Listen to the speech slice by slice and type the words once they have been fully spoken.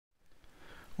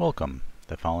Welcome.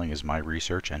 The following is my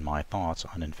research and my thoughts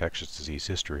on infectious disease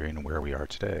history and where we are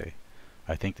today.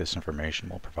 I think this information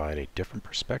will provide a different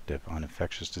perspective on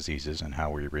infectious diseases and how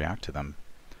we react to them.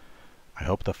 I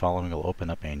hope the following will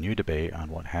open up a new debate on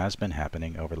what has been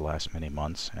happening over the last many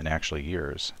months and actually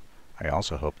years. I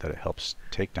also hope that it helps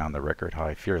take down the record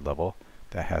high fear level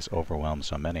that has overwhelmed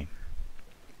so many.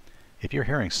 If you're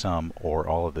hearing some or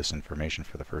all of this information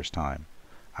for the first time,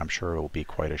 I'm sure it will be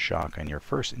quite a shock, and your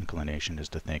first inclination is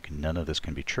to think none of this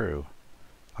can be true.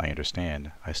 I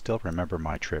understand. I still remember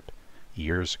my trip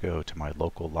years ago to my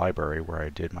local library where I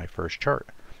did my first chart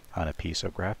on a piece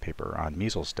of graph paper on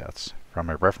measles deaths from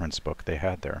a reference book they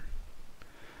had there.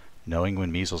 Knowing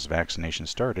when measles vaccination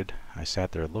started, I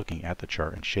sat there looking at the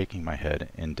chart and shaking my head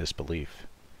in disbelief.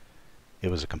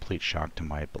 It was a complete shock to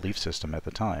my belief system at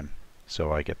the time,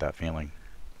 so I get that feeling.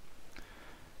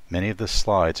 Many of the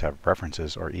slides have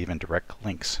references or even direct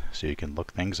links so you can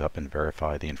look things up and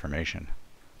verify the information.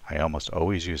 I almost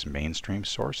always use mainstream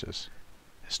sources,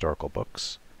 historical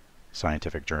books,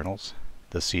 scientific journals,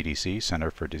 the CDC,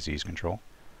 Center for Disease Control,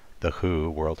 the WHO,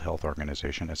 World Health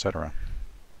Organization, etc.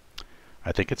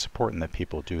 I think it's important that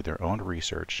people do their own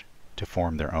research to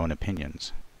form their own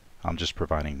opinions. I'm just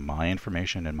providing my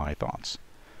information and my thoughts.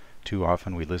 Too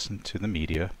often we listen to the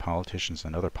media, politicians,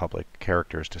 and other public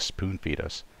characters to spoon feed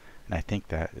us, and I think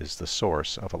that is the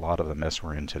source of a lot of the mess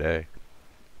we're in today.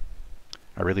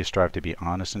 I really strive to be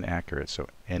honest and accurate, so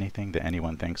anything that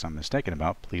anyone thinks I'm mistaken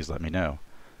about, please let me know.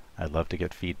 I'd love to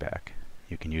get feedback.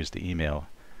 You can use the email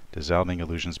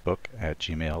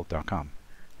dissolvingillusionsbook@gmail.com.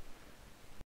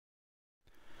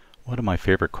 One of my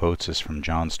favorite quotes is from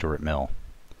John Stuart Mill.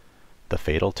 The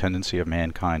fatal tendency of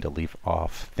mankind to leave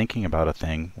off thinking about a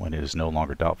thing when it is no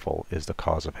longer doubtful is the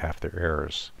cause of half their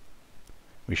errors.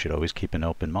 We should always keep an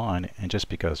open mind, and just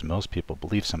because most people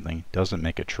believe something doesn't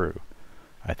make it true.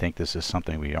 I think this is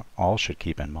something we all should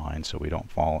keep in mind so we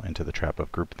don't fall into the trap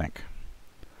of groupthink.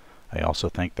 I also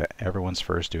think that everyone's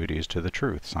first duty is to the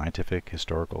truth, scientific,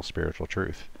 historical, spiritual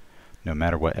truth. No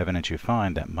matter what evidence you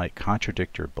find that might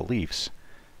contradict your beliefs,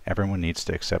 everyone needs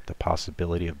to accept the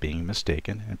possibility of being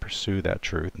mistaken and pursue that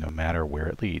truth no matter where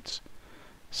it leads.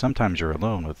 Sometimes you're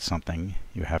alone with something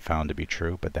you have found to be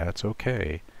true, but that's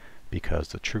okay, because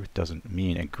the truth doesn't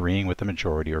mean agreeing with the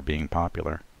majority or being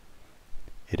popular.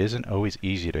 It isn't always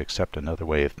easy to accept another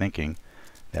way of thinking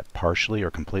that partially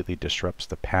or completely disrupts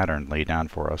the pattern laid down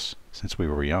for us since we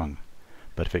were young,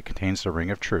 but if it contains the ring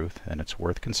of truth, then it's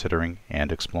worth considering and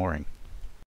exploring.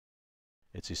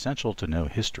 It's essential to know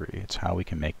history. It's how we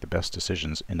can make the best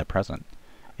decisions in the present.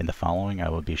 In the following, I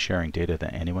will be sharing data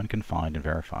that anyone can find and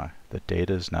verify. The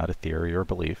data is not a theory or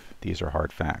belief. These are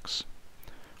hard facts.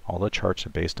 All the charts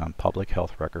are based on public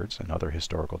health records and other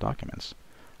historical documents.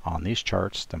 On these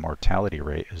charts, the mortality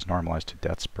rate is normalized to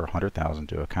deaths per 100,000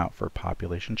 to account for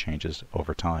population changes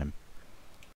over time.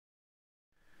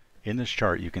 In this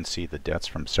chart, you can see the deaths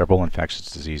from several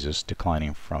infectious diseases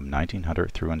declining from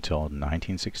 1900 through until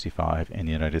 1965 in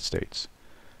the United States.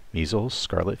 Measles,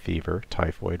 scarlet fever,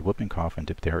 typhoid, whooping cough, and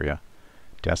diphtheria.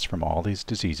 Deaths from all these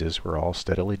diseases were all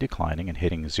steadily declining and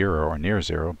hitting zero or near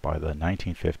zero by the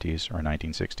 1950s or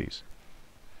 1960s.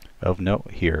 Of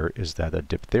note here is that the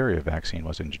diphtheria vaccine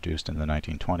was introduced in the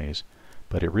 1920s,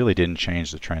 but it really didn't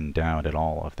change the trend down at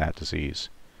all of that disease.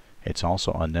 It's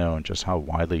also unknown just how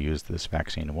widely used this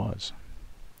vaccine was.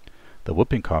 The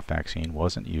whooping cough vaccine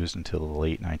wasn't used until the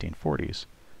late 1940s,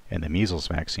 and the measles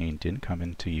vaccine didn't come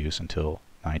into use until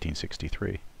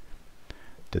 1963.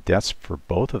 The deaths for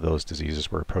both of those diseases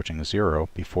were approaching zero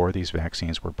before these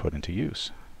vaccines were put into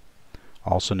use.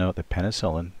 Also note that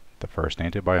penicillin, the first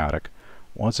antibiotic,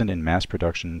 wasn't in mass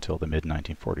production until the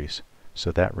mid-1940s,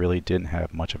 so that really didn't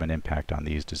have much of an impact on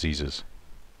these diseases.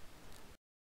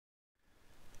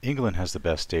 England has the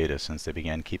best data since they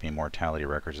began keeping mortality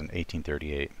records in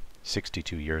 1838,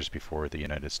 62 years before the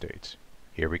United States.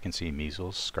 Here we can see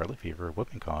measles, scarlet fever,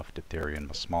 whooping cough, diphtheria,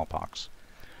 and smallpox.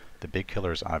 The big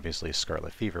killer is obviously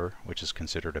scarlet fever, which is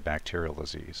considered a bacterial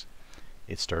disease.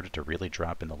 It started to really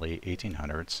drop in the late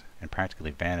 1800s and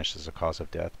practically vanished as a cause of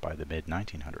death by the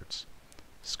mid-1900s.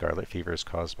 Scarlet fever is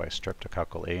caused by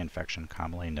streptococcal A infection,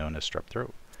 commonly known as strep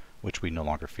throat, which we no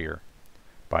longer fear.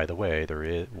 By the way,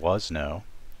 there was no,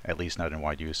 at least not in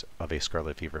wide use, of a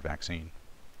scarlet fever vaccine.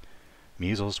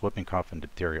 Measles, whooping cough, and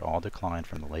diphtheria all declined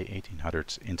from the late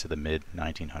 1800s into the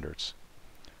mid-1900s.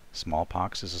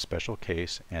 Smallpox is a special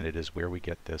case, and it is where we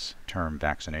get this term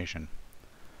vaccination.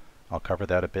 I'll cover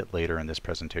that a bit later in this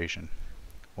presentation.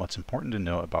 What's important to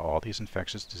know about all these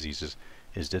infectious diseases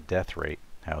is the death rate,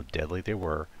 how deadly they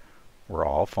were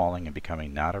all falling and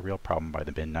becoming not a real problem by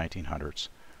the mid-1900s,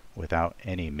 without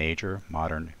any major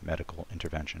modern medical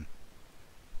intervention.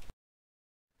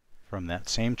 From that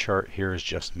same chart, here is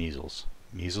just measles.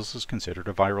 Measles is considered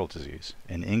a viral disease.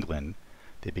 In England,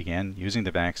 they began using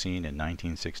the vaccine in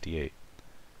 1968.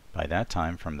 By that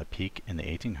time, from the peak in the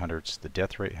 1800s, the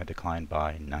death rate had declined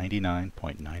by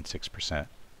 99.96%,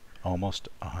 almost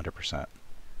 100%.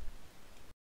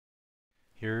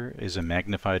 Here is a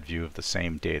magnified view of the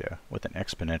same data with an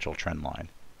exponential trend line.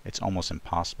 It's almost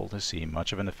impossible to see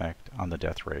much of an effect on the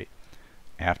death rate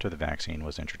after the vaccine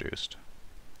was introduced.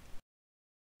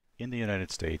 In the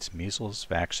United States, measles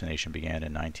vaccination began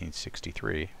in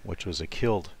 1963, which was a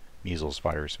killed measles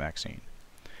virus vaccine.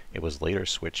 It was later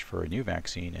switched for a new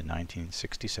vaccine in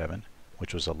 1967,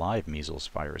 which was a live measles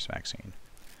virus vaccine,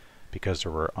 because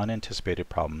there were unanticipated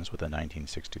problems with the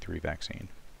 1963 vaccine.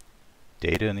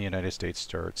 Data in the United States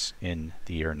starts in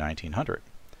the year 1900.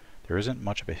 There isn't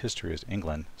much of a history as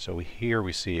England, so here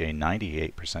we see a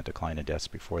 98% decline in deaths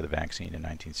before the vaccine in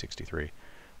 1963,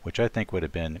 which I think would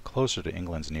have been closer to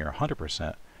England's near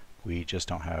 100%. We just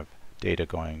don't have data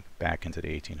going back into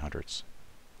the 1800s.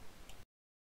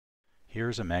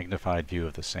 Here's a magnified view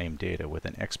of the same data with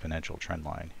an exponential trend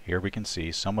line. Here we can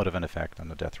see somewhat of an effect on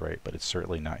the death rate, but it's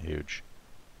certainly not huge.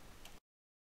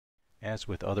 As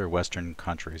with other Western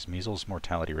countries, measles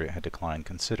mortality rate had declined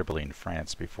considerably in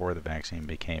France before the vaccine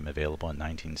became available in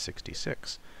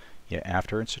 1966. Yet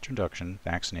after its introduction,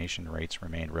 vaccination rates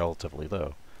remained relatively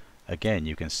low. Again,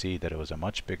 you can see that it was a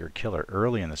much bigger killer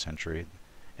early in the century,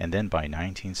 and then by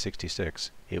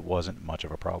 1966, it wasn't much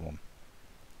of a problem.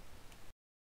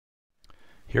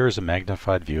 Here is a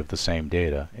magnified view of the same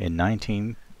data. In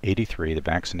 1983, the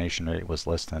vaccination rate was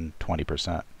less than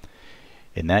 20%.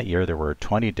 In that year, there were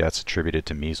 20 deaths attributed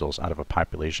to measles out of a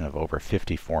population of over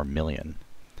 54 million.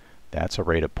 That's a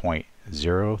rate of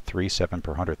 0.037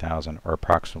 per 100,000, or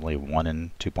approximately 1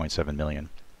 in 2.7 million.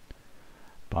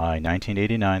 By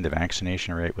 1989, the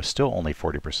vaccination rate was still only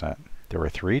 40%. There were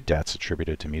 3 deaths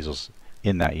attributed to measles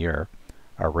in that year,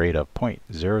 a rate of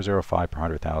 0.005 per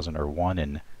 100,000, or 1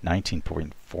 in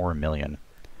 19.4 million.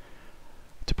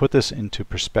 To put this into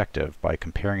perspective, by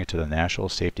comparing it to the National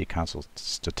Safety Council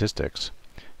statistics,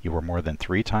 you were more than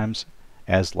 3 times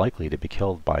as likely to be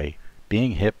killed by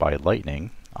being hit by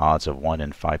lightning, odds of 1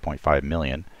 in 5.5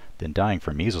 million, than dying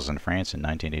from measles in France in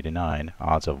 1989,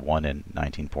 odds of 1 in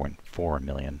 19.4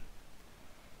 million.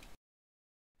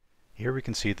 Here we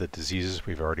can see the diseases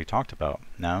we've already talked about,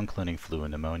 now including flu and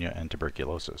pneumonia and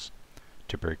tuberculosis.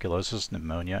 Tuberculosis,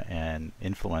 pneumonia, and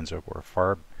influenza were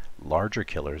far larger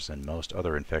killers than most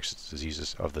other infectious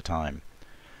diseases of the time.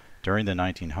 During the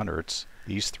 1900s,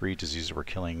 these 3 diseases were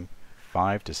killing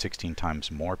 5 to 16 times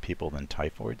more people than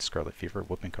typhoid, scarlet fever,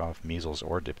 whooping cough, measles,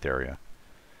 or diphtheria.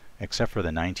 Except for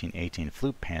the 1918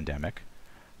 flu pandemic,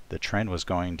 the trend was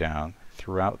going down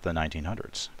throughout the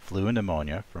 1900s. Flu and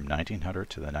pneumonia from 1900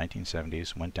 to the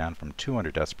 1970s went down from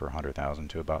 200 deaths per 100,000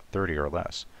 to about 30 or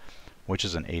less, which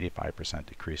is an 85%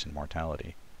 decrease in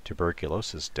mortality.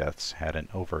 Tuberculosis deaths had an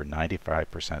over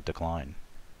 95% decline.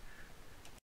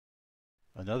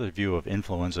 Another view of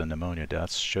influenza and pneumonia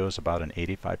deaths shows about an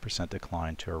 85%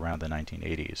 decline to around the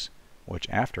 1980s, which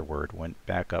afterward went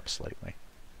back up slightly.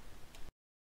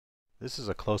 This is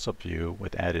a close-up view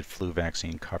with added flu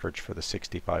vaccine coverage for the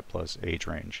 65+ age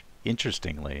range.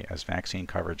 Interestingly, as vaccine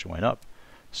coverage went up,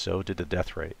 so did the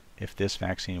death rate. If this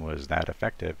vaccine was that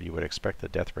effective, you would expect the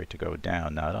death rate to go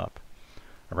down, not up.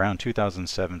 Around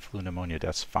 2007, flu pneumonia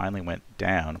deaths finally went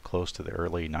down close to the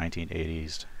early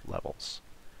 1980s levels.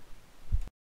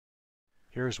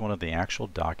 Here is one of the actual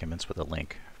documents with a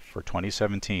link. For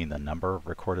 2017, the number of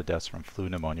recorded deaths from flu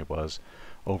pneumonia was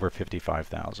over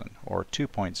 55,000, or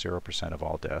 2.0% of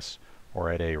all deaths,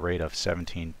 or at a rate of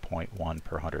 17.1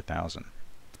 per 100,000.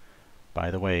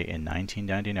 By the way, in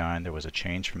 1999, there was a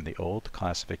change from the old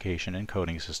classification and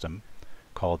coding system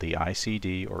called the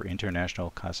ICD, or International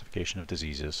Classification of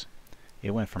Diseases.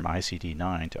 It went from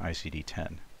ICD-9 to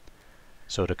ICD-10.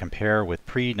 So to compare with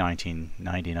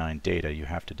pre-1999 data, you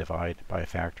have to divide by a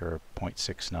factor of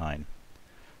 0.69.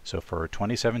 So for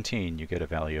 2017, you get a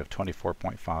value of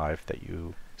 24.5 that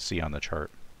you see on the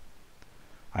chart.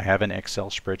 I have an Excel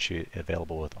spreadsheet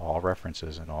available with all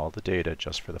references and all the data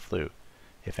just for the flu.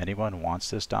 If anyone wants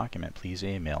this document, please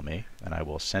email me and I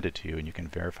will send it to you and you can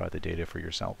verify the data for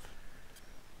yourself.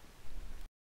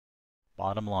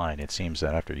 Bottom line, it seems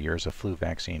that after years of flu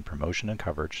vaccine promotion and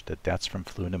coverage, the deaths from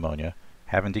flu pneumonia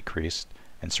haven't decreased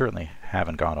and certainly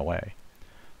haven't gone away.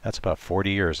 That's about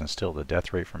 40 years and still the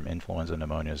death rate from influenza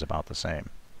pneumonia is about the same.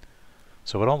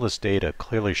 So what all this data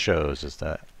clearly shows is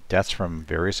that deaths from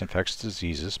various infectious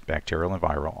diseases, bacterial and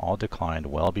viral, all declined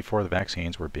well before the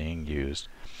vaccines were being used,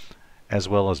 as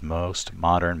well as most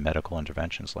modern medical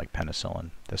interventions like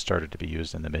penicillin that started to be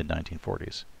used in the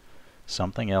mid-1940s.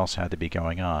 Something else had to be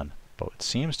going on, but what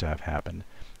seems to have happened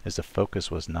is the focus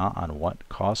was not on what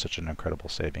caused such an incredible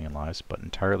saving in lives, but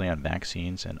entirely on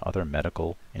vaccines and other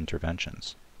medical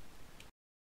interventions.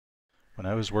 When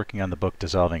I was working on the book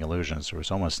Dissolving Illusions, there was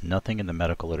almost nothing in the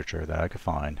medical literature that I could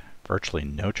find, virtually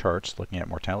no charts looking at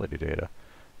mortality data.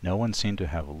 No one seemed to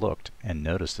have looked and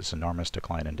noticed this enormous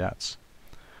decline in deaths.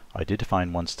 I did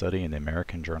find one study in the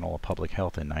American Journal of Public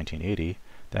Health in 1980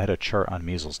 that had a chart on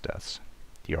measles deaths.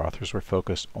 The authors were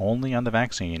focused only on the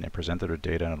vaccine and presented their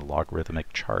data in a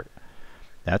logarithmic chart.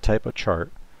 That type of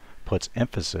chart puts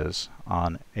emphasis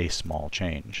on a small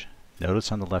change.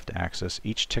 Notice on the left axis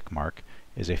each tick mark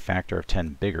is a factor of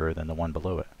 10 bigger than the one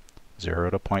below it.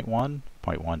 0 to 0.1,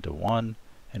 0.1 to 1,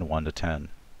 and 1 to 10.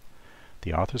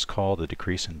 The authors call the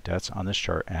decrease in deaths on this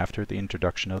chart after the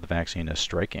introduction of the vaccine as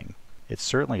striking. It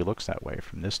certainly looks that way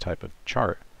from this type of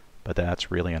chart, but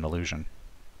that's really an illusion.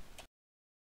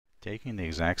 Taking the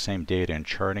exact same data and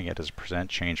charting it as a percent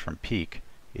change from peak,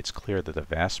 it's clear that the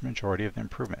vast majority of the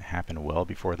improvement happened well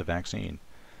before the vaccine.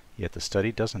 Yet the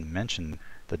study doesn't mention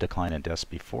the decline in deaths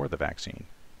before the vaccine.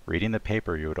 Reading the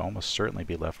paper, you would almost certainly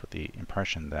be left with the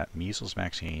impression that measles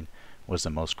vaccine was the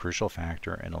most crucial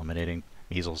factor in eliminating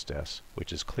measles deaths,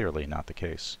 which is clearly not the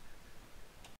case.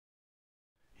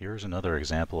 Here's another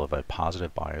example of a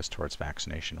positive bias towards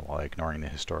vaccination while ignoring the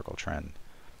historical trend.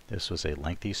 This was a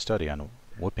lengthy study on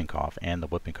whooping cough and the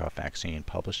whooping cough vaccine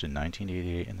published in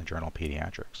 1988 in the journal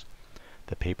Pediatrics.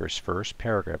 The paper's first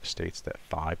paragraph states that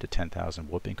 5 to 10,000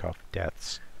 whooping cough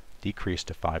deaths decreased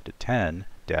to 5 to 10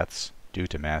 deaths due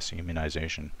to mass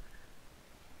immunization.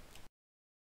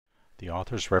 The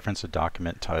authors reference a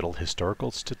document titled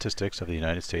Historical Statistics of the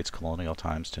United States Colonial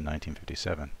Times to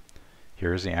 1957.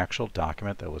 Here is the actual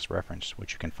document that was referenced,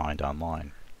 which you can find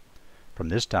online. From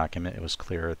this document, it was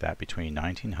clear that between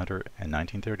 1900 and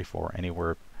 1934,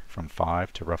 anywhere from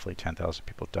 5 to roughly 10,000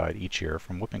 people died each year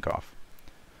from whooping cough.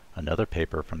 Another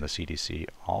paper from the CDC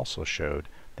also showed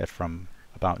that from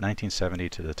about 1970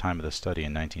 to the time of the study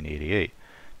in 1988,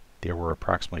 there were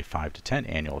approximately 5 to 10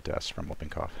 annual deaths from whooping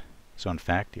cough. So in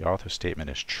fact, the author's statement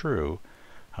is true,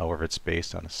 however it's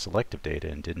based on selective data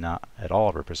and did not at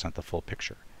all represent the full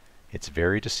picture. It's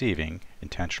very deceiving,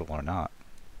 intentional or not.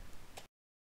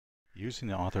 Using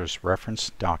the author's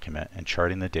reference document and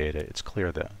charting the data, it's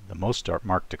clear that the most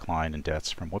marked decline in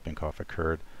deaths from whooping cough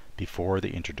occurred before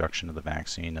the introduction of the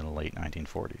vaccine in the late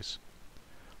 1940s.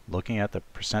 Looking at the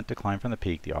percent decline from the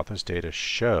peak, the author's data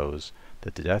shows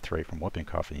that the death rate from whooping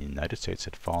cough in the United States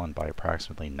had fallen by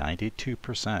approximately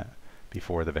 92%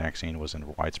 before the vaccine was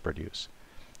in widespread use,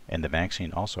 and the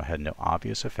vaccine also had no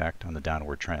obvious effect on the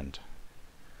downward trend.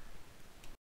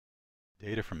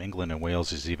 Data from England and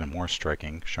Wales is even more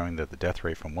striking, showing that the death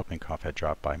rate from whooping cough had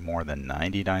dropped by more than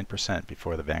 99%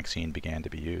 before the vaccine began to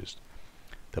be used.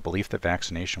 The belief that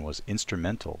vaccination was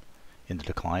instrumental in the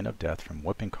decline of death from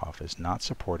whooping cough is not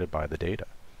supported by the data.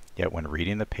 Yet when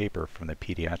reading the paper from the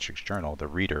Pediatrics Journal, the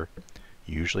reader,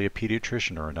 usually a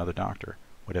pediatrician or another doctor,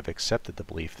 would have accepted the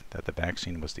belief that the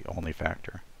vaccine was the only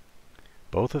factor.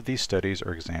 Both of these studies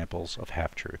are examples of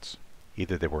half-truths.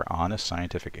 Either they were honest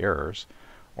scientific errors,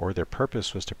 or their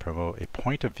purpose was to promote a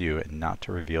point of view and not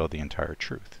to reveal the entire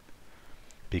truth.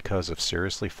 Because of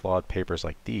seriously flawed papers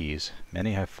like these,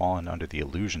 many have fallen under the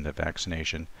illusion that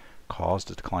vaccination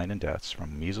caused a decline in deaths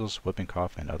from measles, whooping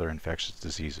cough, and other infectious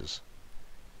diseases.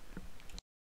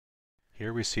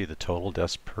 Here we see the total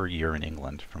deaths per year in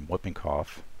England from whooping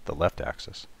cough, the left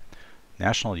axis.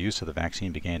 National use of the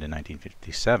vaccine began in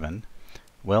 1957,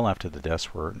 well after the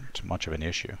deaths weren't much of an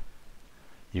issue.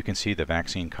 You can see the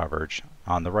vaccine coverage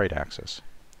on the right axis.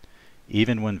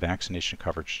 Even when vaccination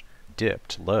coverage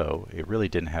dipped low, it really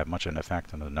didn't have much of an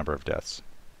effect on the number of deaths.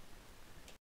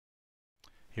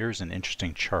 Here's an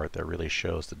interesting chart that really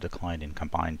shows the decline in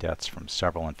combined deaths from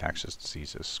several infectious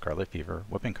diseases: scarlet fever,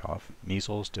 whooping cough,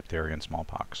 measles, diphtheria, and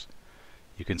smallpox.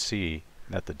 You can see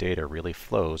that the data really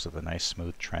flows with a nice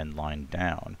smooth trend line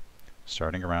down,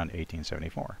 starting around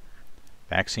 1874.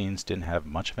 Vaccines didn't have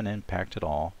much of an impact at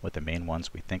all, with the main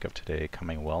ones we think of today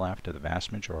coming well after the vast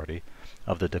majority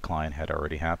of the decline had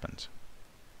already happened.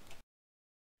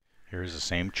 Here's the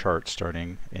same chart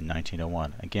starting in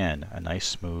 1901. Again, a nice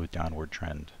smooth downward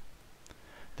trend.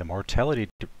 The mortality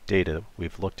data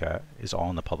we've looked at is all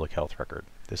in the public health record.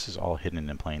 This is all hidden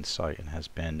in plain sight and has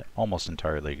been almost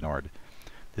entirely ignored.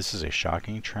 This is a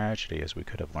shocking tragedy, as we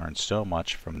could have learned so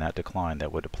much from that decline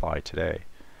that would apply today.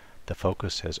 The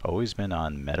focus has always been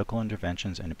on medical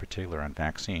interventions and in particular on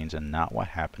vaccines, and not what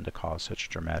happened to cause such a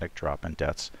dramatic drop in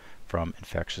deaths from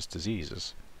infectious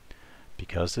diseases.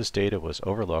 Because this data was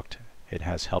overlooked, it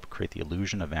has helped create the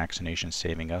illusion of vaccination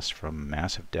saving us from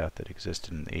massive death that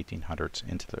existed in the 1800s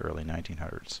into the early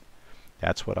 1900s.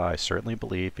 That's what I certainly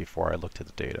believed before I looked at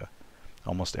the data.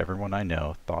 Almost everyone I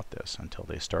know thought this until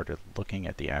they started looking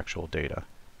at the actual data.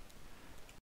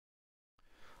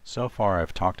 So far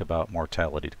I've talked about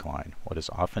mortality decline. What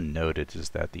is often noted is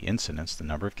that the incidence, the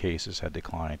number of cases, had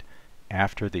declined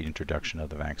after the introduction of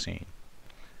the vaccine.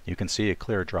 You can see a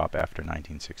clear drop after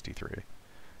 1963.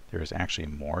 There is actually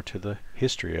more to the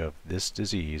history of this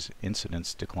disease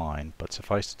incidence decline, but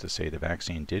suffice it to say the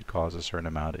vaccine did cause a certain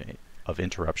amount of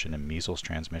interruption in measles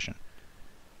transmission.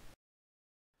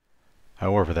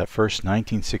 However, that first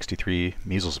 1963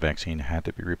 measles vaccine had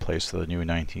to be replaced with a new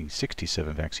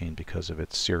 1967 vaccine because of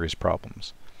its serious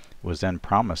problems. It was then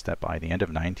promised that by the end of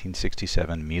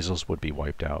 1967 measles would be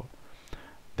wiped out.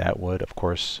 That would, of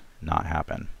course, not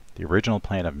happen. The original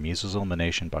plan of measles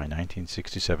elimination by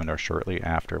 1967 or shortly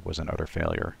after was an utter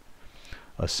failure.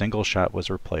 A single shot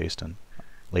was replaced and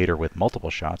later with multiple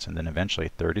shots, and then eventually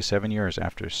 37 years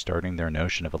after starting their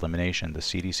notion of elimination, the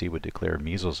CDC would declare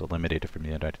measles eliminated from the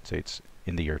United States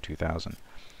in the year 2000.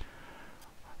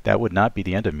 That would not be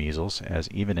the end of measles, as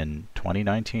even in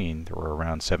 2019 there were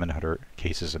around 700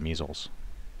 cases of measles.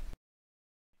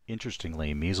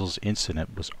 Interestingly, measles incidence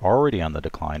was already on the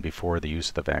decline before the use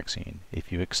of the vaccine. If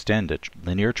you extend a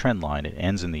linear trend line, it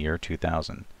ends in the year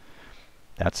 2000.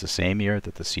 That's the same year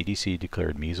that the CDC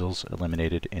declared measles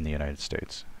eliminated in the United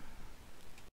States.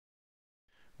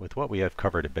 With what we have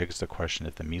covered, it begs the question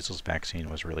if the measles vaccine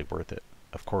was really worth it.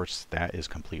 Of course, that is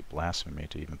complete blasphemy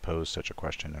to even pose such a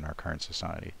question in our current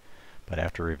society, but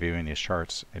after reviewing these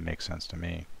charts, it makes sense to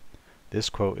me. This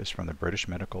quote is from the British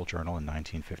Medical Journal in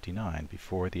 1959,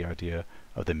 before the idea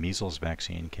of the measles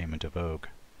vaccine came into vogue.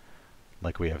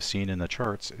 Like we have seen in the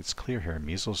charts, it's clear here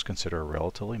measles is considered a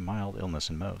relatively mild illness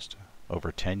in most.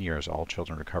 Over 10 years, all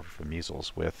children recover from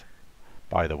measles with,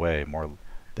 by the way, more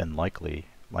than likely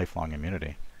lifelong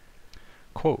immunity.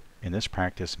 Quote, in this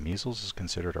practice, measles is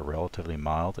considered a relatively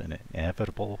mild and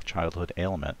inevitable childhood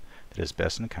ailment that is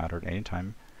best encountered any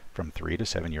time from 3 to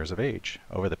 7 years of age.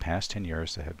 Over the past 10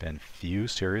 years, there have been few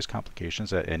serious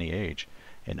complications at any age,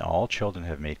 and all children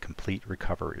have made complete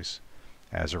recoveries.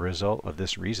 As a result of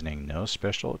this reasoning, no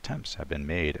special attempts have been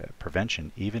made at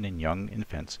prevention even in young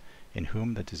infants in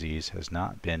whom the disease has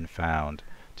not been found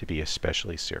to be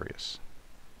especially serious.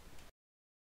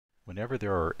 Whenever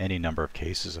there are any number of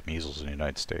cases of measles in the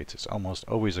United States, it's almost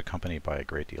always accompanied by a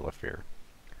great deal of fear.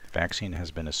 The vaccine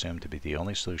has been assumed to be the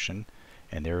only solution,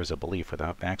 and there is a belief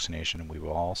without vaccination we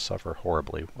will all suffer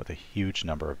horribly with a huge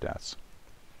number of deaths.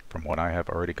 From what I have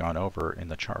already gone over in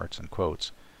the charts and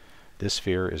quotes, this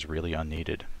fear is really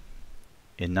unneeded.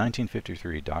 In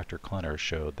 1953, Dr. Klenner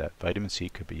showed that vitamin C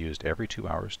could be used every 2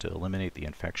 hours to eliminate the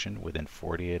infection within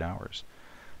 48 hours.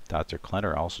 Dr.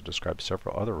 Klenner also described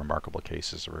several other remarkable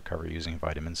cases of recovery using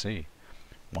vitamin C.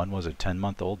 One was a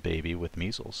 10-month-old baby with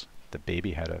measles. The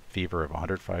baby had a fever of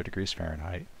 105 degrees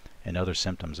Fahrenheit and other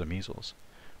symptoms of measles.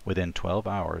 Within 12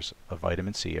 hours of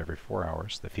vitamin C every 4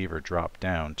 hours, the fever dropped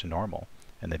down to normal,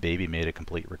 and the baby made a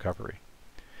complete recovery.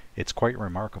 It's quite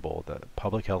remarkable that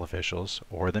public health officials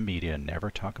or the media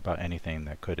never talk about anything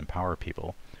that could empower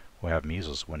people who have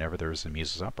measles whenever there is a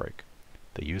measles outbreak.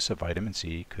 The use of vitamin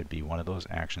C could be one of those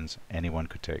actions anyone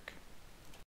could take.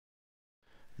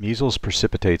 Measles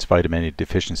precipitates vitamin A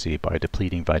deficiency by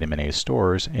depleting vitamin A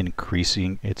stores and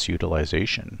increasing its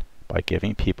utilization. By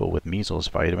giving people with measles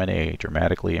vitamin A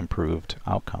dramatically improved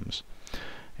outcomes.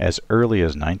 As early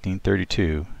as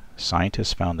 1932,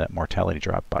 scientists found that mortality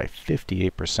dropped by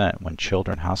 58% when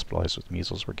children hospitalized with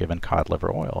measles were given cod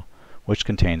liver oil, which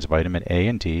contains vitamin A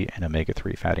and D and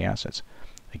omega-3 fatty acids.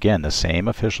 Again, the same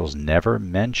officials never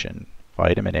mention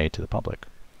vitamin A to the public.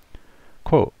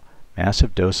 Quote,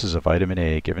 massive doses of vitamin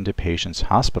A given to patients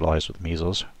hospitalized with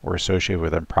measles were associated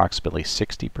with an approximately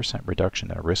 60%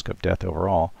 reduction in risk of death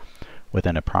overall, with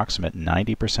an approximate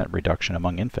 90% reduction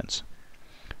among infants.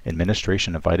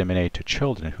 Administration of vitamin A to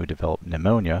children who developed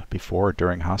pneumonia before or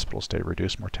during hospital stay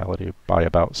reduced mortality by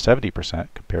about 70%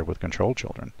 compared with control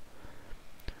children.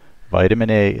 Vitamin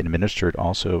A administered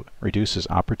also reduces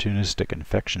opportunistic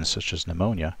infections such as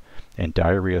pneumonia and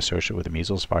diarrhea associated with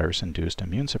measles virus-induced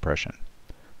immune suppression.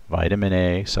 Vitamin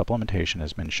A supplementation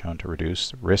has been shown to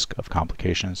reduce risk of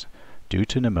complications due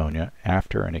to pneumonia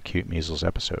after an acute measles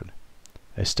episode.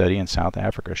 A study in South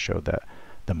Africa showed that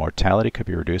the mortality could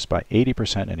be reduced by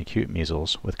 80% in acute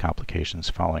measles with complications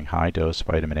following high-dose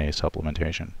vitamin A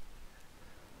supplementation.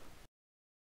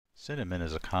 Cinnamon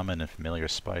is a common and familiar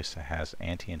spice that has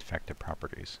anti-infective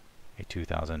properties. A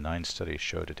 2009 study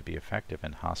showed it to be effective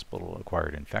in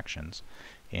hospital-acquired infections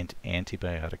and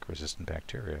antibiotic-resistant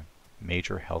bacteria,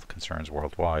 major health concerns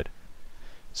worldwide.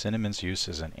 Cinnamon's use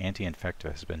as an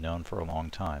anti-infective has been known for a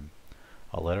long time.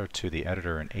 A letter to the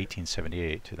editor in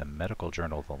 1878 to the medical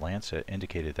journal The Lancet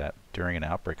indicated that during an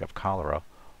outbreak of cholera,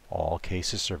 all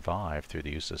cases survived through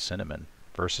the use of cinnamon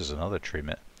versus another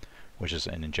treatment, which is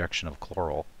an injection of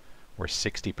chloral, where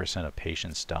 60% of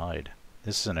patients died.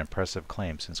 This is an impressive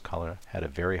claim since cholera had a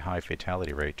very high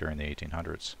fatality rate during the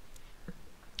 1800s.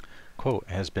 Quote,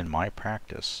 "It has been my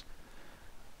practice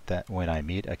that when I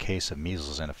meet a case of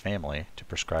measles in a family, to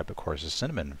prescribe a course of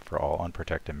cinnamon for all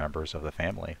unprotected members of the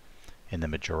family. In the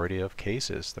majority of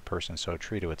cases, the person so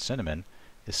treated with cinnamon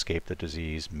escaped the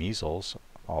disease measles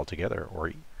altogether,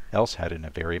 or else had it in a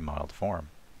very mild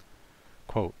form."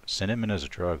 Quote, "Cinnamon is a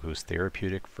drug whose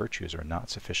therapeutic virtues are not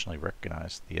sufficiently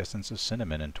recognized. The essence of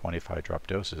cinnamon in 25-drop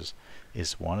doses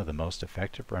is one of the most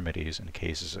effective remedies in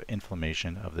cases of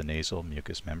inflammation of the nasal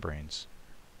mucous membranes."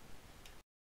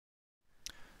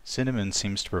 Cinnamon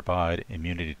seems to provide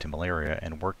immunity to malaria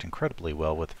and worked incredibly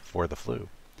well for the flu.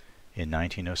 In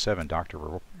 1907,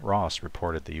 Dr. Ross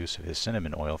reported the use of his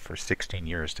cinnamon oil for 16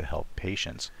 years to help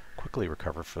patients quickly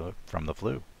recover from the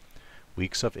flu.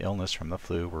 Weeks of illness from the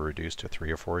flu were reduced to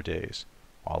 3 or 4 days.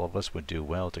 All of us would do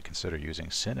well to consider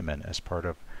using cinnamon as part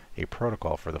of a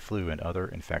protocol for the flu and other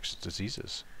infectious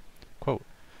diseases. Quote,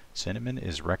 "Cinnamon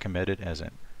is recommended as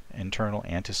an internal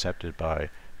antiseptic by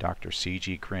Dr.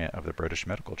 C.G. Grant of the British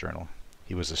Medical Journal.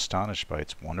 He was astonished by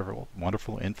its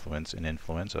wonderful influence in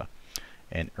influenza,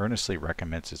 and earnestly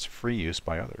recommends its free use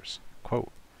by others."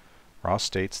 Quote, Ross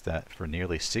states that for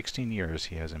nearly 16 years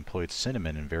he has employed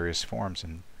cinnamon in various forms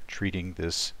in treating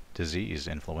this disease,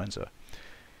 influenza.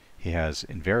 He has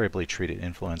invariably treated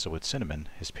influenza with cinnamon.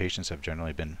 His patients have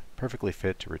generally been perfectly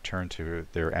fit to return to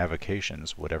their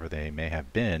avocations, whatever they may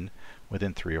have been,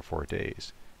 within 3 or 4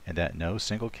 days, and that no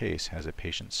single case has a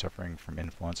patient suffering from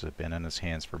influenza been on his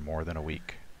hands for more than a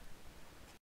week.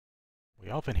 We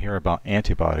often hear about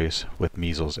antibodies with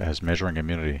measles as measuring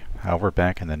immunity. However,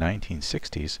 back in the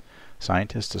 1960s,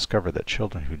 scientists discovered that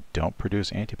children who don't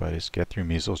produce antibodies get through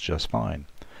measles just fine.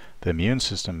 The immune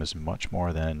system is much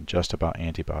more than just about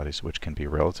antibodies, which can be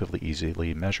relatively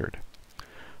easily measured.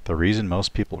 The reason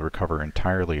most people recover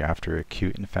entirely after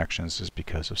acute infections is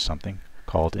because of something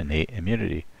called innate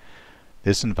immunity.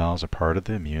 This involves a part of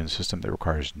the immune system that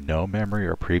requires no memory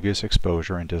or previous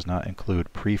exposure and does not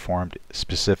include preformed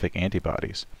specific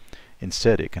antibodies.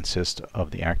 Instead, it consists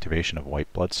of the activation of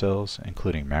white blood cells,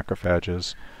 including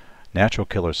macrophages, natural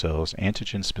killer cells,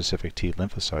 antigen-specific T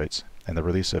lymphocytes, and the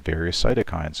release of various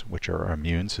cytokines, which are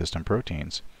immune system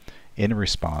proteins, in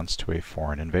response to a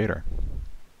foreign invader.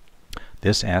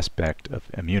 This aspect of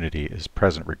immunity is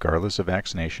present regardless of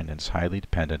vaccination and is highly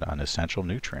dependent on essential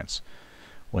nutrients.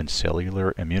 When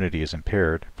cellular immunity is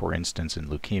impaired, for instance in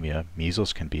leukemia,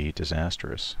 measles can be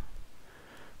disastrous.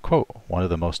 Quote, "One of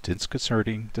the most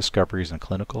disconcerting discoveries in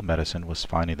clinical medicine was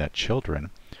finding that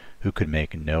children who could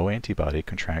make no antibody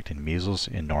contracted measles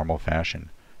in normal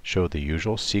fashion, showed the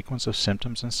usual sequence of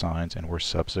symptoms and signs, and were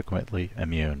subsequently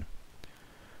immune."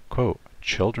 Quote,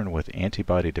 "Children with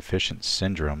antibody deficient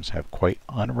syndromes have quite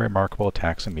unremarkable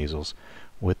attacks of measles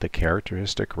with the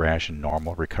characteristic rash and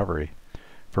normal recovery.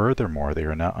 Furthermore, they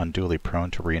are not unduly prone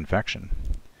to reinfection.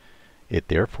 It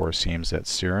therefore seems that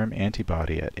serum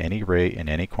antibody at any rate and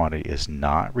any quantity is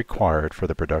not required for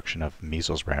the production of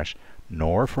measles rash,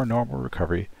 nor for normal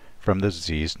recovery from the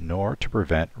disease, nor to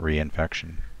prevent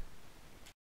reinfection."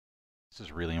 This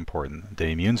is really important. The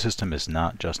immune system is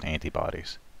not just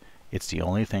antibodies. It's the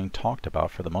only thing talked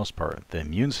about for the most part. The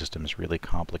immune system is really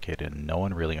complicated and no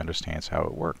one really understands how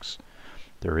it works.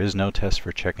 There is no test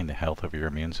for checking the health of your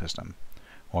immune system.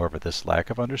 However, this lack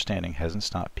of understanding hasn't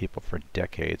stopped people for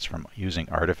decades from using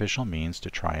artificial means to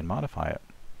try and modify it.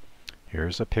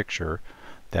 Here's a picture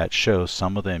that shows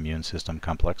some of the immune system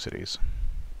complexities.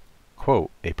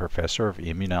 Quote, "A professor of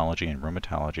immunology and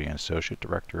rheumatology and associate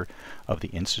director of the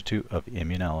Institute of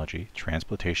Immunology,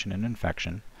 Transplantation and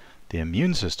Infection, the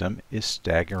immune system is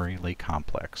staggeringly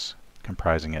complex,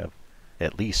 comprising of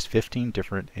at least 15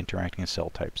 different interacting cell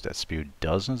types that spew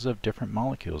dozens of different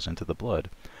molecules into the blood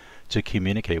to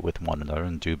communicate with one another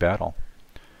and do battle.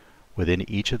 Within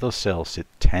each of those cells sit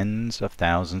tens of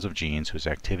thousands of genes whose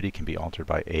activity can be altered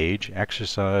by age,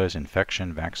 exercise,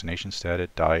 infection, vaccination status,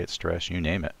 diet, stress, you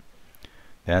name it.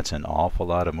 That's an awful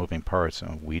lot of moving parts,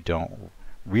 and we don't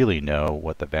really know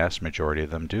what the vast majority of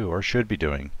them do or should be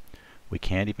doing. We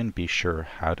can't even be sure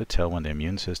how to tell when the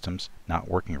immune system's not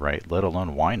working right, let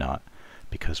alone why not,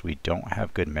 because we don't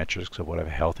have good metrics of what a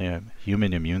healthy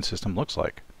human immune system looks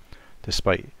like.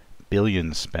 Despite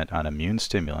billions spent on immune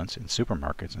stimulants in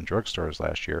supermarkets and drugstores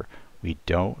last year, we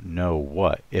don't know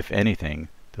what, if anything,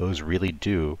 those really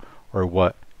do or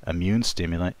what immune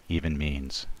stimulant even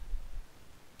means.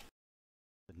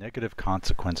 The negative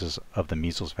consequences of the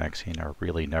measles vaccine are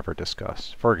really never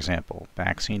discussed. For example,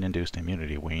 vaccine-induced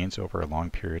immunity wanes over a long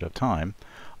period of time,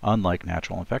 unlike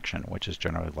natural infection, which is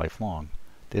generally lifelong.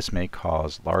 This may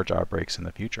cause large outbreaks in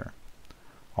the future.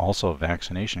 Also,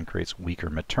 vaccination creates weaker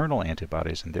maternal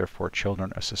antibodies, and therefore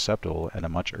children are susceptible at a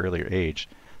much earlier age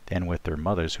than with their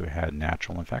mothers who had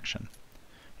natural infection.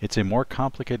 It's a more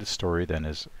complicated story than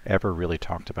is ever really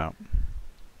talked about.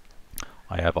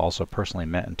 I have also personally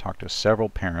met and talked to several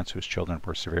parents whose children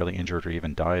were severely injured or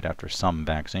even died after some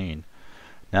vaccine.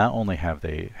 Not only have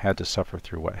they had to suffer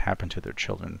through what happened to their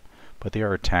children, but they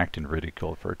are attacked and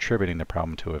ridiculed for attributing the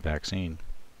problem to a vaccine.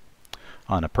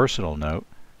 On a personal note,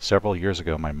 several years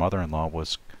ago my mother-in-law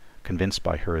was convinced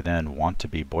by her then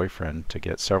want-to-be boyfriend to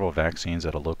get several vaccines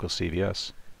at a local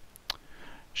CVS.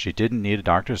 She didn't need a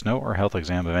doctor's note or health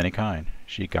exam of any kind.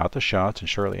 She got the shots, and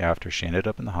shortly after she ended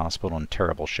up in the hospital in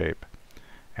terrible shape.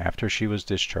 After she was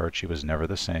discharged, she was never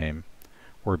the same.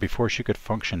 Where before she could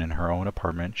function in her own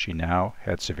apartment, she now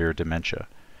had severe dementia.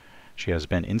 She has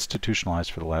been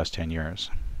institutionalized for the last 10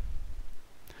 years.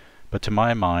 But to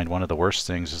my mind, one of the worst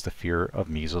things is the fear of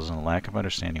measles and the lack of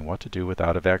understanding what to do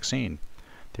without a vaccine.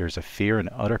 There is a fear and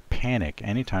utter panic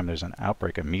anytime there's an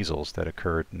outbreak of measles that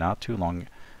occurred not too long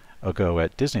ago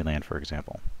at Disneyland, for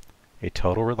example. A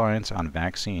total reliance on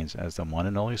vaccines as the one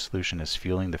and only solution is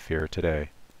fueling the fear today.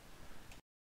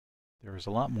 There is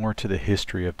a lot more to the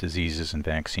history of diseases and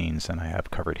vaccines than I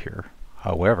have covered here.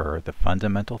 However, the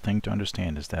fundamental thing to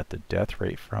understand is that the death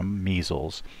rate from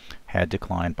measles had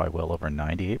declined by well over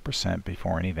 98%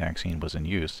 before any vaccine was in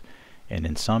use, and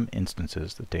in some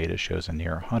instances the data shows a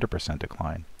near 100%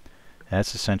 decline.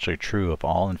 That's essentially true of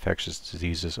all infectious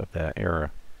diseases of that era.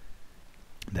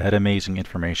 That amazing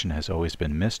information has always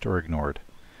been missed or ignored.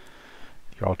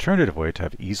 The alternative way to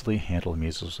have easily handled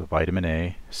measles with vitamin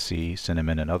A, C,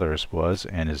 cinnamon, and others was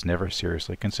and is never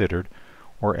seriously considered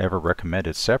or ever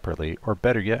recommended separately, or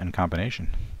better yet in combination.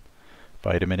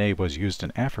 Vitamin A was used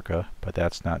in Africa, but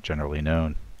that's not generally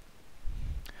known.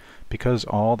 Because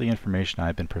all the information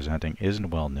I've been presenting isn't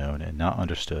well known and not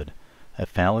understood, a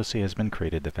fallacy has been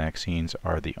created that vaccines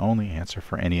are the only answer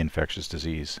for any infectious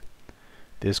disease.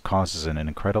 This causes an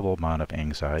incredible amount of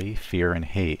anxiety, fear, and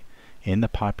hate in the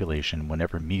population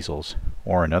whenever measles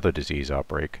or another disease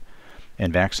outbreak,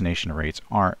 and vaccination rates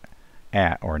aren't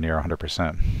at or near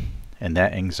 100%. And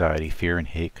that anxiety, fear, and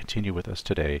hate continue with us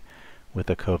today with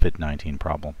the COVID-19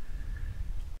 problem.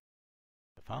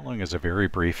 The following is a very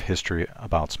brief history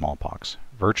about smallpox.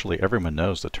 Virtually everyone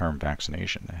knows the term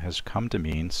vaccination. It has come to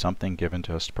mean something given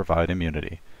to us to provide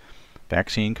immunity.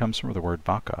 Vaccine comes from the word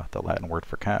vacca, the Latin word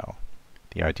for cow.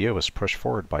 The idea was pushed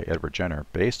forward by Edward Jenner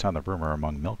based on the rumor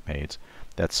among milkmaids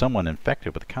that someone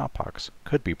infected with cowpox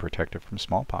could be protected from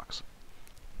smallpox.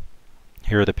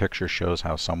 Here the picture shows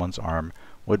how someone's arm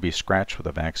would be scratched with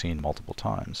a vaccine multiple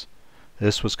times.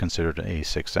 This was considered a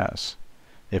success.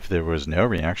 If there was no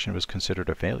reaction, it was considered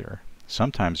a failure.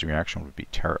 Sometimes the reaction would be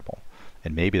terrible,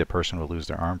 and maybe the person would lose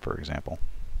their arm, for example.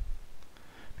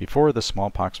 Before the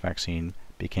smallpox vaccine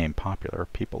became popular,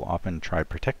 people often tried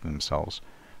protecting themselves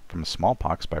from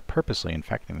smallpox by purposely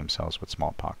infecting themselves with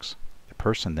smallpox. The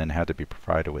person then had to be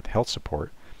provided with health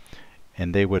support,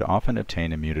 and they would often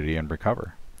obtain immunity and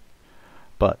recover.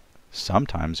 But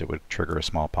sometimes it would trigger a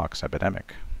smallpox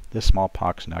epidemic. This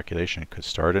smallpox inoculation could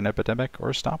start an epidemic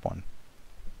or stop one.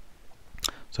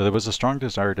 So there was a strong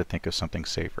desire to think of something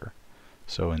safer.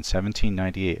 So in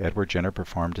 1798, Edward Jenner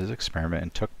performed his experiment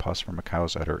and took pus from a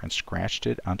cow's udder and scratched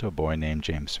it onto a boy named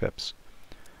James Phipps.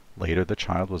 Later, the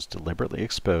child was deliberately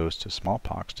exposed to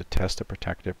smallpox to test the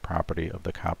protective property of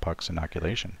the cowpox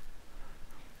inoculation.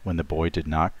 When the boy did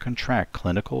not contract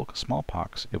clinical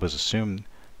smallpox, it was assumed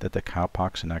that the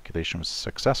cowpox inoculation was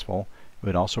successful. It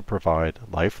would also provide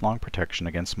lifelong protection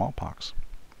against smallpox.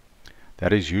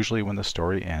 That is usually when the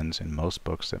story ends in most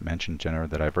books that mention Jenner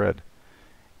that I've read.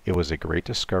 It was a great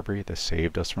discovery that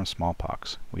saved us from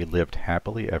smallpox. We lived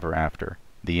happily ever after.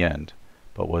 The end.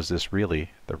 But was this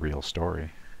really the real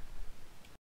story?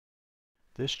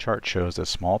 This chart shows that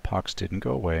smallpox didn't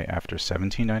go away after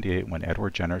 1798 when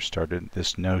Edward Jenner started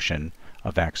this notion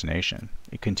of vaccination.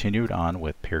 It continued on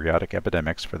with periodic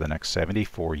epidemics for the next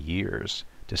 74 years,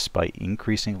 despite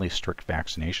increasingly strict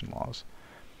vaccination laws.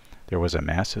 There was a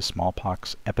massive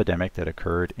smallpox epidemic that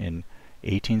occurred in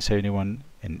 1871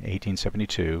 and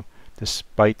 1872,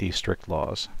 despite these strict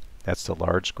laws. That's the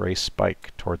large gray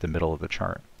spike toward the middle of the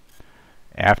chart.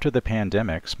 After the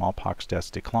pandemic, smallpox deaths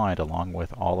declined along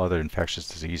with all other infectious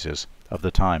diseases of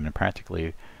the time and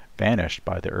practically vanished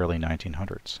by the early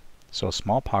 1900s. So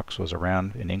smallpox was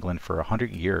around in England for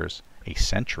 100 years, a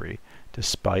century,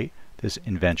 despite this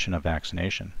invention of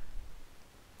vaccination.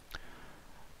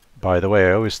 By the way,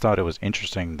 I always thought it was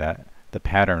interesting that the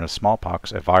pattern of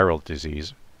smallpox, a viral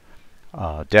disease,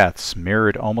 deaths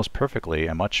mirrored almost perfectly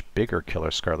a much bigger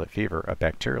killer, scarlet fever, a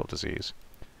bacterial disease.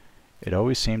 It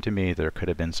always seemed to me there could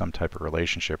have been some type of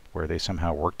relationship where they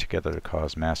somehow worked together to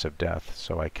cause massive death,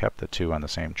 so I kept the two on the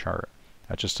same chart.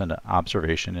 That's just an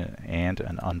observation and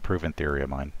an unproven theory of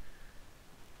mine.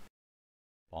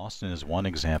 Boston is one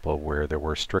example where there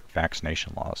were strict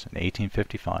vaccination laws. In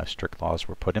 1855, strict laws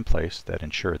were put in place that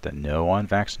ensured that no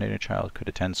unvaccinated child could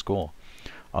attend school.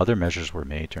 Other measures were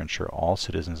made to ensure all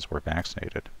citizens were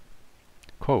vaccinated.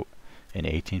 Quote, in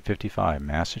 1855,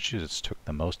 Massachusetts took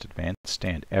the most advanced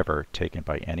stand ever taken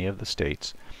by any of the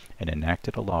states and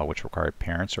enacted a law which required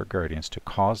parents or guardians to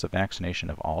cause the vaccination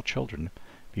of all children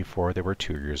before they were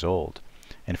 2 years old,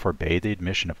 and forbade the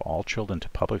admission of all children to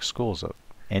public schools of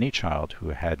any child who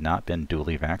had not been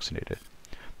duly vaccinated.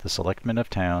 The selectmen of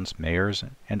towns, mayors,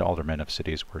 and aldermen of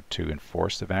cities were to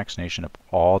enforce the vaccination of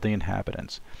all the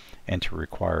inhabitants, and to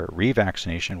require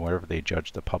revaccination wherever they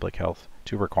judged the public health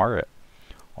to require it.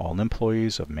 All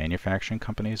employees of manufacturing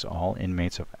companies, all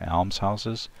inmates of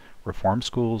almshouses, reform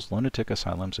schools, lunatic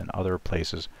asylums, and other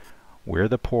places where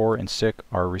the poor and sick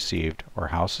are received, or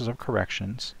houses of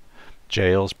corrections,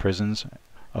 jails, prisons,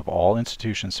 of all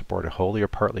institutions supported wholly or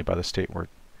partly by the state were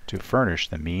to furnish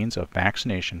the means of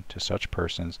vaccination to such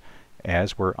persons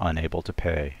as were unable to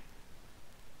pay.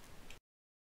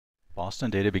 Boston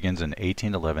data begins in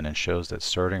 1811 and shows that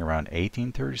starting around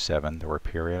 1837 there were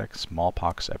periodic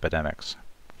smallpox epidemics.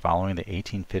 Following the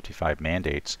 1855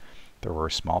 mandates, there were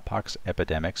smallpox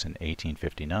epidemics in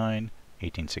 1859,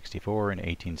 1864, and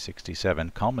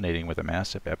 1867, culminating with a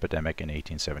massive epidemic in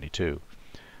 1872.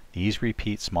 These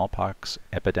repeat smallpox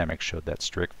epidemics showed that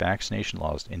strict vaccination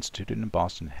laws instituted in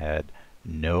Boston had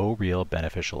no real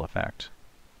beneficial effect.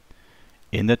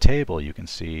 In the table, you can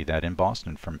see that in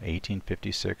Boston from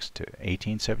 1856 to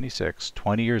 1876,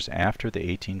 20 years after the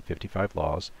 1855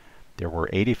 laws, there were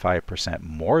 85%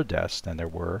 more deaths than there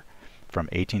were from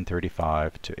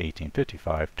 1835 to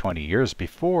 1855, 20 years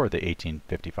before the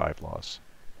 1855 laws.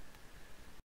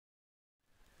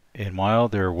 And while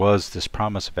there was this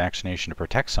promise of vaccination to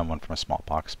protect someone from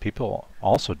smallpox, people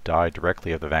also died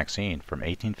directly of the vaccine. From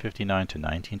 1859 to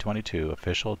 1922,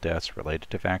 official deaths related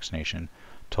to vaccination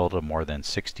totaled more than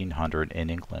 1,600 in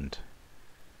England.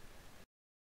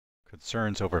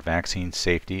 Concerns over vaccine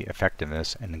safety,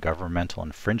 effectiveness, and governmental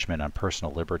infringement on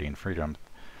personal liberty and freedom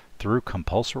through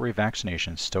compulsory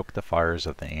vaccination stoked the fires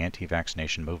of the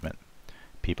anti-vaccination movement.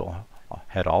 People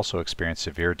had also experienced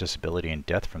severe disability and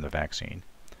death from the vaccine.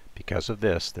 Because of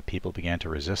this, the people began to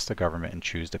resist the government and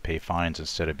choose to pay fines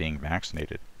instead of being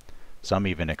vaccinated. Some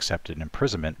even accepted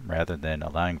imprisonment rather than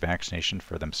allowing vaccination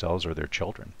for themselves or their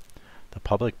children. The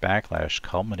public backlash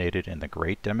culminated in the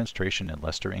Great Demonstration in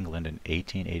Leicester, England in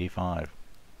 1885.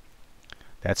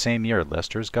 That same year,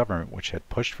 Leicester's government, which had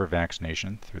pushed for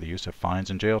vaccination through the use of fines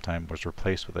and jail time, was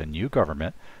replaced with a new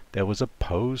government that was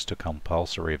opposed to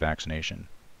compulsory vaccination.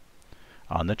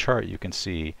 On the chart you can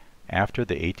see after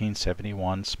the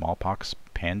 1871 smallpox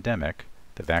pandemic,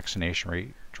 the vaccination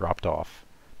rate dropped off.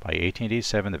 By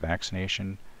 1887, the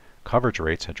vaccination coverage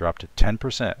rates had dropped to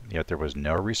 10%, yet there was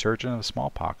no resurgence of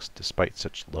smallpox despite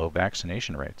such low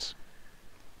vaccination rates.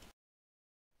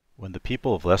 When the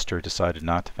people of Leicester decided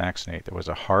not to vaccinate, there was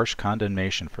a harsh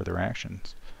condemnation for their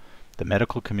actions. The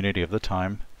medical community of the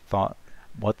time thought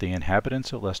what the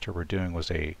inhabitants of Leicester were doing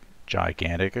was a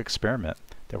gigantic experiment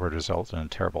that would result in a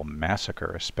terrible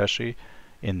massacre, especially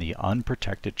in the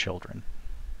unprotected children.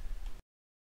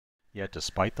 Yet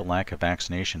despite the lack of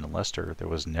vaccination in Leicester, there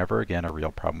was never again a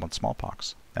real problem with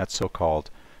smallpox. That so-called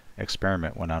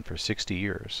experiment went on for 60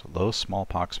 years. Low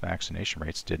smallpox vaccination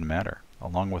rates didn't matter.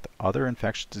 Along with other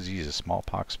infectious diseases,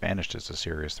 smallpox vanished as a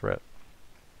serious threat.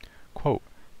 Quote,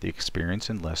 the experience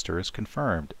in Leicester is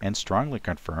confirmed, and strongly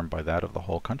confirmed by that of the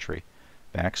whole country.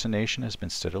 Vaccination has been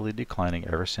steadily declining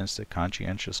ever since the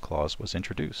conscientious clause was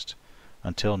introduced.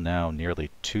 Until now, nearly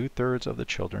 2/3 of the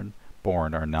children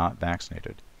born are not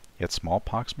vaccinated. Yet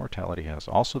smallpox mortality has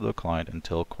also declined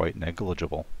until quite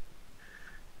negligible.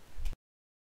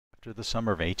 After the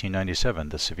summer of 1897,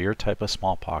 the severe type of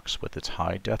smallpox with its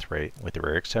high death rate, with a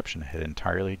rare exception, had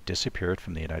entirely disappeared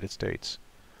from the United States.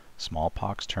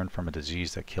 Smallpox turned from a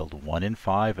disease that killed 1 in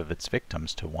 5 of its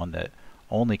victims to one that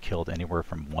only killed anywhere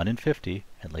from 1 in 50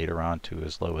 and later on to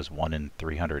as low as 1 in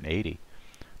 380.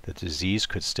 The disease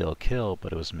could still kill,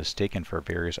 but it was mistaken for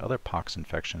various other pox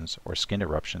infections or skin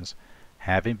eruptions,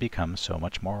 having become so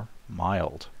much more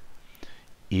mild.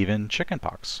 Even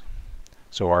chickenpox.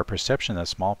 So our perception that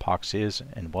smallpox is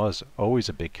and was always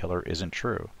a big killer isn't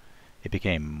true. It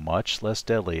became much less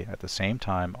deadly at the same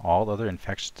time all other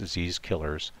infectious disease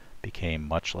killers became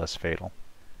much less fatal.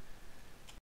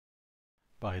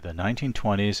 By the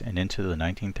 1920s and into the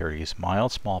 1930s,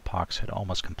 mild smallpox had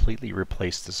almost completely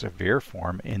replaced the severe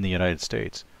form in the United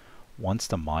States. Once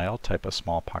the mild type of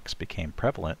smallpox became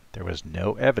prevalent, there was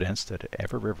no evidence that it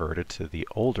ever reverted to the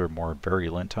older, more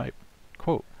virulent type.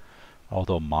 Quote,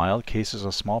 although mild cases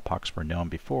of smallpox were known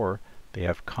before, they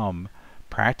have come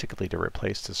practically to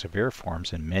replace the severe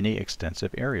forms in many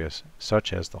extensive areas,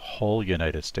 such as the whole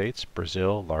United States,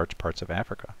 Brazil, large parts of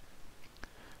Africa.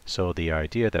 So the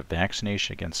idea that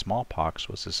vaccination against smallpox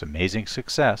was this amazing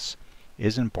success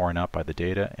isn't borne out by the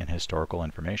data and historical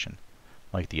information.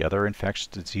 Like the other infectious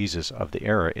diseases of the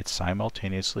era, it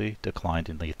simultaneously declined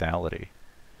in lethality.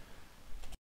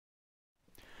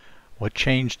 What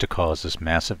changed to cause this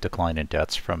massive decline in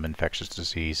deaths from infectious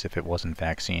disease if it wasn't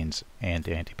vaccines and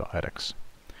antibiotics?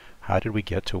 How did we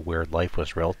get to where life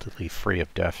was relatively free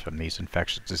of death from these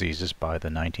infectious diseases by the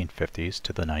 1950s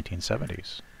to the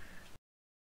 1970s?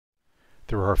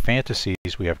 Through our fantasies,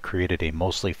 we have created a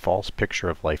mostly false picture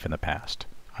of life in the past.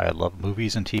 I love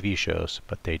movies and TV shows,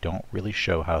 but they don't really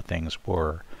show how things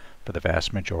were for the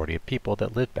vast majority of people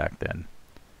that lived back then.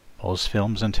 Most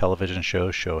films and television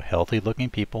shows show healthy-looking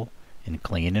people in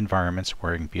clean environments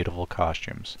wearing beautiful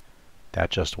costumes. That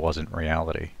just wasn't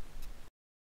reality.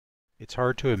 It's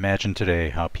hard to imagine today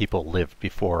how people lived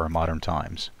before our modern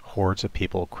times. Hordes of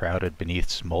people crowded beneath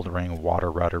smoldering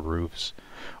water-rotted roofs,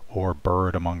 or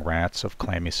burrowed among rats of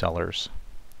clammy cellars.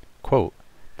 Quote,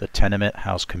 the Tenement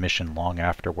House Commission long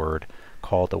afterward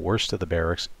called the worst of the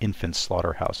barracks infant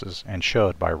slaughterhouses and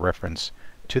showed by reference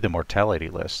to the mortality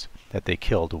list that they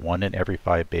killed 1 in every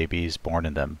 5 babies born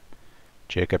in them.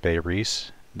 Jacob A.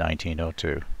 Riis,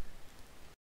 1902.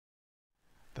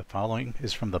 The following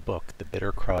is from the book The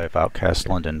Bitter Cry of Outcast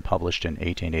London, published in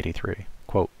 1883.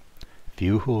 Quote,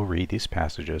 few who will read these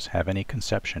passages have any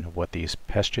conception of what these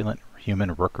pestilent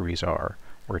human rookeries are,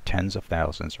 where tens of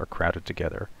thousands are crowded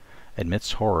together,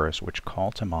 amidst horrors which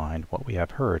call to mind what we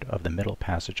have heard of the middle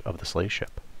passage of the slave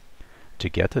ship. To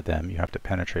get to them you have to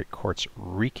penetrate courts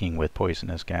reeking with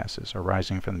poisonous gases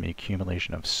arising from the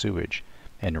accumulation of sewage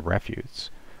and refuse,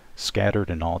 scattered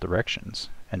in all directions,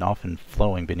 and often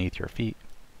flowing beneath your feet.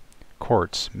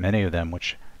 Courts, many of them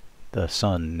which the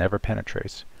sun never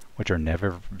penetrates, which are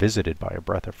never visited by a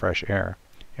breath of fresh air,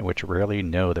 and which rarely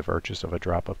know the virtues of a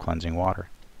drop of cleansing water.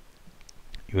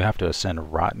 You have to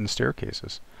ascend rotten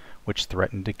staircases, which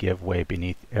threaten to give way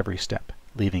beneath every step,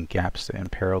 leaving gaps that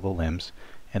imperil the limbs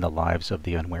and the lives of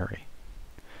the unwary.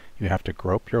 You have to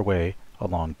grope your way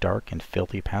along dark and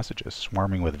filthy passages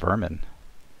swarming with vermin.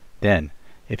 Then,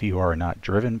 if you are not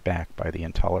driven back by the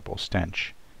intolerable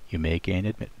stench, you may gain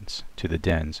admittance to the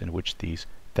dens in which these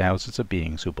thousands of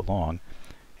beings who belong,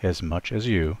 as much as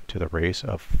you, to the race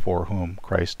of for whom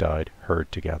Christ died,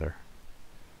 herd together.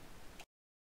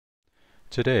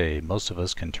 Today, most of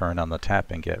us can turn on the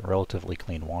tap and get relatively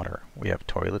clean water. We have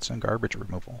toilets and garbage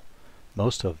removal.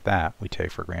 Most of that we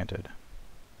take for granted.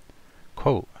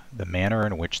 Quote, the manner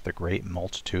in which the great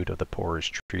multitude of the poor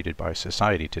is treated by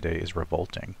society today is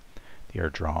revolting. They are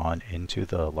drawn into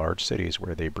the large cities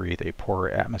where they breathe a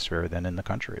poorer atmosphere than in the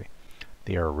country.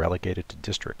 They are relegated to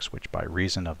districts which by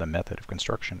reason of the method of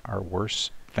construction are worse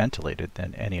ventilated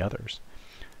than any others.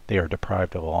 They are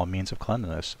deprived of all means of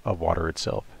cleanliness, of water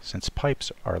itself, since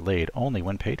pipes are laid only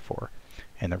when paid for,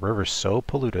 and the rivers so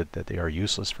polluted that they are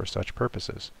useless for such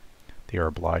purposes. They are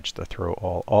obliged to throw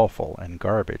all offal and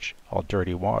garbage, all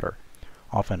dirty water,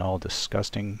 often all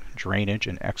disgusting drainage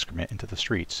and excrement into the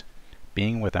streets,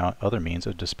 being without other means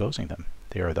of disposing them.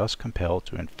 They are thus compelled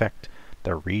to infect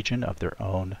the region of their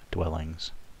own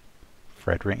dwellings.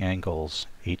 Frederick Engels,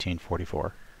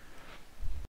 1844.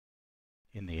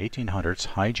 In the 1800s,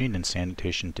 hygiene and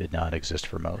sanitation did not exist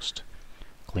for most.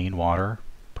 Clean water,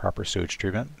 proper sewage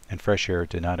treatment, and fresh air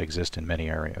did not exist in many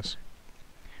areas.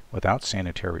 Without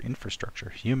sanitary infrastructure,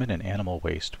 human and animal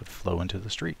waste would flow into the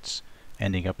streets,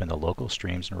 ending up in the local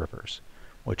streams and rivers,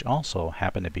 which also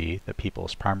happen to be the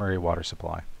people's primary water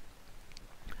supply.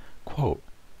 Quote,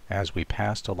 as we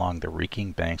passed along the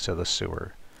reeking banks of the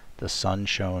sewer, the sun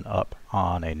shone up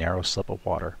on a narrow slip of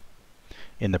water.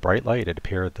 In the bright light it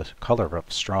appeared the color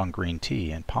of strong green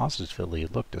tea, and positively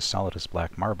looked as solid as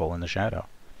black marble in the shadow.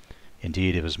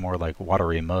 Indeed, it was more like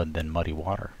watery mud than muddy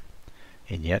water.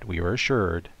 And yet we were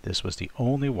assured this was the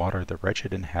only water the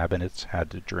wretched inhabitants had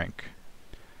to drink.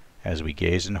 As we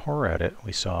gazed in horror at it,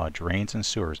 we saw drains and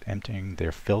sewers emptying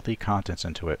their filthy contents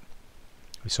into it.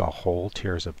 We saw whole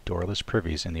tiers of doorless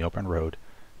privies in the open road,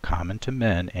 common to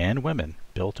men and women,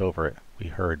 built over it. We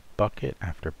heard bucket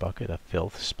after bucket of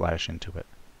filth splash into it.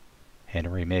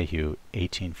 Henry Mayhew,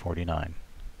 1849.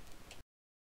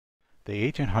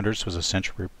 The 1800s was a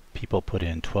century where people put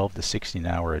in 12 to 16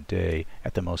 hours a day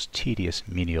at the most tedious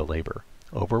menial labor.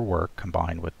 Overwork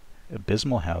combined with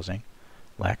abysmal housing,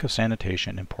 lack of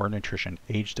sanitation, and poor nutrition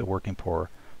aged the working poor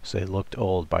so they looked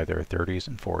old by their 30s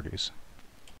and 40s.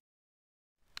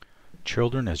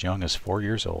 Children as young as 4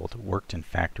 years old worked in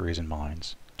factories and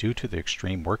mines. Due to the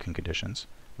extreme working conditions,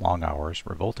 long hours,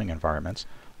 revolting environments,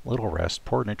 little rest,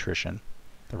 poor nutrition,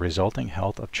 the resulting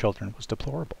health of children was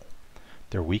deplorable.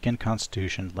 Their weakened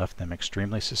constitution left them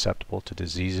extremely susceptible to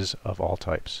diseases of all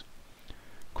types.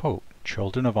 Quote,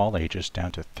 children of all ages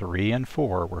down to 3 and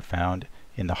 4 were found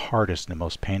in the hardest and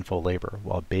most painful labor,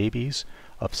 while babies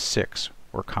of 6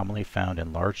 were commonly found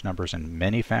in large numbers in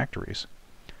many factories.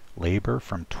 Labor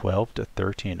from 12 to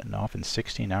 13 and often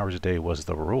 16 hours a day was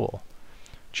the rule.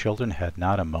 Children had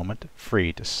not a moment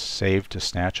free to save to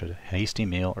snatch a hasty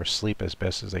meal or sleep as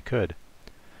best as they could.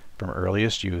 From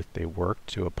earliest youth they worked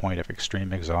to a point of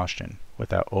extreme exhaustion,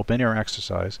 without open-air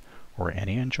exercise or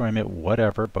any enjoyment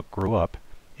whatever, but grew up,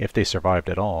 if they survived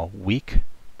at all, weak,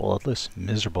 bloodless,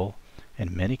 miserable,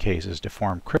 in many cases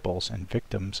deformed cripples and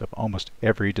victims of almost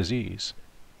every disease.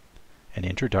 An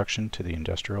Introduction to the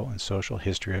Industrial and Social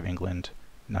History of England,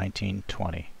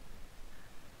 1920.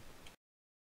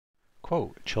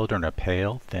 Quote, children are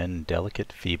pale, thin,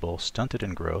 delicate, feeble, stunted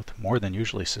in growth, more than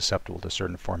usually susceptible to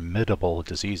certain formidable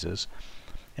diseases,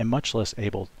 and much less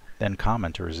able than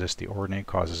common to resist the ordinary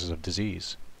causes of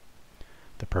disease.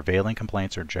 The prevailing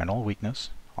complaints are general weakness,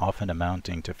 often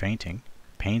amounting to fainting,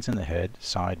 pains in the head,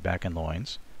 side, back, and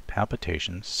loins,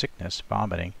 palpitations, sickness,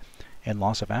 vomiting, and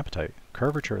loss of appetite,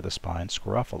 curvature of the spine,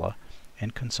 scrofula,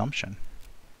 and consumption.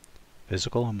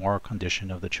 Physical and moral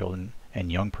condition of the children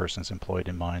and young persons employed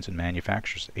in mines and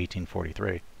manufactures,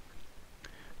 1843.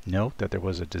 Note that there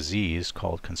was a disease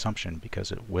called consumption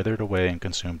because it withered away and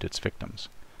consumed its victims.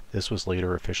 This was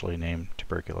later officially named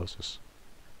tuberculosis.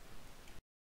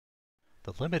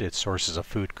 The limited sources of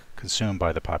food consumed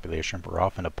by the population were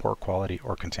often of poor quality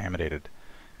or contaminated.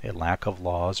 A lack of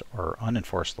laws or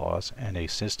unenforced laws and a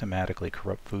systematically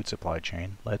corrupt food supply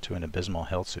chain led to an abysmal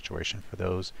health situation for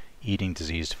those eating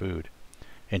diseased food.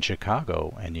 In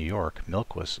Chicago and New York,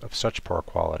 milk was of such poor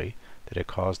quality that it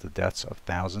caused the deaths of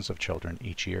thousands of children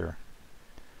each year.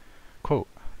 Quote,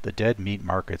 the dead meat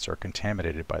markets are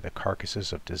contaminated by the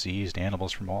carcasses of diseased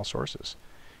animals from all sources.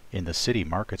 In the city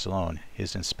markets alone,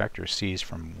 his inspectors seize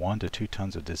from 1 to 2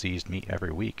 tons of diseased meat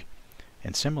every week,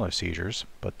 and similar seizures,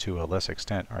 but to a less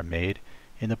extent, are made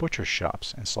in the butcher's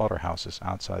shops and slaughterhouses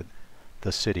outside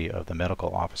the city of the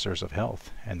medical officers of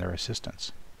health and their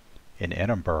assistants. In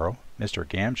Edinburgh, Mr.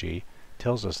 Gamgee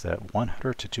tells us that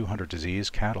 100 to 200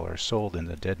 diseased cattle are sold in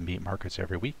the dead meat markets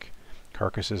every week,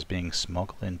 carcasses being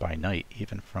smuggled in by night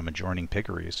even from adjoining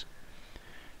piggeries.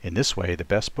 In this way, the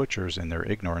best butchers in their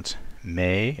ignorance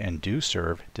may and do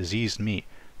serve diseased meat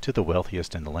to the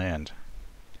wealthiest in the land.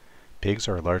 Pigs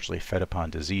are largely fed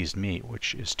upon diseased meat,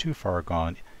 which is too far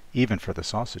gone even for the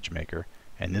sausage maker,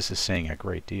 and this is saying a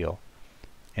great deal.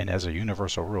 And as a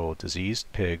universal rule, diseased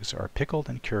pigs are pickled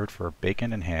and cured for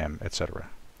bacon and ham, etc.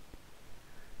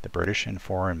 The British and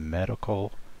Foreign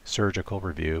Medical Surgical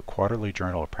Review, Quarterly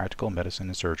Journal of Practical Medicine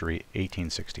and Surgery,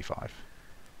 1865.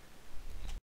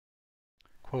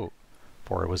 Quote,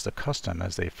 for it was the custom,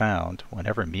 as they found,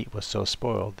 whenever meat was so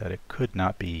spoiled that it could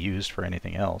not be used for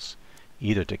anything else,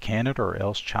 either to can it or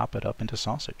else chop it up into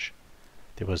sausage.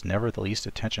 There was never the least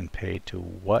attention paid to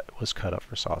what was cut up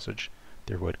for sausage.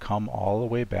 There would come all the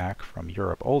way back from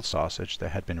Europe old sausage that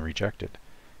had been rejected,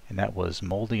 and that was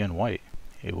moldy and white.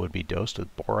 It would be dosed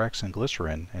with borax and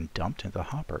glycerin and dumped into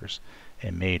hoppers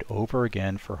and made over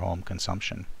again for home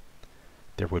consumption.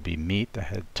 There would be meat that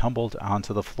had tumbled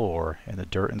onto the floor in the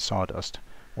dirt and sawdust,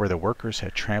 where the workers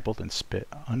had trampled and spit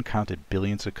uncounted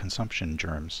billions of consumption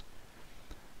germs.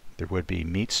 There would be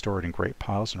meat stored in great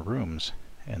piles in rooms,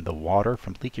 and the water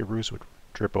from leaky roofs would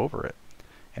drip over it,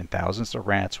 and thousands of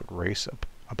rats would race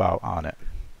about on it.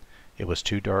 It was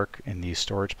too dark in these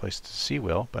storage places to see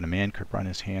well, but a man could run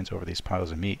his hands over these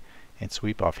piles of meat and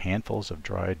sweep off handfuls of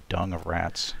dried dung of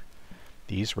rats.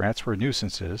 These rats were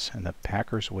nuisances, and the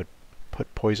packers would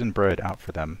put poisoned bread out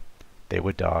for them. They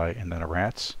would die, and then the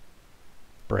rats,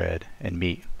 bread, and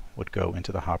meat would go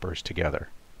into the hoppers together.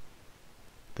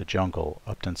 The Jungle,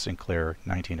 Upton Sinclair,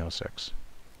 1906.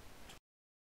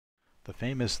 The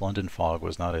famous London fog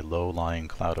was not a low-lying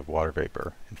cloud of water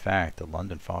vapor. In fact, the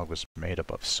London fog was made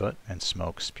up of soot and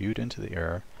smoke spewed into the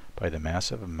air by the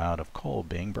massive amount of coal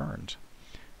being burned.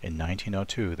 In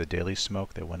 1902, the daily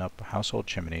smoke that went up household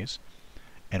chimneys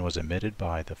and was emitted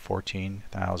by the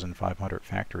 14,500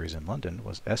 factories in London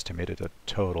was estimated at a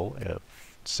total of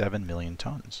 7 million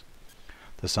tons.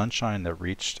 The sunshine that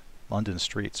reached London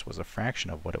streets was a fraction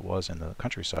of what it was in the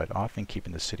countryside, often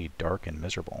keeping the city dark and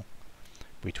miserable.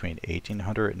 Between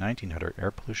 1800 and 1900,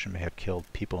 air pollution may have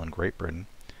killed people in Great Britain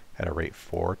at a rate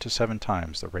 4 to 7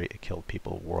 times the rate it killed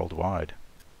people worldwide.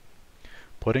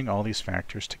 Putting all these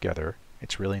factors together,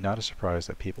 it's really not a surprise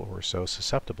that people were so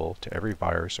susceptible to every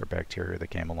virus or bacteria that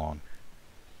came along.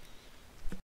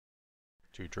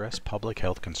 To address public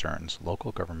health concerns,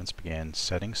 local governments began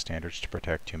setting standards to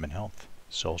protect human health.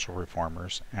 Social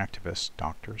reformers, activists,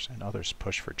 doctors, and others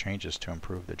pushed for changes to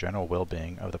improve the general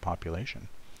well-being of the population.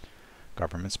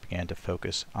 Governments began to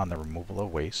focus on the removal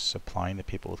of waste, supplying the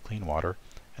people with clean water,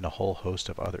 and a whole host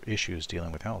of other issues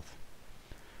dealing with health.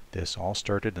 This all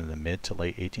started in the mid to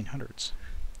late 1800s.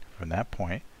 From that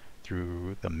point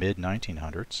through the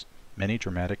mid-1900s, many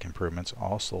dramatic improvements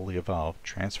all slowly evolved,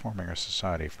 transforming our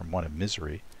society from one of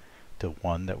misery to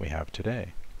one that we have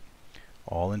today.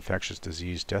 All infectious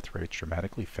disease death rates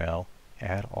dramatically fell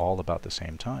at all about the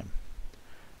same time.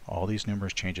 All these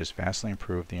numerous changes vastly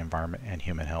improved the environment and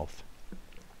human health.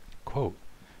 Quote,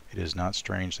 "It is not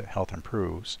strange that health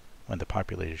improves when the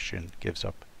population gives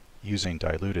up using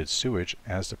diluted sewage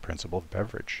as the principal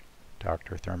beverage."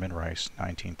 Dr. Thurman Rice,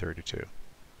 1932.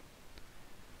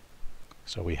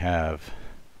 So we have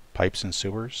pipes and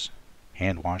sewers,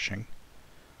 hand washing,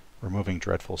 removing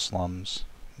dreadful slums,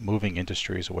 moving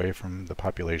industries away from the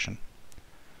population,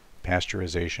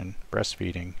 pasteurization,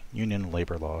 breastfeeding, union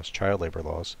labor laws, child labor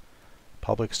laws,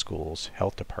 public schools,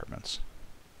 health departments,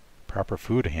 proper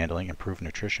food handling, improved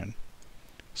nutrition,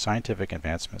 scientific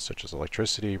advancements such as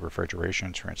electricity,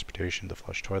 refrigeration, transportation, the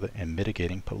flush toilet, and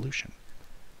mitigating pollution.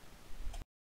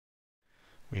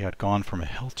 We had gone from a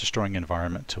health-destroying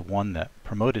environment to one that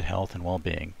promoted health and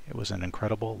well-being. It was an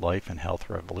incredible life and health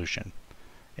revolution,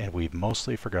 and we've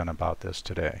mostly forgotten about this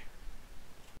today.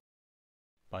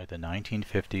 By the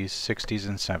 1950s, 60s,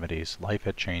 and 70s, life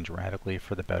had changed radically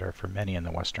for the better for many in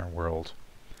the Western world.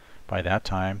 By that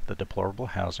time, the deplorable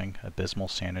housing, abysmal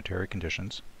sanitary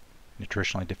conditions,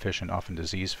 nutritionally deficient, often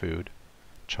diseased food,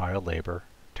 child labor,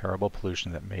 terrible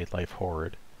pollution that made life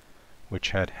horrid,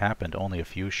 which had happened only a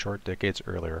few short decades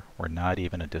earlier, were not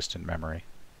even a distant memory.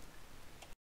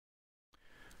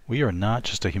 We are not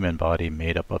just a human body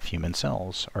made up of human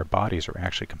cells. Our bodies are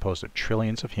actually composed of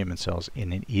trillions of human cells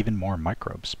and even more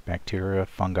microbes, bacteria,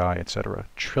 fungi, etc.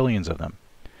 Trillions of them.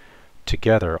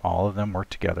 Together, all of them work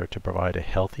together to provide a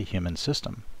healthy human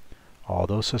system. All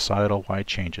those societal-wide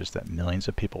changes that millions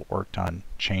of people worked on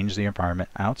changed the environment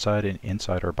outside and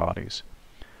inside our bodies.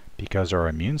 Because our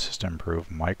immune system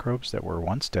improved, microbes that were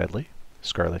once deadly,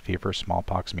 scarlet fever,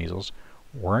 smallpox, measles,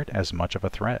 weren't as much of a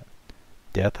threat.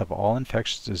 Death of all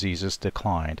infectious diseases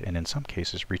declined, and in some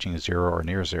cases reaching zero or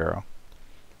near zero.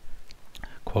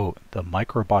 Quote, "The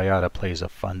microbiota plays a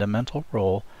fundamental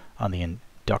role on the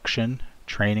induction,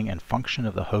 training, and function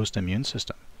of the host immune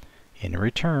system. In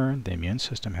return, the immune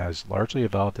system has largely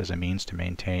evolved as a means to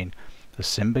maintain the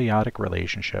symbiotic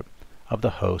relationship of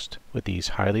the host with these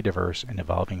highly diverse and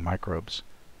evolving microbes."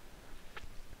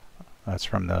 That's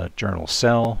from the journal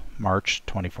Cell, March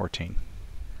 2014.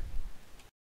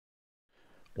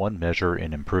 One measure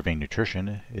in improving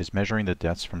nutrition is measuring the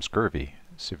deaths from scurvy,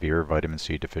 severe vitamin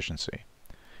C deficiency.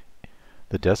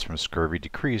 The deaths from scurvy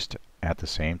decreased at the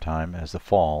same time as the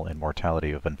fall in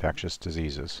mortality of infectious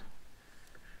diseases.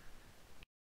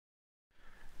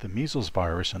 The measles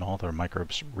virus and all their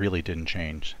microbes really didn't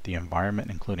change. The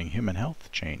environment, including human health,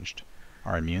 changed.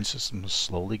 Our immune system was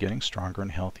slowly getting stronger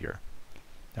and healthier.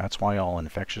 That's why all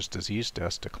infectious disease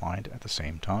deaths declined at the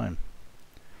same time.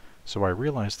 So I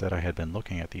realized that I had been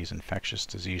looking at these infectious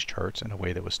disease charts in a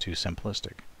way that was too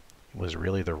simplistic. It was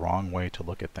really the wrong way to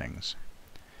look at things.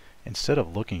 Instead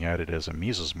of looking at it as a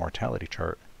measles mortality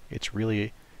chart, it's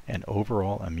really an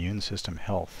overall immune system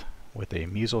health with a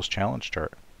measles challenge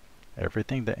chart.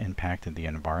 Everything that impacted the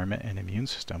environment and immune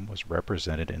system was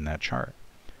represented in that chart.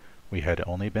 We had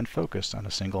only been focused on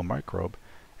a single microbe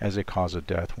as a cause of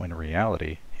death, when in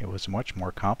reality it was much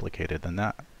more complicated than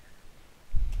that.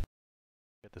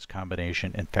 At this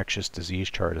combination infectious disease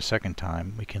chart a second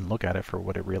time, we can look at it for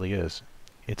what it really is.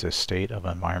 It's a state of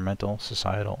environmental,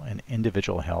 societal, and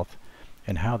individual health,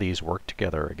 and how these work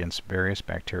together against various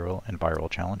bacterial and viral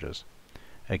challenges.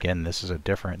 Again, this is a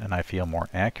different and I feel more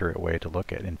accurate way to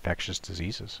look at infectious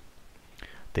diseases.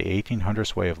 The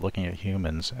 1800s way of looking at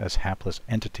humans as hapless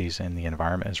entities in the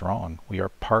environment is wrong. We are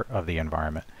part of the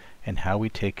environment, and how we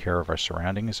take care of our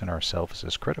surroundings and ourselves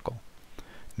is critical.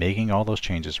 Making all those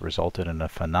changes resulted in a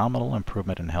phenomenal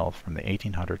improvement in health from the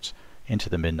 1800s into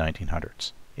the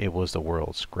mid-1900s. It was the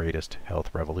world's greatest health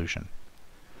revolution.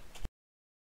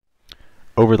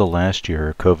 Over the last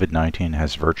year, COVID-19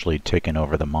 has virtually taken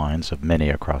over the minds of many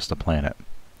across the planet.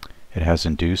 It has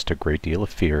induced a great deal of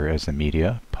fear as the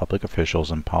media, public officials,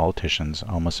 and politicians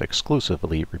almost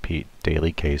exclusively repeat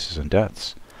daily cases and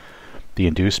deaths. The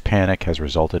induced panic has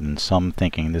resulted in some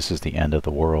thinking this is the end of the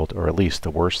world, or at least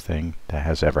the worst thing that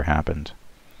has ever happened.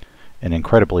 An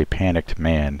incredibly panicked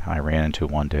man I ran into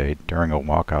one day during a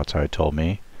walk outside told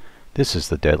me, "This is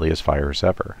the deadliest virus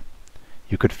ever."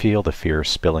 You could feel the fear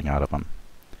spilling out of him.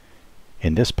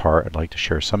 In this part, I'd like to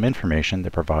share some information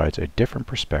that provides a different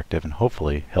perspective and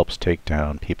hopefully helps take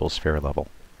down people's fear level.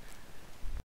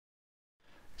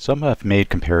 Some have made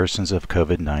comparisons of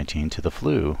COVID-19 to the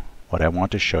flu. What I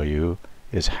want to show you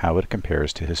is how it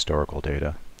compares to historical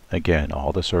data. Again,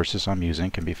 all the sources I'm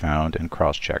using can be found and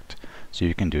cross-checked, so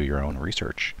you can do your own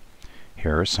research.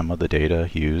 Here are some of the data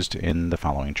used in the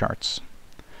following charts.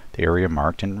 The area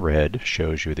marked in red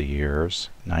shows you the years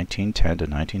 1910 to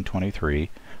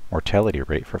 1923 mortality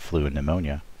rate for flu and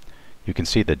pneumonia. You can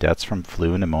see the deaths from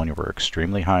flu and pneumonia were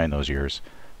extremely high in those years.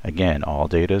 Again, all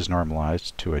data is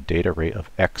normalized to a data rate of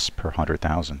X per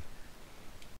 100,000.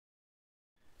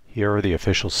 Here are the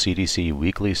official CDC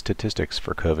weekly statistics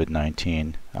for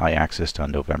COVID-19 I accessed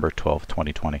on November 12,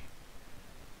 2020.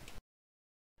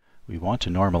 We want to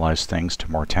normalize things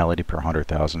to mortality per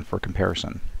 100,000 for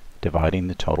comparison. Dividing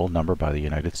the total number by the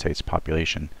United States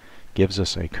population gives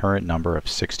us a current number of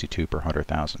 62 per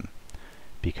 100,000.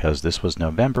 Because this was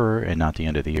November and not the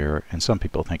end of the year, and some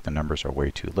people think the numbers are way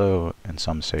too low and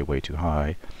some say way too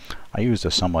high, I used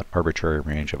a somewhat arbitrary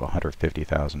range of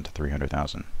 150,000 to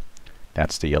 300,000.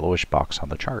 That's the yellowish box on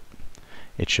the chart.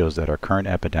 It shows that our current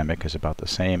epidemic is about the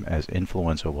same as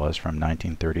influenza was from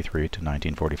 1933 to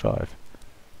 1945.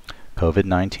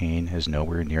 COVID-19 is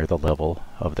nowhere near the level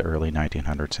of the early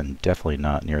 1900s and definitely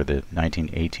not near the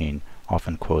 1918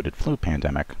 often quoted flu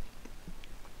pandemic.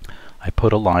 I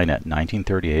put a line at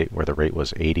 1938 where the rate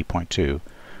was 80.2,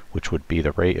 which would be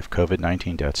the rate if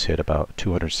COVID-19 deaths hit about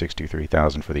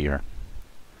 263,000 for the year.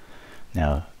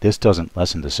 Now, this doesn't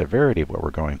lessen the severity of what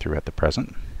we're going through at the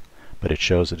present, but it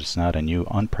shows that it's not a new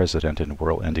unprecedented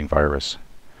world-ending virus.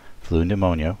 Flu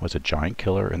pneumonia was a giant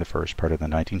killer in the first part of the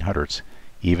 1900s,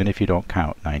 even if you don't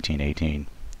count 1918.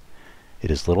 It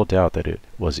is little doubt that it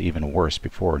was even worse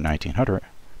before 1900,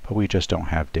 but we just don't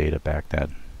have data back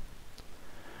then.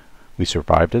 We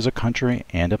survived as a country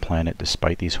and a planet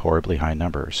despite these horribly high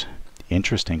numbers.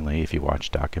 Interestingly, if you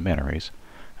watch documentaries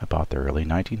about the early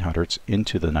 1900s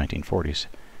into the 1940s,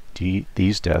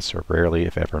 these deaths are rarely,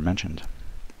 if ever, mentioned.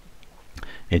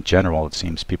 In general, it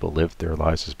seems people lived their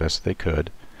lives as best they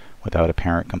could without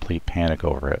apparent complete panic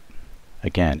over it.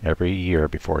 Again, every year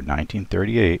before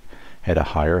 1938 had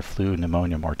a higher flu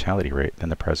pneumonia mortality rate than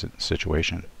the present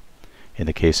situation. In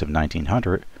the case of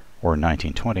 1900 or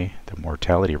 1920, the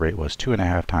mortality rate was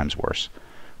 2.5 times worse.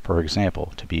 For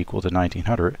example, to be equal to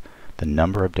 1900, the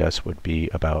number of deaths would be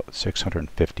about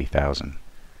 650,000.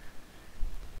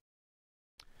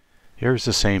 Here's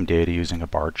the same data using a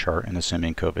bar chart and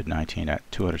assuming COVID-19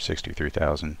 at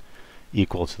 263,000,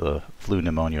 equal to the flu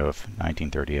pneumonia of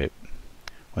 1938.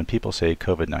 When people say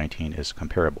COVID-19 is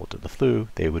comparable to the flu,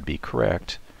 they would be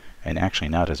correct, and actually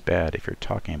not as bad if you're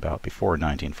talking about before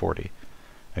 1940.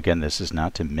 Again, this is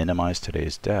not to minimize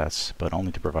today's deaths, but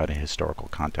only to provide a historical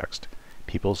context.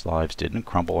 People's lives didn't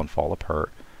crumble and fall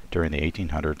apart during the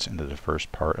 1800s into the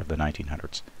first part of the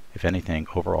 1900s. If anything,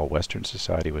 overall Western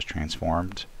society was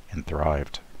transformed and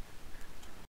thrived.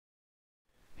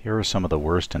 Here are some of the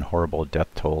worst and horrible death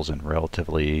tolls in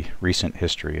relatively recent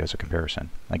history as a comparison.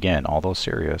 Again, although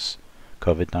serious,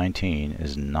 COVID-19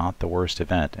 is not the worst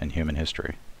event in human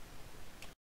history.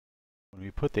 When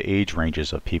we put the age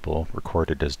ranges of people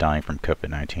recorded as dying from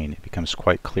COVID-19, it becomes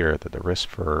quite clear that the risk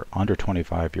for under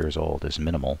 25 years old is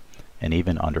minimal, and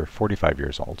even under 45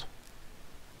 years old.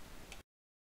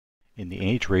 In the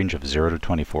age range of 0 to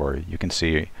 24, you can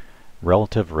see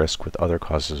relative risk with other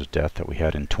causes of death that we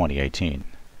had in 2018.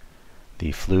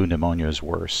 The flu pneumonia is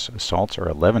worse, assaults are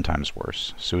 11 times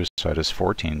worse, suicide is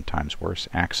 14 times worse,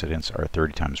 accidents are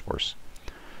 30 times worse.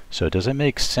 So does it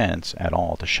make sense at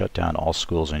all to shut down all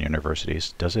schools and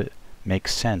universities? Does it make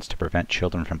sense to prevent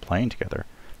children from playing together?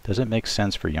 Does it make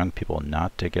sense for young people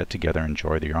not to get together and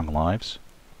enjoy their young lives?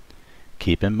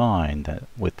 Keep in mind that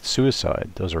with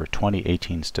suicide, those are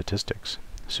 2018 statistics.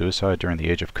 Suicide during the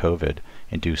age of COVID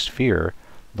induced fear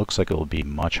looks like it will be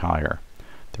much higher.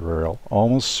 There will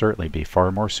almost certainly be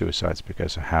far more suicides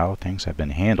because of how things have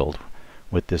been handled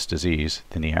with this disease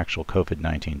than the actual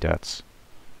COVID-19 deaths.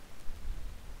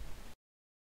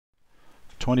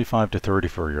 25 to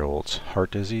 34-year-olds,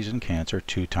 heart disease and cancer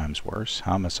 2 times worse,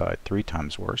 homicide 3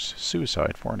 times worse,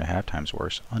 suicide 4.5 times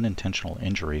worse, unintentional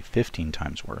injury 15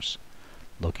 times worse.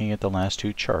 Looking at the last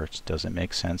 2 charts, does it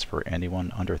make sense for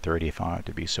anyone under 35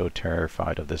 to be so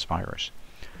terrified of this virus?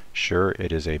 Sure,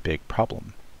 it is a big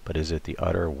problem, but is it the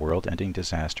utter world-ending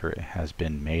disaster it has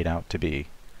been made out to be?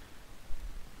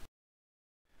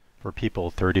 For people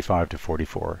 35 to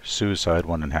 44, suicide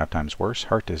 1.5 times worse,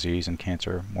 heart disease and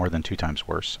cancer more than 2 times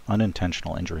worse,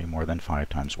 unintentional injury more than 5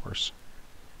 times worse.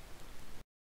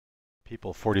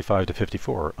 People 45 to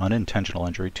 54, unintentional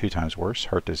injury 2 times worse,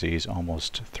 heart disease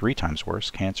almost 3 times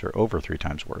worse, cancer over 3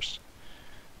 times worse.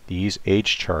 These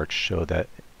age charts show that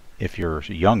if you're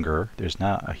younger, there's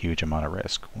not a huge amount of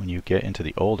risk. When you get into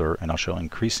the older and also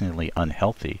increasingly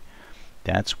unhealthy,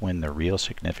 that's when the real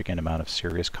significant amount of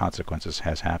serious consequences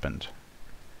has happened.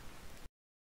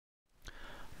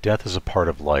 Death is a part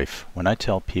of life. When I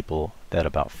tell people that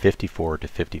about 54 to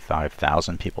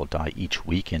 55,000 people die each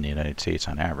week in the United States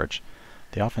on average,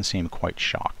 they often seem quite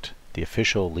shocked. The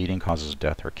official leading causes of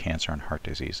death are cancer and heart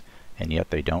disease, and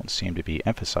yet they don't seem to be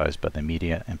emphasized by the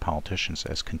media and politicians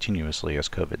as continuously as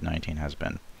COVID-19 has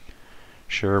been.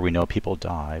 Sure, we know people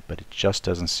die, but it just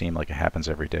doesn't seem like it happens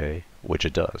every day, which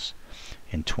it does.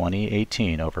 In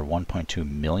 2018, over 1.2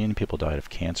 million people died of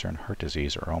cancer and heart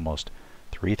disease, or almost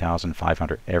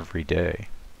 3,500 every day.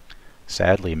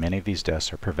 Sadly, many of these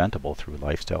deaths are preventable through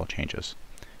lifestyle changes.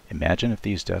 Imagine if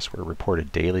these deaths were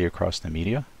reported daily across the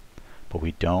media, but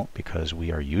we don't because we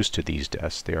are used to these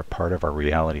deaths. They are part of our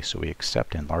reality, so we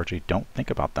accept and largely don't think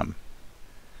about them.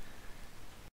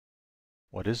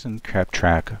 What isn't kept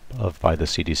track of by the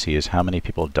CDC is how many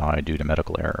people die due to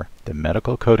medical error. The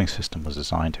medical coding system was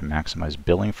designed to maximize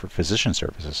billing for physician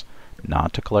services,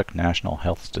 not to collect national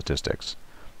health statistics.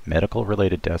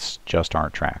 Medical-related deaths just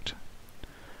aren't tracked.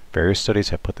 Various studies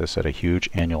have put this at a huge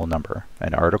annual number.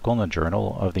 An article in the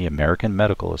Journal of the American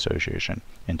Medical Association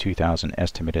in 2000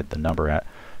 estimated the number at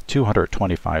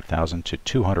 225,000 to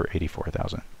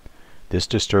 284,000. This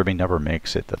disturbing number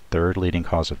makes it the 3rd leading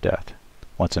cause of death.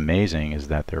 What's amazing is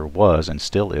that there was and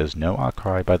still is no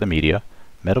outcry by the media,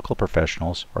 medical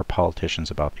professionals, or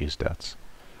politicians about these deaths.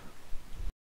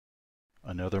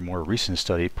 Another more recent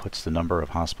study puts the number of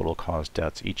hospital-caused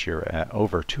deaths each year at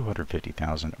over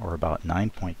 250,000, or about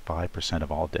 9.5%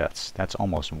 of all deaths. That's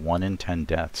almost 1 in 10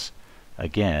 deaths.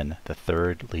 Again, the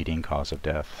 3rd leading cause of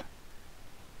death.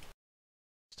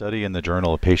 A study in the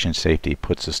Journal of Patient Safety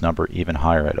puts this number even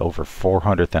higher at over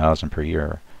 400,000 per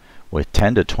year, with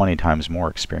 10 to 20 times more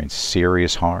experience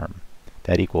serious harm.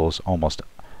 That equals almost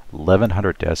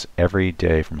 1,100 deaths every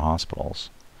day from hospitals.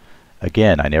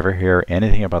 Again, I never hear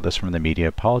anything about this from the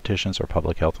media, politicians, or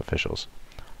public health officials.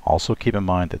 Also keep in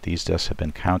mind that these deaths have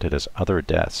been counted as other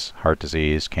deaths, heart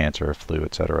disease, cancer, flu,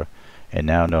 etc., and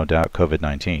now no doubt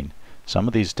COVID-19. Some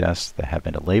of these deaths that have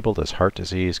been labeled as heart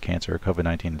disease, cancer,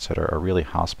 COVID-19, etc. are really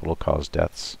hospital-caused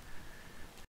deaths.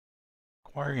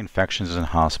 Acquiring infections in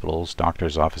hospitals,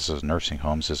 doctors' offices, nursing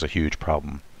homes is a huge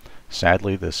problem.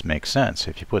 Sadly, this makes sense.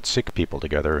 If you put sick people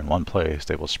together in one place,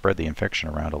 they will spread the infection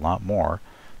around a lot more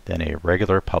than a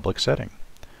regular public setting.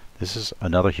 This is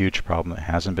another huge problem that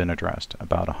hasn't been addressed.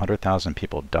 About 100,000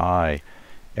 people die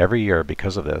every year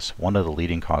because of this, one of the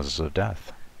leading causes of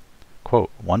death.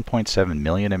 Quote, 1.7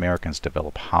 million Americans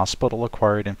develop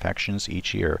hospital-acquired infections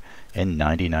each year, and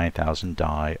 99,000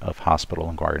 die of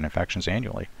hospital-acquired infections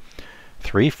annually.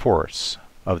 3/4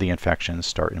 of the infections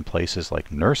start in places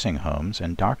like nursing homes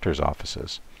and doctors'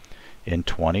 offices. In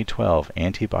 2012,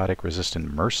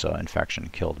 antibiotic-resistant MRSA infection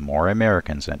killed more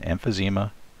Americans than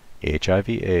emphysema,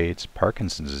 HIV/AIDS,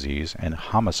 Parkinson's disease, and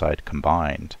homicide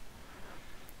combined.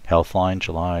 Healthline,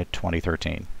 July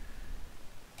 2013.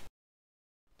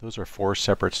 Those are 4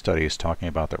 separate studies talking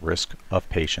about the risk of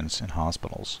patients in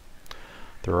hospitals.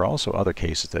 There are also other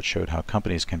cases that showed how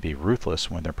companies can be ruthless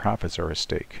when their profits are at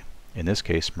stake. In this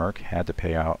case, Merck had to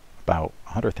pay out about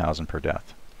 $100,000 per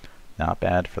death. Not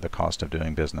bad for the cost of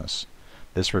doing business.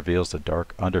 This reveals the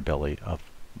dark underbelly of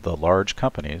the large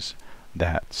companies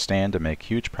that stand to make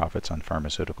huge profits on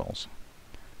pharmaceuticals.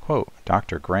 Quote,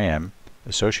 Dr. Graham,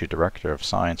 Associate Director of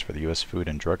Science for the U.S. Food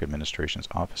and Drug Administration's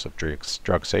Office of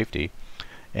Drug Safety,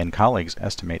 and colleagues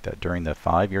estimate that during the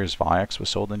 5 years Vioxx was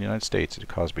sold in the United States, it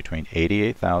caused between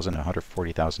 88,000 and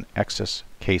 140,000 excess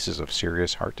cases of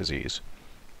serious heart disease.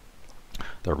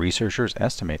 The researchers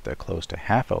estimate that close to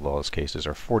half of those cases,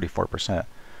 or 44%,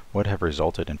 would have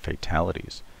resulted in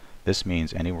fatalities. This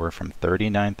means anywhere from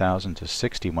 39,000 to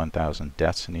 61,000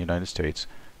 deaths in the United States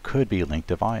could be linked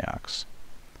to Vioxx.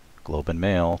 Globe and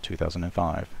Mail,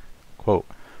 2005. Quote,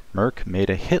 Merck made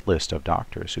a hit list of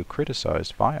doctors who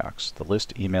criticized Vioxx. The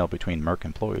list emailed between Merck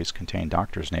employees contained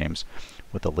doctors' names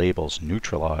with the labels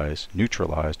neutralized,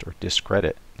 or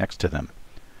discredit next to them.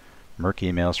 Merck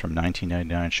emails from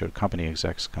 1999 showed company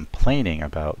execs complaining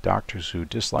about doctors who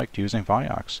disliked using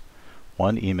Vioxx.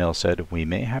 One email said, "We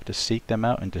may have to seek them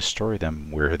out and destroy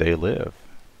them where they live."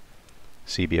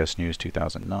 CBS News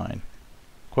 2009.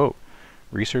 Quote,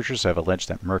 researchers have alleged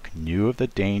that Merck knew of the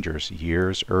dangers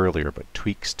years earlier but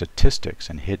tweaked statistics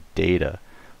and hid data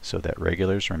so that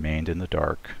regulars remained in the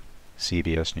dark.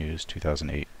 CBS News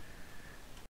 2008.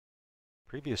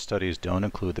 Previous studies don't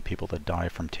include the people that die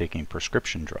from taking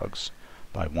prescription drugs.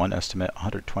 By one estimate,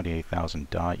 128,000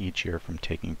 die each year from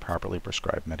taking properly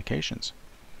prescribed medications.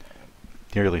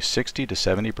 Nearly 60 to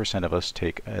 70% of us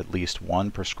take at least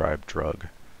one prescribed drug.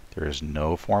 There is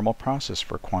no formal process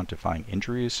for quantifying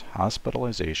injuries,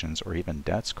 hospitalizations, or even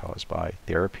deaths caused by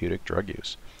therapeutic drug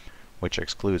use, which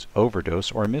excludes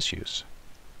overdose or misuse.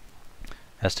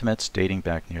 Estimates dating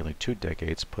back nearly 2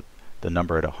 decades put the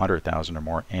number at 100,000 or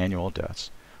more annual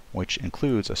deaths, which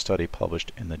includes a study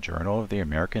published in the Journal of the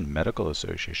American Medical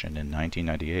Association in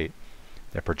 1998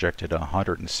 that projected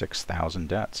 106,000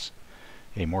 deaths.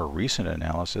 A more recent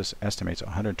analysis estimates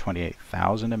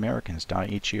 128,000 Americans die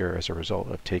each year as a result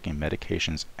of taking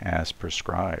medications as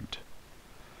prescribed.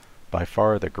 By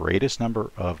far the greatest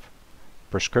number of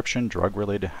prescription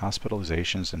drug-related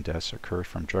hospitalizations and deaths occur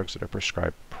from drugs that are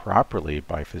prescribed properly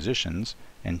by physicians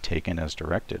and taken as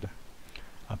directed.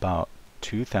 About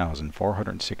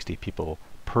 2,460 people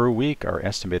per week are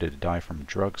estimated to die from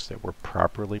drugs that were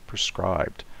properly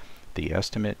prescribed. The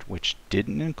estimate, which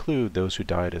didn't include those who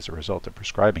died as a result of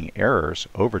prescribing errors,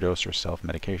 overdose, or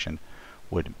self-medication,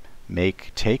 would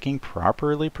make taking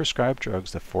properly prescribed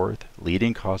drugs the 4th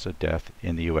leading cause of death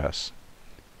in the U.S.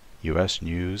 U.S.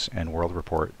 News and World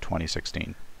Report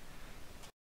 2016.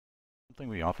 Something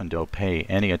we often don't pay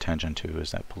any attention to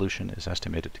is that pollution is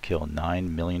estimated to kill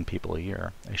 9 million people a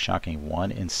year. A shocking 1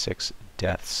 in 6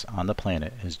 deaths on the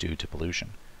planet is due to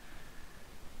pollution.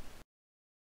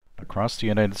 Across the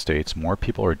United States, more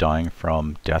people are dying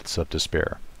from deaths of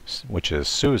despair, which is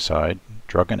suicide,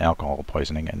 drug and alcohol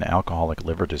poisoning, and alcoholic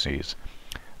liver disease,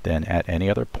 than at any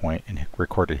other point in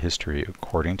recorded history,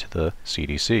 according to the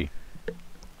CDC.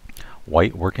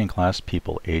 White working-class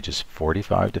people ages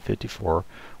 45 to 54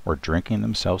 were drinking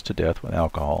themselves to death with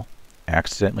alcohol,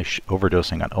 accidentally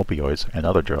overdosing on opioids and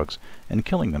other drugs, and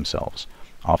killing themselves,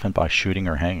 often by shooting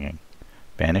or hanging.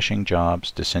 Vanishing jobs,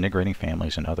 disintegrating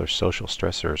families, and other social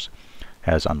stressors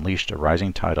has unleashed a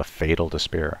rising tide of fatal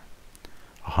despair.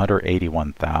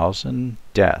 181,000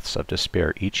 deaths of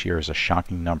despair each year is a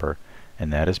shocking number,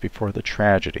 and that is before the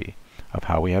tragedy of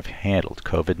how we have handled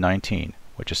COVID-19,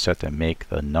 which is set to make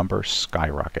the number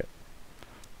skyrocket.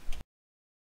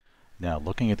 Now,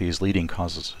 looking at these leading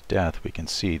causes of death, we can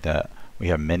see that we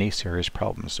have many serious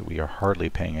problems that we are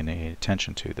hardly paying any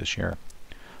attention to this year.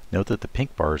 Note that the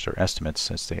pink bars are estimates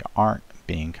since they aren't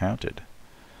being counted.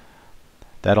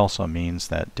 That also means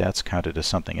that deaths counted as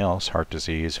something else, heart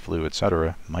disease, flu,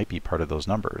 etc., might be part of those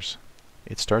numbers.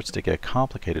 It starts to get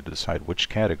complicated to decide which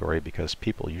category because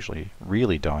people usually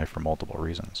really die for multiple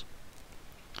reasons.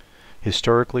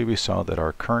 Historically, we saw that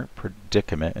our current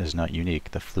predicament is not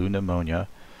unique. The flu pneumonia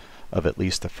of at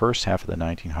least the first half of the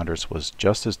 1900s was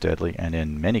just as deadly and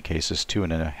in many cases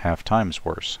 2.5 times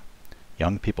worse.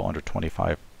 Young people under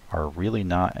 25 are really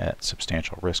not at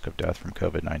substantial risk of death from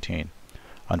COVID-19.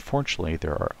 Unfortunately,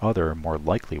 there are other, more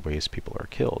likely ways people are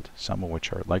killed, some of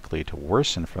which are likely to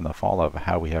worsen from the fallout of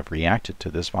how we have reacted to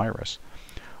this virus.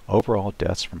 Overall,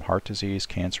 deaths from heart disease,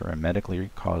 cancer, and medically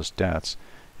caused deaths,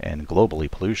 and globally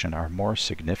pollution are more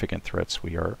significant threats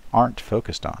we aren't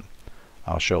focused on.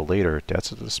 I'll show later,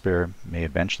 deaths of despair may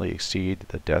eventually exceed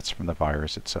the deaths from the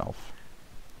virus itself.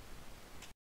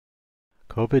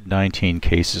 COVID-19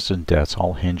 cases and deaths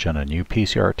all hinge on a new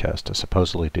PCR test to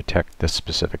supposedly detect this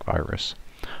specific virus.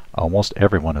 Almost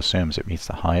everyone assumes it meets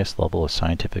the highest level of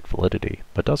scientific validity,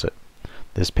 but does it?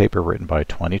 This paper, written by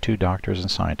 22 doctors and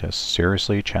scientists,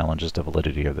 seriously challenges the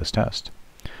validity of this test.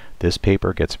 This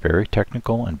paper gets very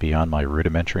technical and beyond my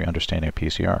rudimentary understanding of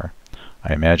PCR.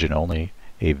 I imagine only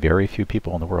a very few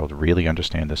people in the world really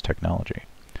understand this technology.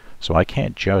 So I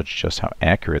can't judge just how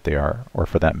accurate they are, or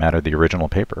for that matter the original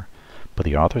paper. But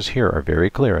the authors here are very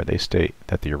clear. They state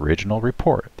that the original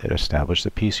report that established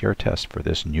the PCR test for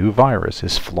this new virus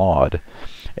is flawed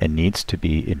and needs to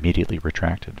be immediately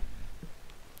retracted.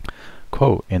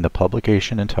 Quote, in the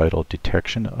publication entitled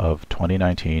Detection of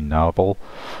 2019 Novel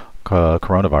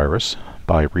coronavirus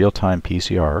by real-time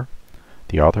PCR.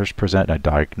 The authors present a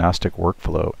diagnostic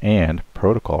workflow and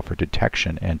protocol for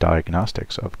detection and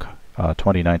diagnostics of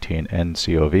 2019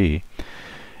 nCoV.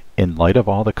 In light of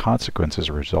all the consequences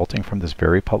resulting from this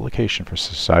very publication for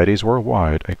societies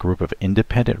worldwide, a group of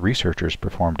independent researchers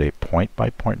performed a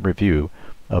point-by-point review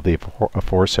of the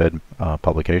aforesaid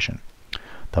publication.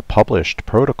 The published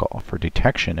protocol for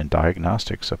detection and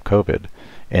diagnostics of COVID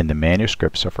and the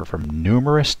manuscript suffer from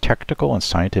numerous technical and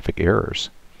scientific errors.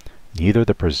 Neither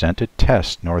the presented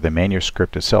test nor the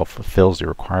manuscript itself fulfills the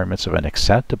requirements of an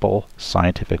acceptable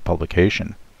scientific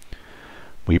publication.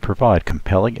 We provide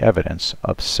compelling evidence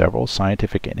of several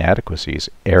scientific inadequacies,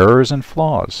 errors, and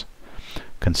flaws.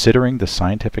 Considering the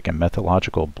scientific and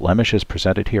methodological blemishes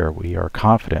presented here, we are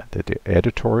confident that the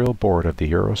editorial board of the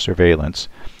Eurosurveillance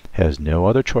has no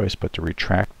other choice but to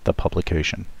retract the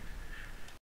publication.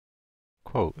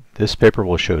 Quote, "This paper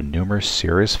will show numerous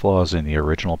serious flaws in the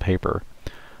original paper,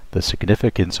 the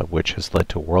significance of which has led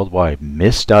to worldwide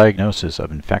misdiagnosis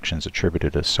of infections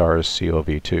attributed to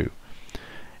SARS-CoV-2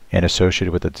 and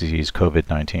associated with the disease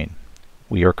COVID-19.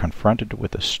 We are confronted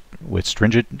with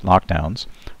stringent lockdowns,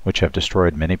 which have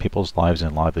destroyed many people's lives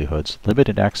and livelihoods,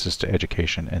 limited access to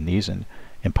education, and these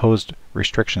imposed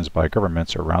restrictions by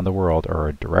governments around the world are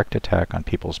a direct attack on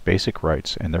people's basic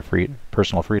rights and their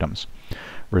personal freedoms,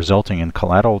 resulting in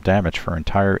collateral damage for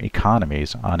entire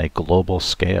economies on a global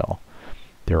scale.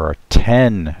 There are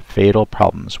 10 fatal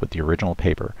problems with the original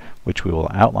paper, which we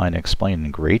will outline and explain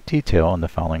in great detail in the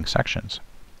following sections.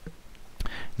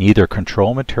 Neither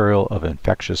control material of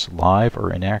infectious live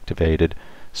or inactivated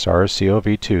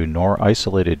SARS-CoV-2 nor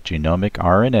isolated genomic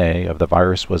RNA of the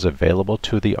virus was available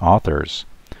to the authors.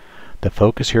 The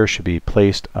focus here should be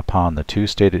placed upon the two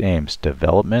stated aims,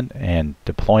 development and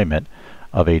deployment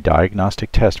of a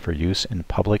diagnostic test for use in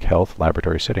public health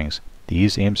laboratory settings.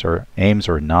 These aims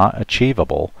are not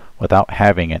achievable without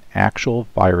having an actual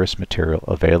virus material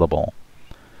available.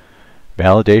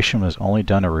 Validation was only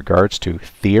done in regards to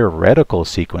theoretical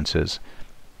sequences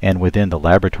and within the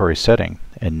laboratory setting,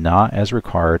 and not as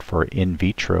required for in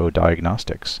vitro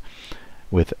diagnostics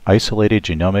with isolated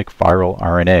genomic viral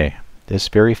RNA. This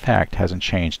very fact hasn't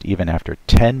changed even after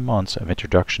 10 months of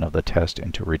introduction of the test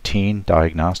into routine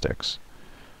diagnostics.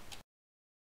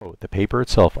 The paper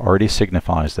itself already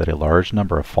signifies that a large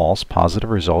number of false positive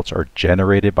results are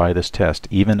generated by this test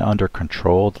even under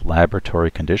controlled laboratory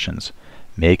conditions,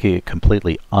 making it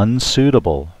completely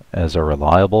unsuitable as a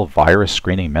reliable virus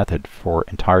screening method for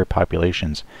entire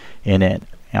populations in an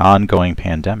ongoing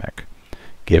pandemic.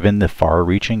 Given the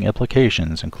far-reaching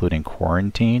implications, including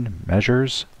quarantine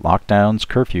measures, lockdowns,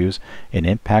 curfews, and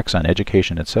impacts on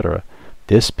education, etc.,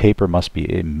 this paper must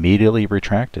be immediately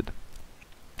retracted.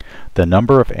 The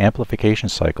number of amplification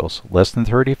cycles, less than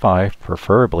 35,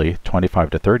 preferably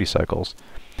 25 to 30 cycles,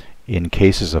 in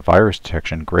cases of virus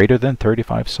detection, greater than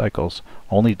 35 cycles,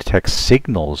 only detects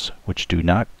signals which do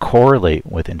not correlate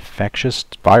with infectious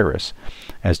virus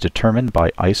as determined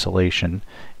by isolation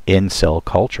in cell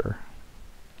culture.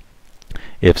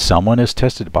 If someone is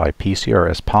tested by PCR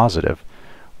as positive,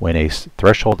 when a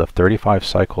threshold of 35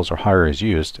 cycles or higher is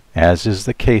used, as is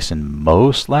the case in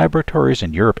most laboratories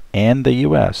in Europe and the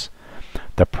US,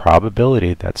 the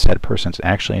probability that said person is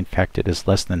actually infected is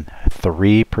less than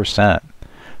 3%.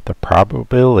 The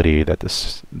probability that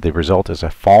the result is a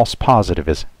false positive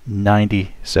is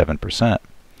 97%.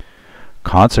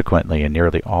 Consequently, in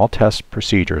nearly all test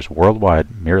procedures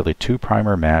worldwide, merely 2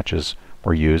 primer matches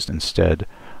were used instead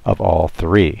of all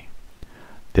 3.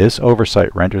 This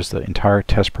oversight renders the entire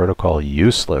test protocol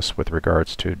useless with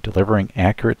regards to delivering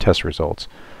accurate test results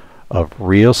of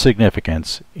real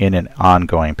significance in an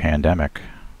ongoing pandemic.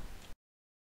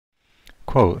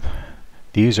 Quote,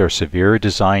 "These are severe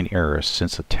design errors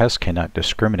since the test cannot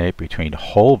discriminate between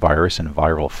whole virus and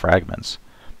viral fragments.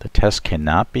 The test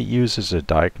cannot be used as a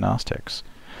diagnostics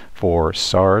for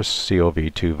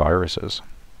SARS-CoV-2 viruses.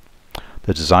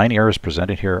 The design errors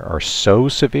presented here are so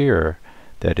severe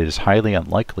that it is highly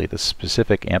unlikely the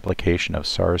specific application of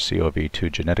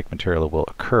SARS-CoV-2 genetic material will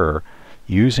occur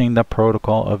using the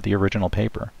protocol of the original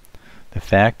paper. The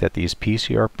fact that these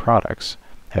PCR products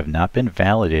have not been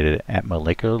validated at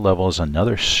molecular level is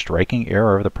another striking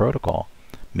error of the protocol,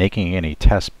 making any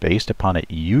test based upon it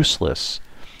useless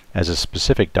as a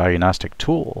specific diagnostic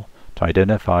tool to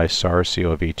identify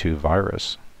SARS-CoV-2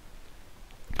 virus.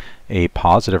 A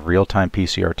positive real-time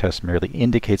PCR test merely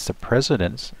indicates the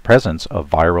presence of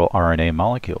viral RNA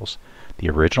molecules. The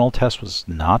original test was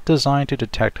not designed to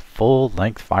detect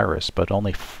full-length virus, but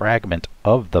only fragment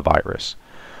of the virus.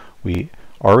 We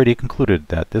already concluded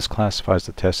that this classifies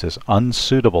the test as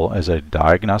unsuitable as a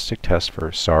diagnostic test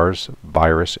for SARS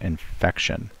virus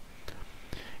infection.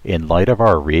 In light of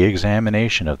our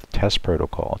re-examination of the test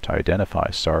protocol to identify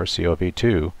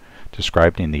SARS-CoV-2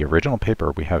 described in the original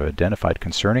paper, we have identified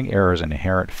concerning errors and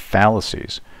inherent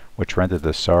fallacies which render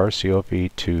the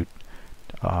SARS-CoV-2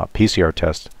 PCR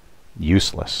test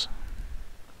useless.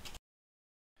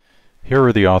 Here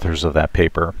are the authors of that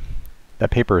paper. That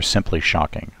paper is simply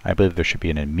shocking. I believe there should be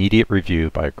an immediate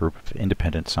review by a group of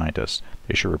independent scientists.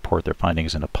 They should report their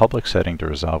findings in a public setting to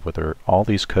resolve whether all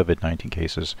these COVID-19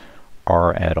 cases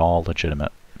are at all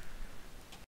legitimate.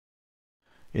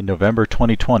 In November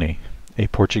 2020, a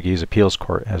Portuguese appeals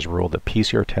court has ruled that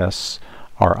PCR tests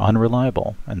are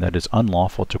unreliable and that it's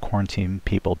unlawful to quarantine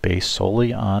people based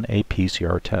solely on a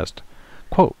PCR test.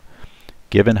 Quote,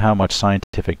 given how much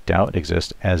scientific doubt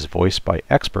exists as voiced by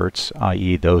experts,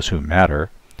 i.e. those who matter,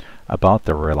 about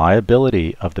the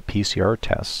reliability of the PCR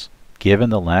tests, given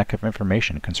the lack of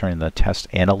information concerning the test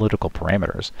analytical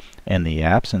parameters, and the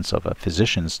absence of a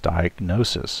physician's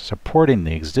diagnosis supporting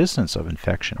the existence of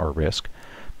infection or risk,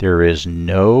 there is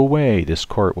no way this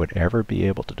court would ever be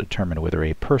able to determine whether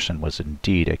a person was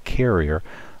indeed a carrier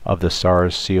of the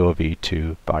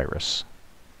SARS-CoV-2 virus.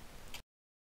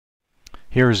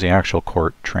 Here is the actual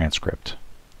court transcript.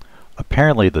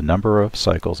 Apparently the number of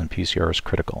cycles in PCR is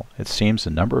critical. It seems the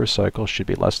number of cycles should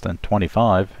be less than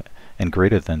 25 and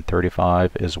greater than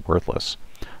 35 is worthless.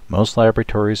 Most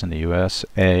laboratories in the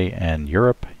USA and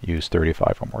Europe use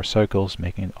 35 or more cycles,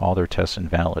 making all their tests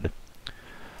invalid.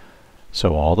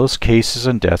 So all those cases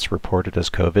and deaths reported as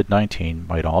COVID-19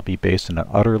 might all be based on an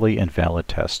utterly invalid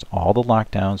test. All the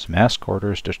lockdowns, mask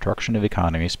orders, destruction of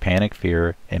economies, panic,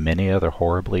 fear, and many other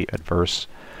horribly adverse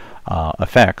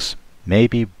effects may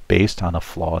be based on a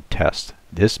flawed test.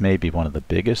 This may be one of the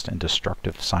biggest and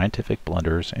destructive scientific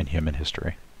blunders in human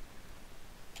history.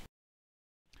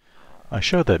 I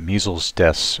showed that measles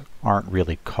deaths aren't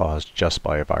really caused just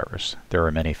by a virus. There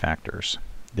are many factors.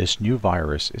 This new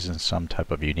virus isn't some type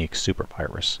of unique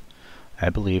supervirus. I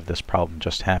believe this problem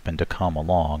just happened to come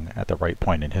along at the right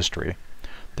point in history.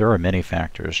 There are many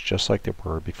factors, just like there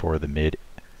were before the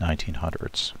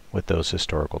mid-1900s, with those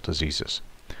historical diseases,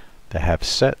 that have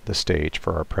set the stage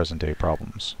for our present-day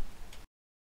problems.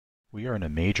 We are in a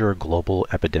major global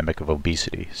epidemic of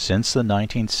obesity. Since the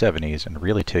 1970s, and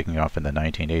really taking off in the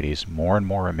 1980s, more and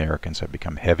more Americans have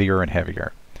become heavier and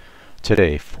heavier.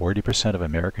 Today, 40% of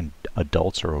American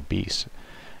adults are obese,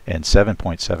 and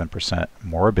 7.7%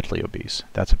 morbidly obese.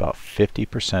 That's about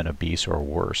 50% obese or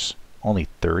worse. Only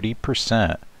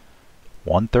 30%,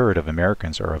 one-third of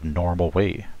Americans are of normal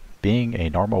weight. Being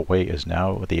a normal weight is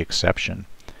now the exception.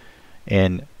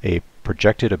 And a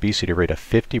projected obesity rate of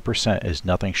 50% is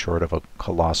nothing short of a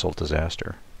colossal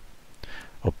disaster.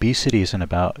 Obesity isn't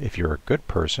about if you're a good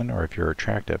person or if you're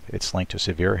attractive. It's linked to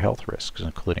severe health risks,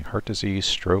 including heart disease,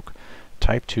 stroke,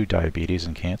 type 2 diabetes,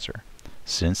 and cancer.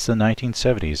 Since the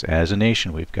 1970s, as a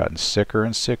nation, we've gotten sicker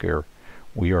and sicker.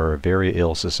 We are a very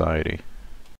ill society.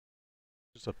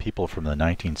 The people from the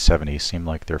 1970s seem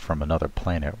like they're from another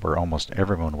planet where almost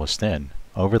everyone was thin.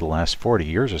 Over the last 40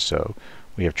 years or so,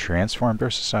 we have transformed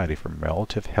our society from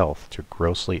relative health to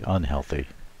grossly unhealthy.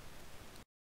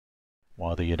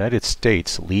 While the United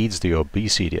States leads the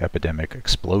obesity epidemic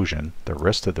explosion, the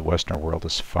rest of the Western world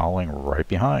is following right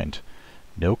behind.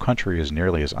 No country is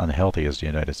nearly as unhealthy as the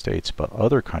United States, but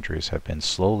other countries have been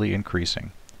slowly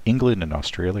increasing. England and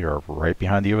Australia are right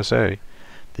behind the USA.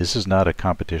 This is not a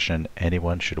competition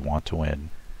anyone should want to win.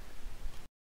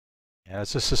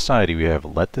 As a society, we have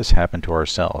let this happen to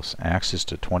ourselves. Access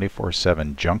to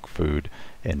 24/7 junk food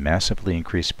and massively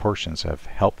increased portions have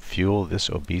helped fuel this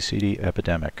obesity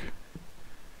epidemic.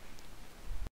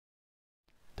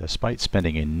 Despite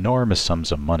spending enormous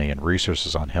sums of money and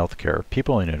resources on healthcare,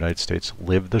 people in the United States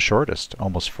live the shortest,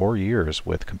 almost 4 years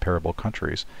with comparable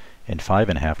countries, and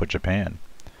 5.5 with Japan.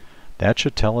 That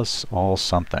should tell us all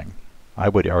something. I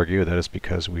would argue that it's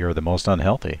because we are the most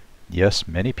unhealthy. Yes,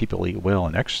 many people eat well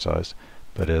and exercise,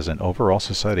 but as an overall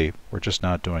society, we're just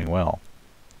not doing well.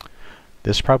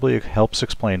 This probably helps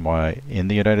explain why in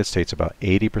the United States about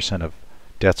 80% of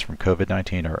deaths from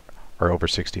COVID-19 are over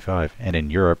 65, and in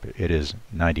Europe it is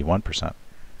 91%.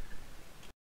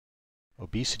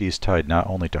 Obesity is tied not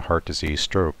only to heart disease,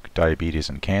 stroke, diabetes,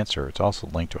 and cancer, it's also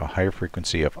linked to a higher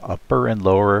frequency of upper and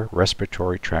lower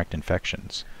respiratory tract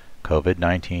infections.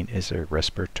 COVID-19 is a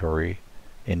respiratory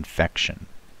infection.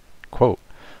 Quote,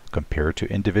 compared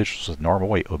to individuals with normal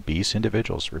weight, obese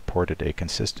individuals reported a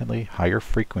consistently higher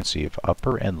frequency of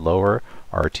upper and lower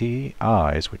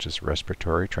RTIs, which is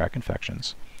respiratory tract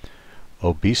infections.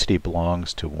 Obesity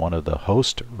belongs to one of the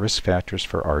host risk factors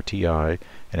for RTI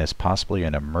and has possibly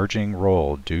an emerging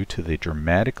role due to the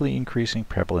dramatically increasing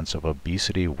prevalence of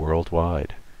obesity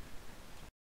worldwide.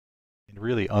 And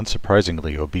really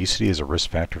unsurprisingly, obesity is a risk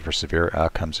factor for severe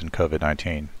outcomes in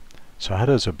COVID-19. So how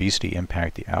does obesity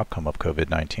impact the outcome of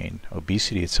COVID-19?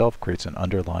 Obesity itself creates an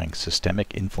underlying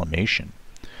systemic inflammation.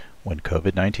 When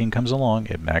COVID-19 comes along,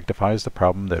 it magnifies the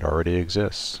problem that already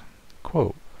exists.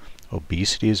 Quote,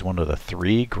 obesity is one of the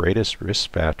 3 greatest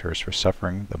risk factors for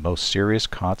suffering the most serious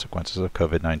consequences of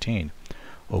COVID-19.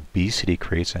 Obesity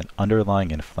creates an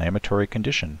underlying inflammatory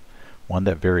condition, one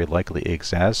that very likely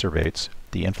exacerbates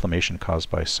the inflammation caused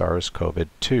by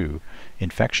SARS-CoV-2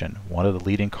 infection, one of the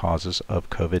leading causes of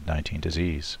COVID-19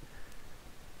 disease.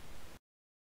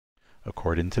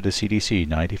 According to the CDC,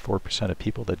 94% of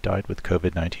people that died with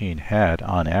COVID-19 had,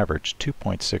 on average,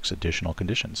 2.6 additional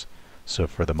conditions. So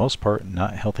for the most part,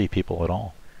 not healthy people at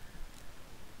all.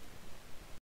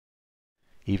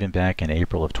 Even back in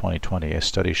April of 2020, a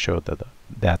study showed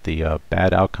that the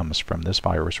bad outcomes from this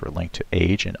virus were linked to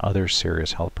age and other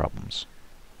serious health problems.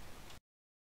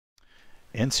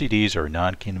 NCDs, or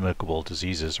non-communicable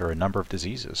diseases, are a number of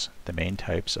diseases. The main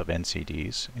types of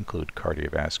NCDs include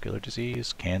cardiovascular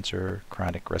disease, cancer,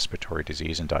 chronic respiratory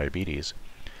disease, and diabetes.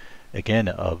 Again,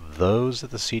 of those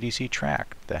that the CDC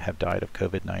tracked that have died of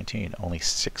COVID-19, only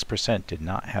 6% did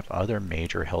not have other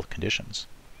major health conditions.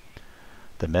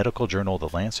 The medical journal The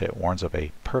Lancet warns of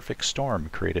a perfect storm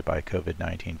created by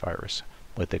COVID-19 virus,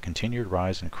 with the continued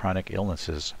rise in chronic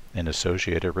illnesses and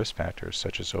associated risk factors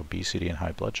such as obesity and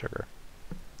high blood sugar.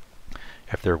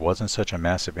 If there wasn't such a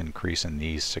massive increase in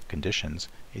these sick conditions,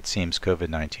 it seems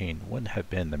COVID-19 wouldn't have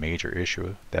been the major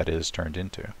issue that it has turned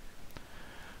into.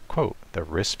 Quote, the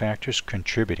risk factors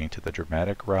contributing to the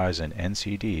dramatic rise in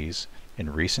NCDs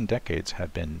in recent decades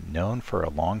have been known for a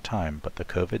long time, but the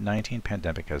COVID-19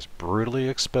 pandemic has brutally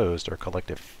exposed our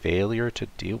collective failure to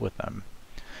deal with them.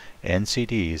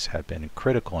 NCDs have been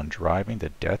critical in driving the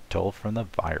death toll from the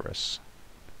virus.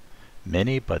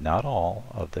 Many, but not all,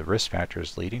 of the risk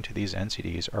factors leading to these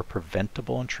NCDs are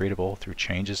preventable and treatable through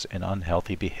changes in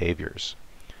unhealthy behaviors.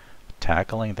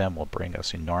 Tackling them will bring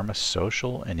us enormous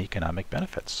social and economic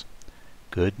benefits.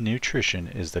 Good nutrition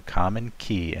is the common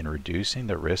key in reducing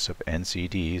the risk of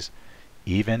NCDs,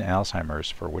 even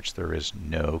Alzheimer's, for which there is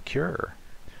no cure.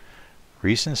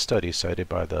 Recent studies cited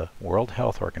by the World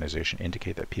Health Organization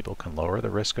indicate that people can lower the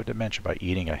risk of dementia by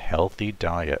eating a healthy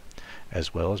diet,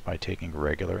 as well as by taking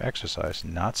regular exercise,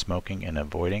 not smoking, and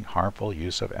avoiding harmful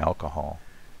use of alcohol.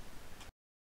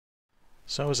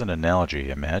 So as an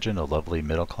analogy, imagine a lovely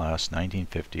middle-class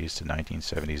 1950s to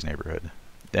 1970s neighborhood.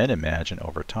 Then imagine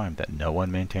over time that no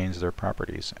one maintains their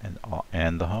properties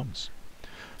and the homes.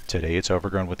 Today it's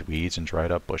overgrown with weeds and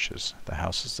dried up bushes. The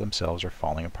houses themselves are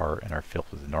falling apart and are filled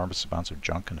with enormous amounts of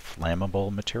junk and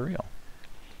flammable material.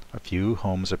 A few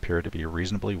homes appear to be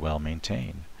reasonably well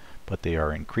maintained, but they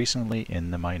are increasingly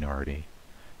in the minority.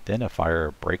 Then a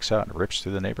fire breaks out and rips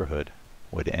through the neighborhood.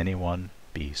 Would anyone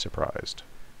be surprised?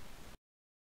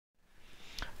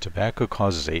 Tobacco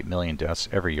causes 8 million deaths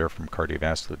every year from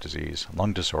cardiovascular disease,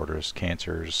 lung disorders,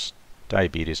 cancers,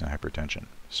 diabetes, and hypertension.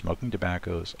 Smoking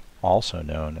tobacco is also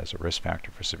known as a risk factor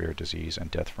for severe disease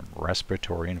and death from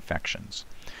respiratory infections.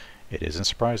 It isn't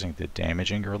surprising that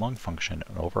damaging your lung function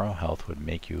and overall health would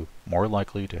make you more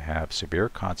likely to have severe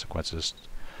consequences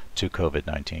to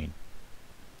COVID-19.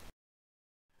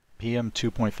 PM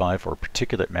 2.5, or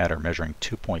particulate matter measuring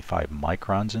 2.5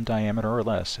 microns in diameter or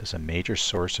less, is a major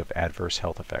source of adverse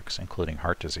health effects, including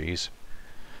heart disease,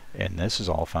 and this is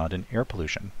all found in air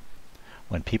pollution.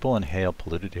 When people inhale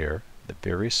polluted air, the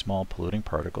very small polluting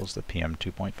particles, the PM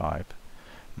 2.5,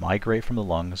 migrate from the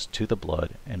lungs to the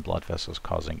blood and blood vessels,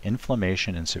 causing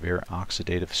inflammation and severe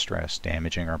oxidative stress,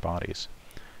 damaging our bodies.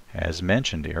 As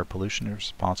mentioned, air pollution is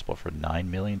responsible for 9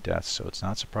 million deaths, so it's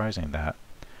not surprising that,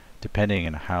 depending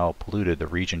on how polluted the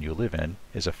region you live in,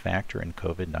 is a factor in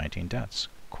COVID-19 deaths.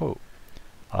 Quote,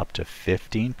 up to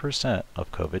 15%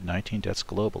 of COVID-19 deaths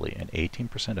globally and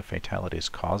 18% of fatalities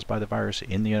caused by the virus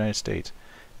in the United States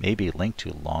may be linked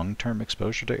to long-term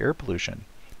exposure to air pollution.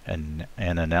 An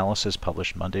analysis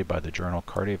published Monday by the journal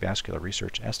Cardiovascular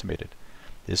Research estimated.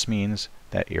 This means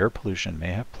that air pollution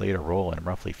may have played a role in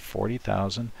roughly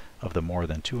 40,000 of the more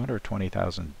than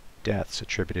 220,000 deaths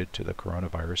attributed to the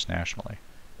coronavirus nationally.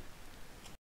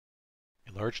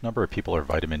 A large number of people are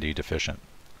vitamin D deficient.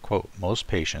 Quote, most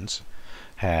patients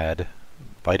had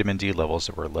vitamin D levels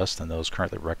that were less than those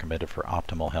currently recommended for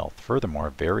optimal health. Furthermore,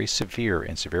 very severe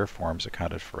and severe forms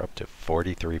accounted for up to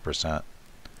 43%.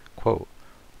 Quote,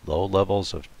 low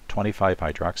levels of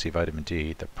 25-hydroxyvitamin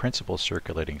D, the principal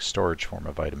circulating storage form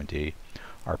of vitamin D,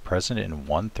 are present in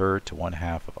 1/3 to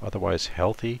 1/2 of otherwise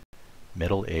healthy,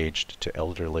 middle-aged to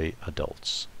elderly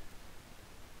adults.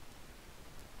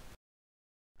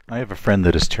 I have a friend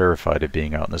that is terrified of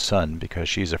being out in the sun because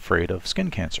she's afraid of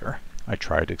skin cancer. I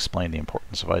tried to explain the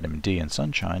importance of vitamin D in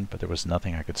sunshine, but there was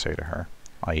nothing I could say to her.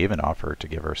 I even offered to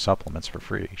give her supplements for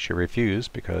free. She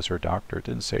refused because her doctor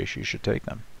didn't say she should take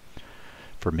them.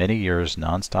 For many years,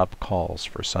 non-stop calls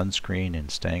for sunscreen and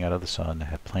staying out of the sun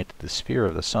have planted this fear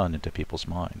of the sun into people's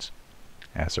minds.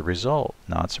 As a result,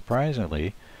 not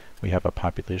surprisingly, we have a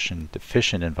population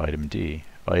deficient in vitamin D.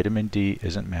 Vitamin D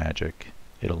isn't magic.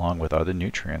 It, along with other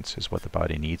nutrients, is what the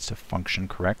body needs to function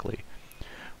correctly.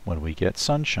 When we get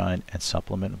sunshine and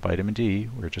supplement vitamin D,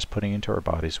 we're just putting into our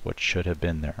bodies what should have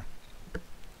been there.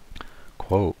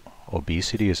 Quote,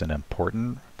 obesity is an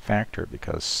important factor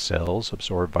because cells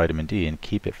absorb vitamin D and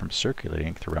keep it from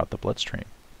circulating throughout the bloodstream.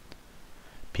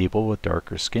 People with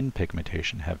darker skin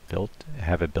pigmentation have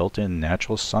a built-in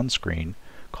natural sunscreen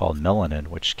called melanin,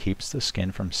 which keeps the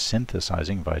skin from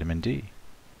synthesizing vitamin D.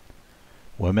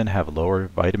 Women have lower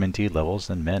vitamin D levels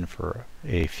than men for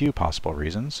a few possible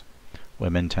reasons.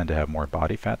 Women tend to have more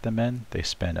body fat than men, they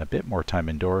spend a bit more time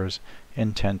indoors,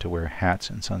 and tend to wear hats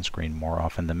and sunscreen more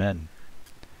often than men.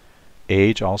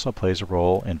 Age also plays a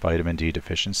role in vitamin D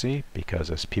deficiency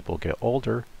because as people get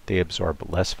older, they absorb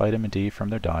less vitamin D from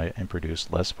their diet and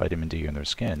produce less vitamin D in their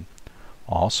skin.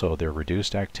 Also, their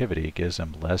reduced activity gives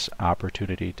them less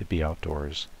opportunity to be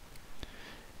outdoors.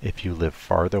 If you live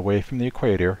farther away from the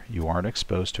equator, you aren't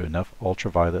exposed to enough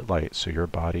ultraviolet light, so your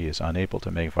body is unable to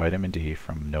make vitamin D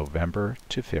from November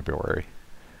to February.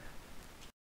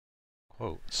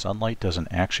 Quote, sunlight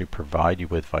doesn't actually provide you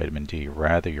with vitamin D,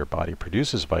 rather your body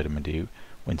produces vitamin D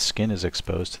when skin is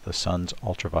exposed to the sun's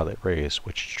ultraviolet rays,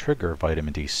 which trigger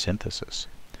vitamin D synthesis.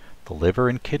 The liver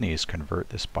and kidneys convert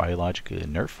this biologically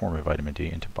inert form of vitamin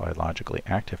D into biologically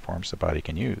active forms the body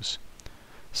can use.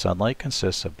 Sunlight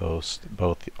consists of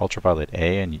both ultraviolet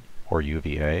A or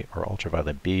UVA or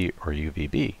ultraviolet B or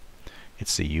UVB.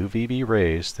 It's the UVB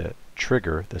rays that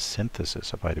trigger the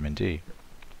synthesis of vitamin D.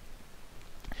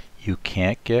 You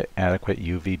can't get adequate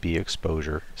UVB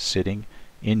exposure sitting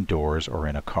indoors or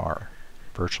in a car.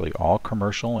 Virtually all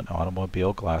commercial and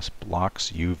automobile glass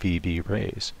blocks UVB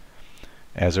rays.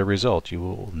 As a result, you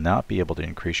will not be able to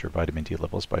increase your vitamin D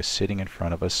levels by sitting in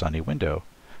front of a sunny window,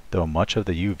 though much of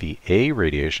the UVA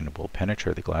radiation will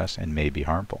penetrate the glass and may be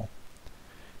harmful.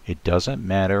 It doesn't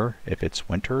matter if it's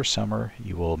winter or summer,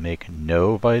 you will make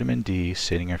no vitamin D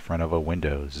sitting in front of a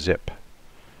window, zip,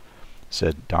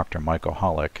 said Dr. Michael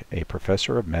Hollick, a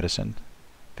professor of medicine,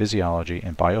 physiology,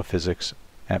 and biophysics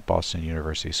at Boston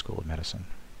University School of Medicine.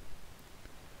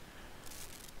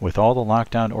 With all the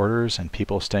lockdown orders and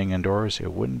people staying indoors,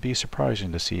 it wouldn't be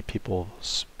surprising to see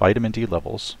people's vitamin D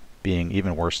levels being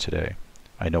even worse today.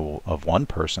 I know of one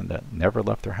person that never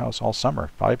left their house all summer,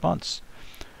 5 months,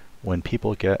 when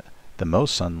people get the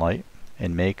most sunlight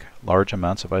and make large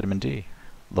amounts of vitamin D.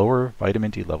 Lower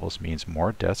vitamin D levels means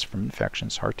more deaths from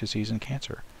infections, heart disease, and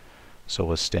cancer. So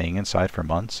was staying inside for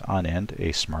months on end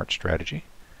a smart strategy?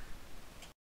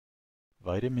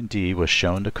 Vitamin D was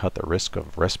shown to cut the risk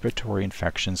of respiratory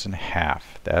infections in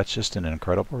half. That's just an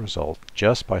incredible result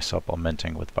just by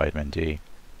supplementing with vitamin D.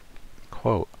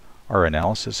 Quote, our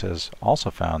analysis has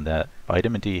also found that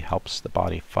vitamin D helps the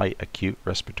body fight acute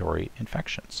respiratory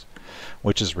infections,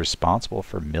 which is responsible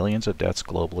for millions of deaths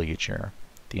globally each year.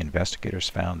 The investigators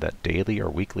found that daily or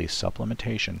weekly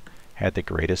supplementation had the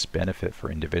greatest benefit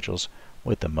for individuals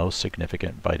with the most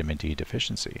significant vitamin D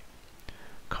deficiency,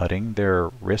 cutting their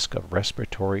risk of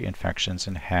respiratory infections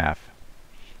in half,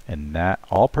 and that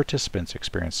all participants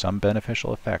experienced some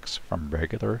beneficial effects from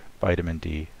regular vitamin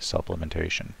D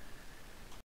supplementation.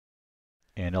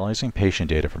 Analyzing patient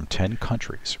data from 10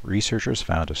 countries, researchers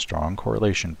found a strong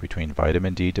correlation between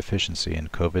vitamin D deficiency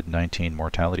and COVID-19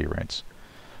 mortality rates.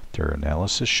 Their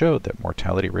analysis showed that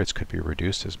mortality rates could be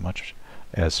reduced as much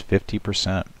as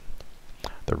 50%.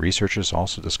 The researchers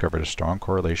also discovered a strong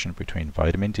correlation between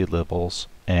vitamin D levels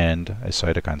and a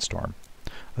cytokine storm.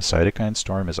 A cytokine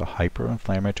storm is a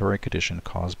hyperinflammatory condition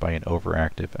caused by an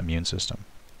overactive immune system.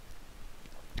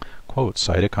 Quote,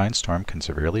 cytokine storm can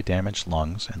severely damage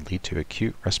lungs and lead to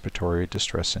acute respiratory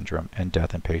distress syndrome and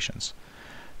death in patients.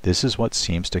 This is what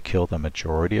seems to kill the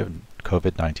majority of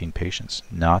COVID-19 patients,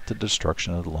 not the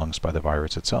destruction of the lungs by the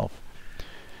virus itself.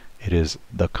 It is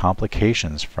the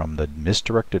complications from the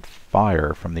misdirected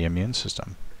fire from the immune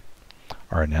system.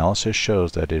 Our analysis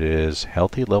shows that it is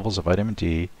healthy levels of vitamin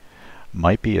D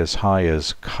might be as high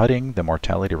as cutting the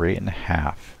mortality rate in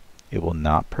half. It will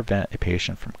not prevent a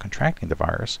patient from contracting the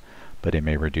virus, but it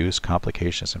may reduce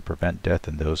complications and prevent death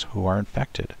in those who are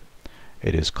infected.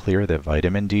 It is clear that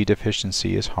vitamin D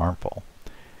deficiency is harmful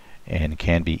and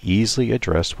can be easily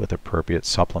addressed with appropriate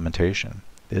supplementation.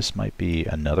 This might be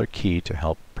another key to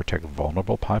help protect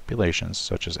vulnerable populations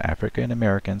such as African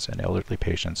Americans and elderly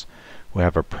patients who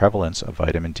have a prevalence of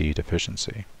vitamin D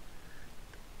deficiency.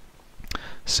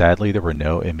 Sadly, there were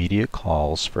no immediate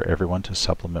calls for everyone to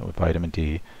supplement with vitamin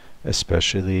D,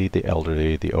 especially the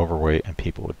elderly, the overweight, and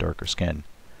people with darker skin.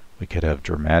 We could have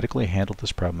dramatically handled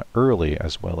this problem early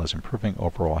as well as improving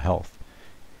overall health.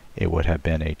 It would have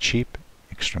been a cheap,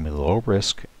 extremely low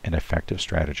risk, and effective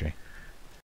strategy.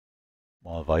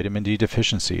 While vitamin D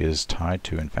deficiency is tied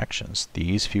to infections,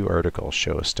 these few articles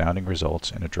show astounding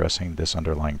results in addressing this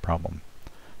underlying problem.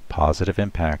 Positive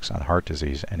impacts on heart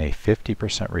disease and a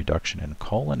 50% reduction in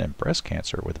colon and breast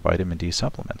cancer with vitamin D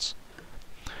supplements.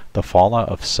 The fallout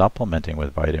of supplementing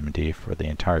with vitamin D for the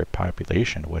entire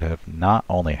population would have not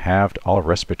only halved all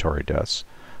respiratory deaths,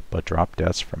 but dropped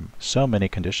deaths from so many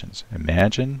conditions.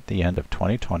 Imagine the end of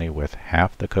 2020 with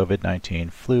half the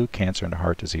COVID-19, flu, cancer, and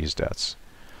heart disease deaths.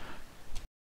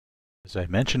 As I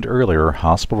mentioned earlier,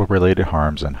 hospital-related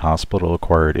harms and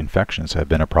hospital-acquired infections have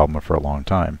been a problem for a long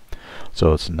time.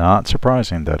 So it's not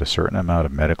surprising that a certain amount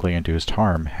of medically induced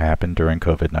harm happened during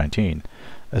COVID-19,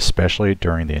 especially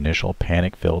during the initial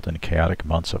panic-filled and chaotic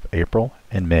months of April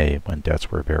and May when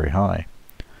deaths were very high.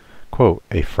 Quote,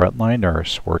 a frontline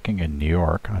nurse working in New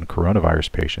York on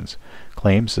coronavirus patients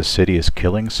claims the city is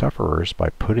killing sufferers by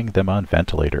putting them on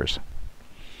ventilators.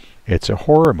 It's a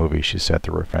horror movie, she said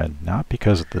to her friend, not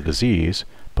because of the disease,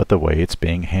 but the way it's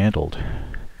being handled.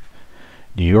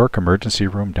 New York emergency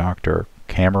room doctor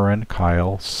Cameron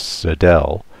Kyle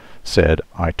Siddell said,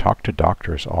 I talked to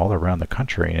doctors all around the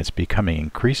country and it's becoming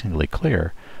increasingly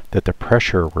clear that the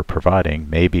pressure we're providing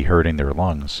may be hurting their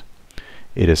lungs.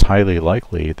 It is highly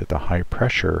likely that the high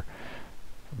pressure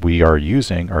we are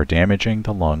using are damaging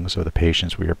the lungs of the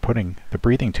patients we are putting the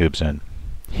breathing tubes in.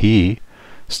 He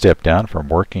stepped down from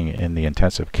working in the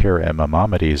intensive care at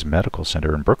Maimonides Medical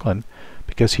Center in Brooklyn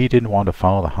because he didn't want to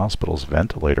follow the hospital's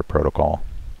ventilator protocol.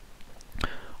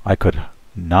 I could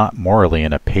not morally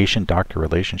in a patient-doctor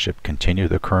relationship continue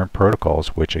the current protocols,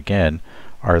 which again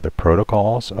are the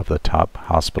protocols of the top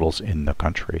hospitals in the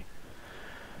country.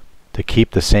 To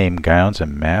keep the same gowns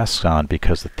and masks on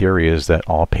because the theory is that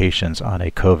all patients on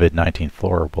a COVID-19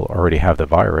 floor will already have the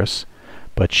virus,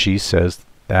 but she says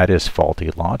that is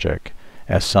faulty logic,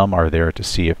 as some are there to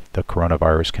see if the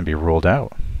coronavirus can be ruled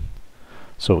out.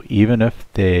 So even if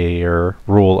they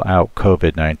rule out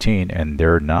COVID-19 and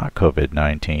they're not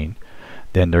COVID-19,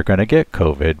 then they're going to get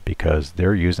COVID because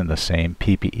they're using the same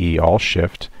PPE all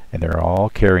shift and they're all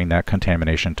carrying that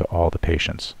contamination to all the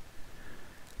patients.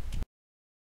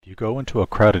 If you go into a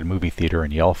crowded movie theater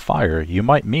and yell fire, you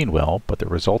might mean well, but the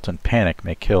resultant panic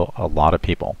may kill a lot of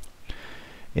people.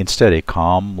 Instead, a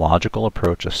calm, logical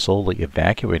approach of slowly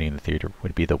evacuating the theater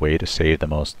would be the way to save the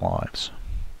most lives.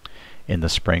 In the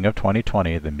spring of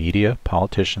 2020, the media,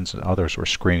 politicians, and others were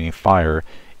screaming fire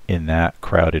in that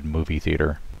crowded movie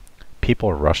theater.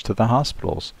 People rushed to the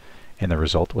hospitals, and the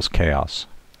result was chaos.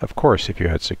 Of course, if you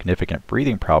had significant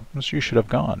breathing problems, you should have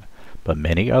gone, but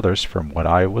many others, from what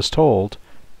I was told,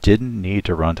 didn't need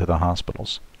to run to the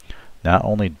hospitals. Not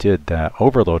only did that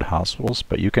overload hospitals,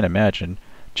 but you can imagine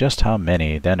just how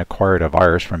many then acquired a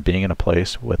virus from being in a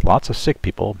place with lots of sick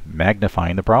people,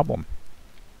 magnifying the problem.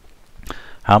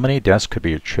 How many deaths could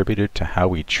be attributed to how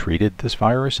we treated this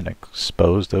virus and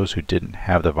exposed those who didn't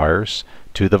have the virus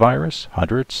to the virus?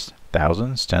 Hundreds?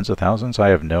 Thousands? Tens of thousands? I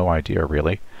have no idea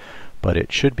really, but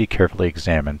it should be carefully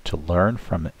examined to learn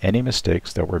from any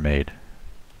mistakes that were made.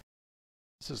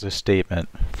 This is a statement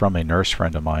from a nurse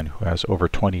friend of mine who has over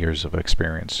 20 years of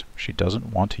experience. She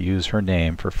doesn't want to use her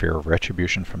name for fear of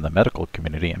retribution from the medical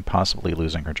community and possibly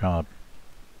losing her job.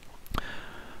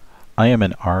 I am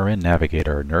an RN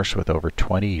navigator, a nurse with over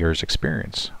 20 years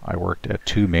experience. I worked at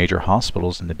 2 major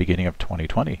hospitals in the beginning of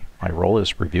 2020. My role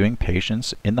is reviewing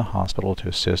patients in the hospital to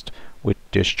assist with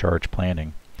discharge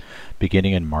planning.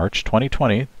 Beginning in March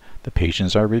 2020, the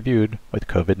patients I reviewed with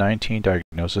COVID-19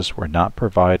 diagnosis were not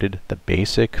provided the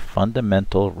basic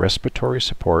fundamental respiratory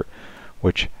support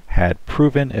which had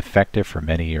proven effective for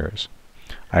many years.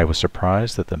 I was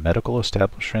surprised that the medical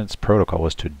establishment's protocol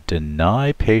was to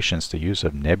deny patients the use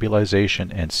of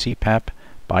nebulization and CPAP,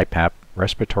 BiPAP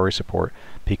respiratory support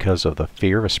because of the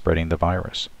fear of spreading the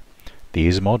virus.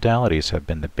 These modalities have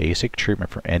been the basic treatment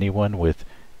for anyone with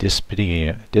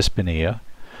dyspnea,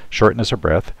 shortness of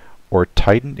breath, or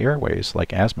tightened airways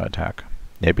like asthma attack.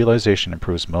 Nebulization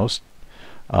improves most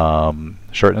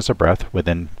shortness of breath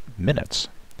within minutes,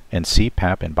 and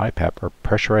CPAP and BiPAP are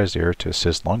pressurized air to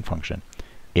assist lung function.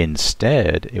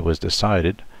 Instead, it was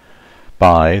decided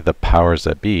by the powers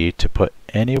that be to put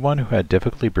anyone who had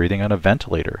difficulty breathing on a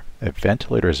ventilator. A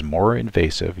ventilator is more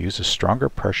invasive, uses stronger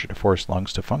pressure to force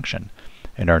lungs to function,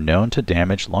 and are known to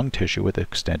damage lung tissue with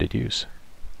extended use.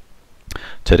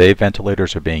 Today,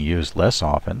 ventilators are being used less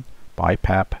often.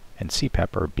 BiPAP and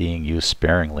CPAP are being used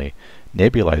sparingly.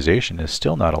 Nebulization is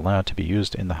still not allowed to be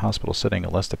used in the hospital setting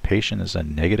unless the patient is in a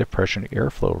negative pressure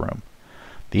airflow room.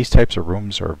 These types of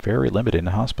rooms are very limited in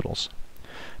hospitals.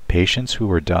 Patients who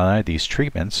were denied these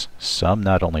treatments, some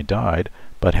not only died,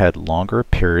 but had longer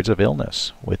periods of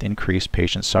illness, with increased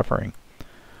patient suffering.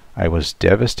 I was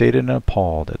devastated and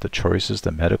appalled at the choices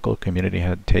the medical community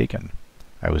had taken.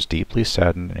 I was deeply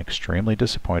saddened and extremely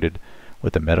disappointed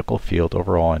with the medical field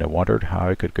overall, and I wondered how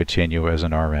I could continue as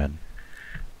an RN.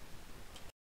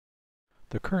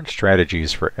 The current strategy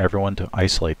is for everyone to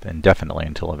isolate indefinitely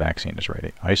until a vaccine is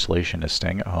ready. Isolation is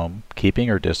staying at home, keeping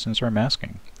your distance, or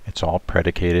masking. It's all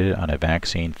predicated on a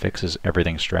vaccine fixes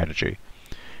everything strategy.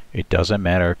 It doesn't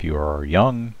matter if you are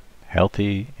young,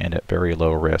 healthy, and at very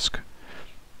low risk.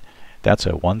 That's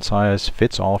a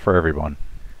one-size-fits-all for everyone.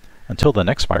 Until the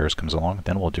next virus comes along,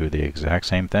 then we'll do the exact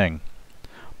same thing.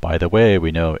 By the way,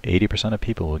 we know 80% of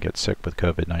people who get sick with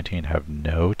COVID-19 have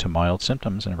no to mild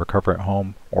symptoms and recover at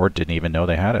home or didn't even know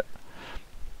they had it.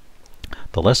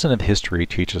 The lesson of history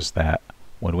teaches that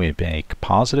when we make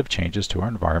positive changes to our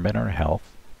environment and our health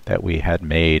that we had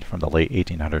made from the late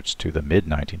 1800s to the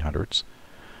mid-1900s,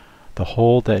 the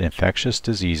hold that infectious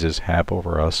diseases have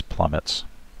over us plummets.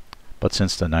 But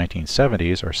since the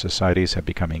 1970s, our societies have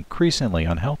become increasingly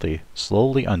unhealthy,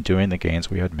 slowly undoing the gains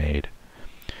we had made.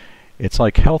 It's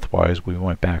like health-wise, we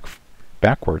went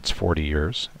backwards 40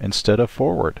 years instead of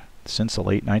forward since the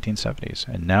late 1970s,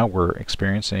 and now we're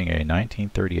experiencing a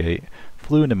 1938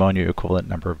 flu pneumonia equivalent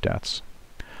number of deaths.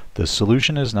 The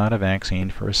solution is not a vaccine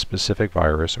for a specific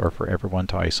virus or for everyone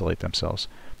to isolate themselves,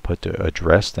 but to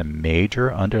address the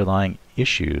major underlying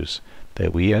issues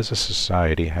that we as a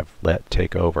society have let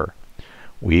take over.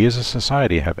 We as a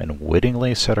society have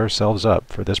unwittingly set ourselves up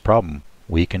for this problem.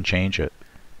 We can change it.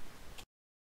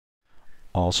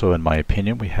 Also, in my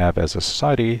opinion, we have as a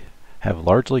society have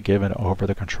largely given over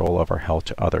the control of our health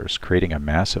to others, creating a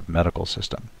massive medical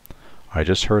system. I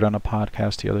just heard on a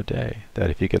podcast the other day that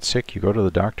if you get sick, you go to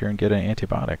the doctor and get an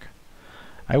antibiotic.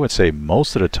 I would say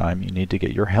most of the time you need to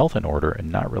get your health in order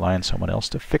and not rely on someone else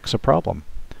to fix a problem.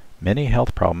 Many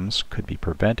health problems could be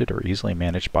prevented or easily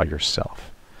managed by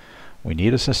yourself. We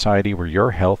need a society where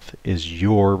your health is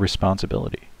your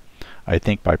responsibility. I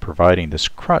think by providing this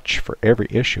crutch for every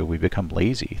issue, we become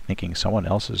lazy, thinking someone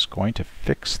else is going to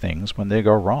fix things when they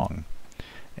go wrong.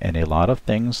 And a lot of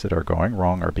things that are going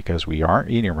wrong are because we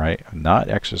aren't eating right, not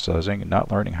exercising, and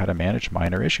not learning how to manage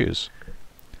minor issues.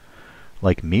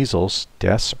 Like measles,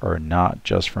 deaths are not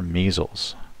just from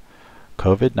measles.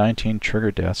 COVID-19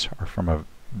 trigger deaths are from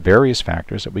various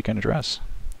factors that we can address.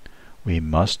 We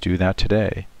must do that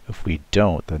today. If we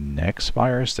don't, the next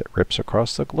virus that rips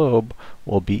across the globe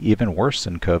will be even worse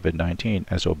than COVID-19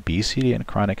 as obesity and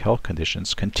chronic health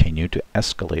conditions continue to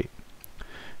escalate.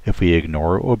 If we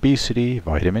ignore obesity,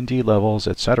 vitamin D levels,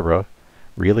 etc.,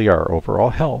 really our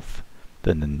overall health,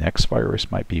 then the next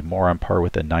virus might be more on par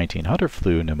with the 1900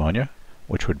 flu pneumonia,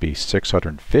 which would be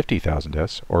 650,000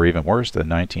 deaths, or even worse, the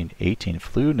 1918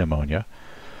 flu pneumonia,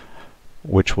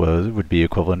 which would be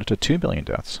equivalent to 2 million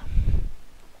deaths.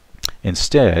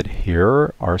 Instead,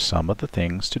 here are some of the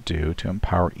things to do to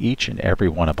empower each and every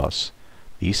one of us.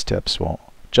 These steps won't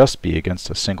just be against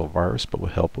a single virus, but will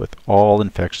help with all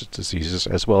infectious diseases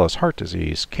as well as heart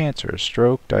disease, cancer,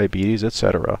 stroke, diabetes,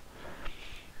 etc.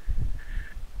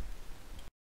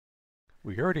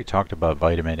 We already talked about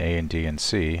vitamin A and D and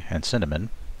C and cinnamon.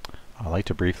 I'd like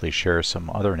to briefly share some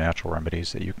other natural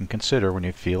remedies that you can consider when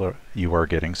you feel you are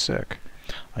getting sick.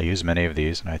 I use many of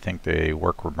these and I think they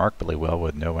work remarkably well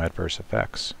with no adverse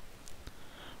effects.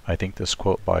 I think this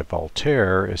quote by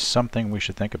Voltaire is something we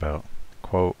should think about.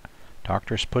 Quote,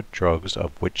 "Doctors put drugs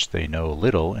of which they know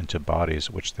little into bodies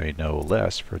which they know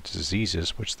less for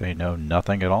diseases which they know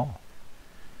nothing at all."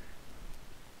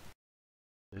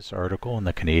 This article in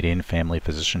the Canadian Family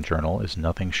Physician Journal is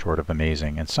nothing short of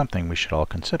amazing and something we should all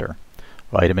consider.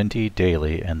 Vitamin D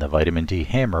daily and the vitamin D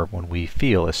hammer when we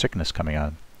feel a sickness coming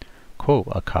on. Quote,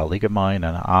 "A colleague of mine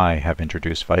and I have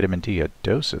introduced vitamin D at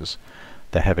doses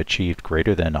that have achieved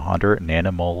greater than 100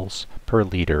 nanomoles per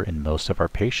liter in most of our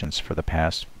patients for the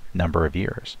past number of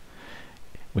years.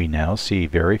 We now see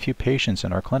very few patients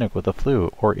in our clinic with a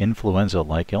flu or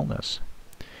influenza-like illness.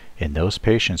 In those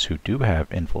patients who do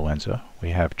have influenza, we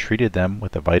have treated them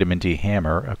with the vitamin D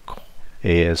hammer,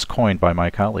 as coined by my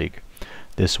colleague.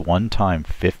 This one-time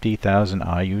 50,000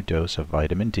 IU dose of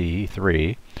vitamin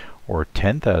D3 or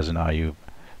 10,000 IU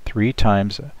 3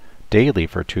 times daily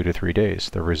for 2 to 3 days.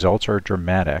 The results are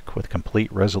dramatic, with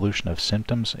complete resolution of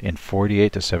symptoms in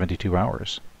 48 to 72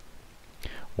 hours.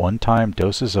 One-time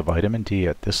doses of vitamin D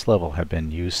at this level have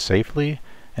been used safely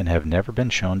and have never been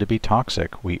shown to be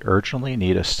toxic. We urgently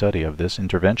need a study of this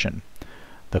intervention.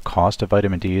 The cost of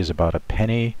vitamin D is about a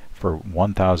penny for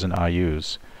 1,000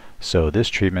 IUs, so this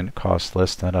treatment costs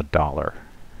less than $1.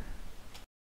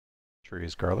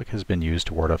 Garlic has been used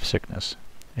to ward off sickness.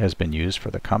 It has been used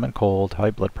for the common cold,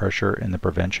 high blood pressure, and the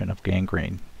prevention of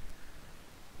gangrene.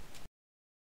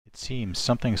 It seems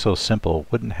something so simple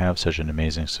wouldn't have such an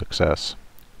amazing success.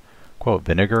 Quote,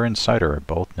 vinegar and cider are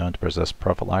both known to possess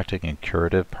prophylactic and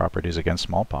curative properties against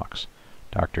smallpox.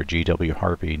 Dr. G.W.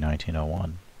 Harvey,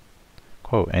 1901.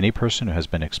 Quote, any person who has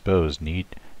been exposed need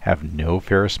have no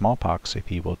fear of smallpox if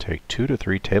he will take 2 to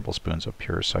 3 tablespoons of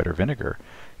pure cider vinegar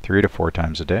 3 to 4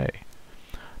 times a day.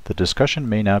 The discussion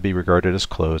may now be regarded as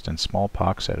closed and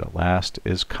smallpox at last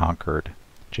is conquered.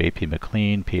 J.P.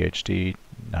 McLean, Ph.D.,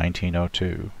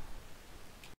 1902.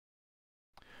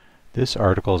 This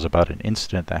article is about an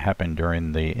incident that happened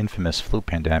during the infamous flu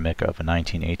pandemic of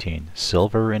 1918.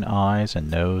 Silver in eyes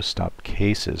and nose stopped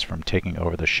cases from taking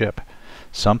over the ship.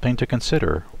 Something to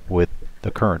consider with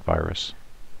the current virus.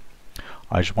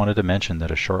 I just wanted to mention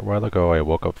that a short while ago I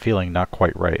woke up feeling not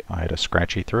quite right. I had a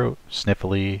scratchy throat,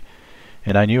 sniffly,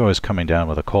 and I knew I was coming down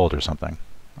with a cold or something.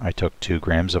 I took 2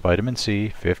 grams of vitamin C,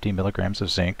 50 milligrams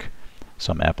of zinc,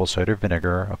 some apple cider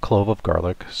vinegar, a clove of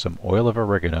garlic, some oil of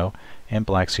oregano, and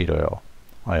black seed oil.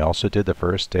 I also did the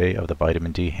first day of the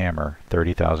vitamin D hammer,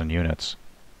 30,000 units.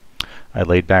 I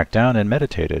laid back down and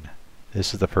meditated.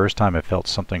 This is the first time I felt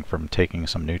something from taking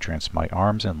some nutrients. My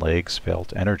arms and legs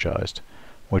felt energized,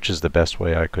 which is the best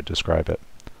way I could describe it.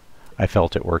 I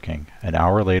felt it working. An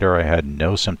hour later I had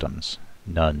no symptoms.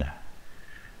 None.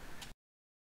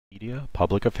 Media,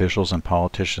 public officials, and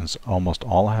politicians almost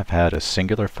all have had a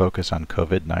singular focus on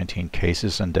COVID-19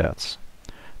 cases and deaths.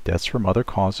 Deaths from other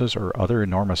causes or other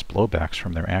enormous blowbacks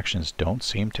from their actions don't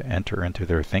seem to enter into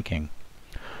their thinking.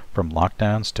 From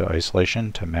lockdowns to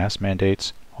isolation to mass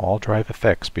mandates, all drive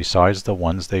effects besides the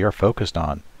ones they are focused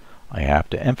on. I have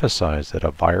to emphasize that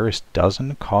a virus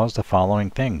doesn't cause the following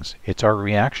things. It's our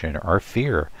reaction, our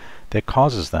fear, that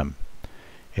causes them.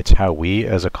 It's how we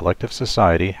as a collective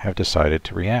society have decided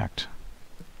to react.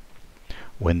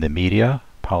 When the media,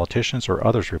 politicians, or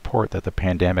others report that the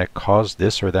pandemic caused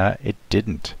this or that, it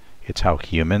didn't. It's how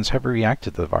humans have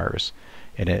reacted to the virus,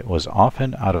 and it was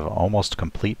often out of almost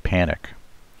complete panic.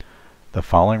 The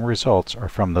following results are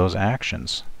from those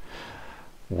actions,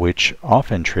 which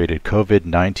often traded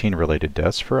COVID-19 related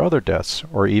deaths for other deaths,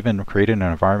 or even created an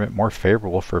environment more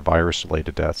favorable for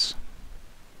virus-related deaths.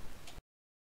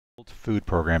 The World Food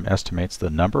Program estimates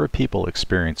the number of people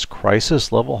experiencing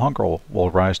crisis-level hunger will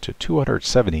rise to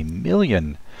 270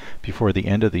 million before the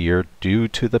end of the year due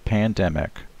to the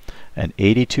pandemic, an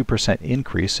 82%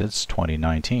 increase since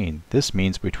 2019. This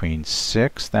means between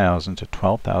 6,000 to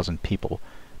 12,000 people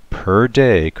per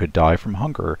day could die from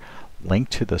hunger,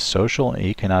 linked to the social and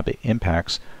economic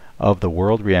impacts of the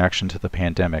world reaction to the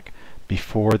pandemic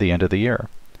before the end of the year.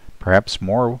 Perhaps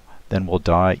more than will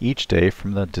die each day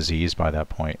from the disease by that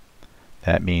point.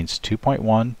 That means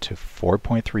 2.1 to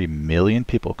 4.3 million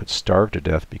people could starve to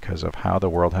death because of how the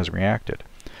world has reacted.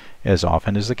 As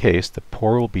often is the case, the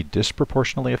poor will be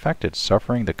disproportionately affected,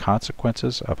 suffering the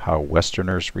consequences of how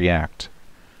Westerners react.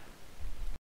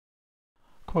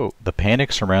 Quote, the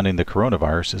panic surrounding the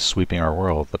coronavirus is sweeping our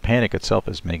world. The panic itself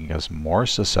is making us more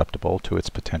susceptible to its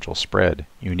potential spread.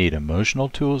 You need emotional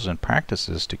tools and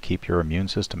practices to keep your immune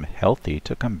system healthy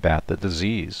to combat the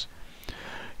disease.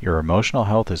 Your emotional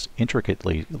health is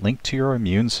intricately linked to your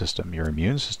immune system. Your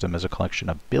immune system is a collection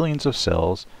of billions of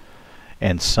cells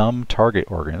and some target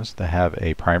organs that have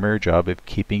a primary job of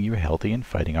keeping you healthy and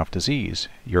fighting off disease.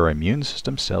 Your immune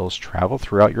system cells travel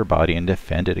throughout your body and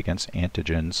defend it against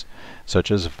antigens such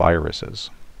as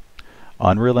viruses.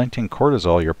 Unrelenting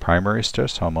cortisol, your primary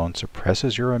stress hormone,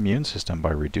 suppresses your immune system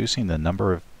by reducing the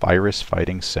number of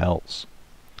virus-fighting cells.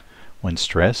 When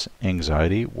stress,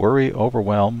 anxiety, worry,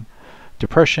 overwhelm,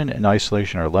 depression, and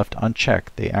isolation are left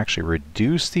unchecked, they actually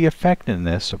reduce the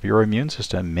effectiveness of your immune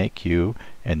system, make you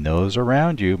and those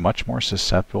around you much more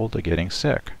susceptible to getting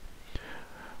sick.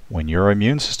 When your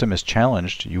immune system is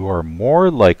challenged, you are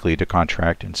more likely to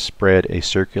contract and spread a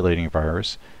circulating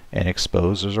virus and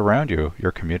expose those around you,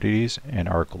 your communities, and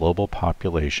our global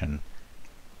population.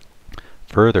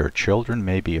 Further, children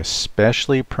may be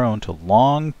especially prone to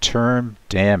long-term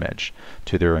damage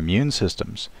to their immune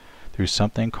systems through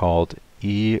something called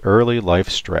early life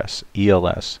stress,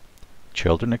 ELS.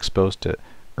 Children exposed to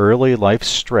early life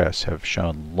stress have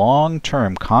shown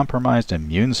long-term compromised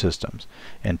immune systems,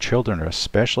 and children are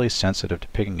especially sensitive to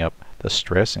picking up the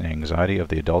stress and anxiety of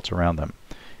the adults around them.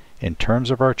 In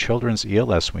terms of our children's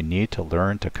ELS, we need to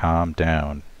learn to calm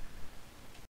down.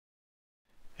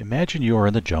 Imagine you are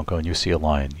in the jungle and you see a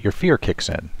lion. Your fear kicks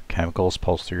in. Chemicals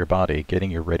pulse through your body,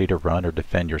 getting you ready to run or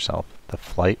defend yourself. The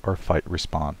flight or fight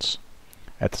response.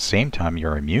 At the same time,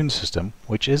 your immune system,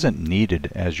 which isn't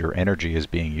needed as your energy is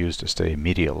being used to stay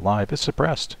immediately alive, is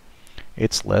suppressed.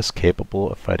 It's less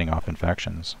capable of fighting off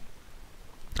infections.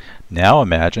 Now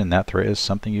imagine that threat is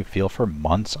something you feel for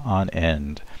months on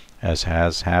end, as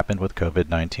has happened with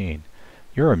COVID-19.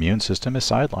 Your immune system is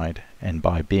sidelined, and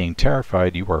by being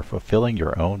terrified, you are fulfilling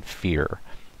your own fear.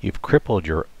 You've crippled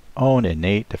your own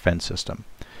innate defense system.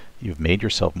 You've made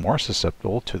yourself more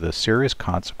susceptible to the serious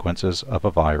consequences of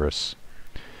a virus.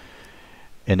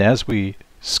 And as we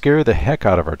scare the heck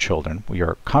out of our children, we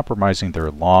are compromising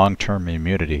their long-term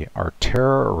immunity. Our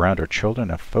terror around our children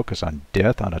and focus on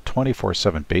death on a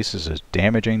 24/7 basis is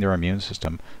damaging their immune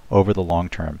system over the long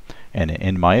term. And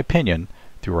in my opinion,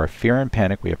 through our fear and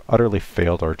panic, we have utterly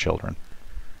failed our children.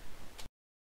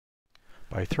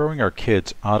 By throwing our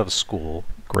kids out of school,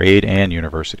 grade, and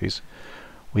universities,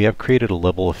 we have created a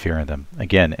level of fear in them.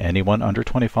 Again, anyone under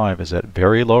 25 is at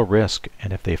very low risk,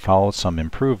 and if they followed some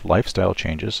improved lifestyle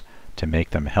changes to make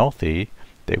them healthy,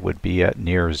 they would be at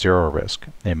near zero risk.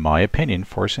 In my opinion,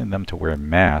 forcing them to wear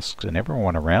masks and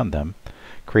everyone around them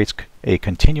creates a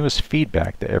continuous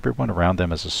feedback that everyone around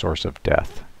them is a source of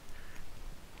death.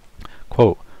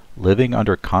 Quote, living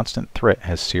under constant threat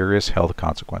has serious health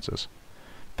consequences.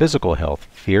 Physical health.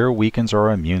 Fear weakens our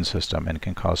immune system and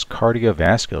can cause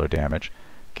cardiovascular damage,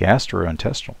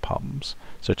 gastrointestinal problems,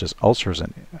 such as ulcers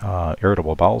and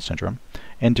irritable bowel syndrome,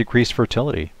 and decreased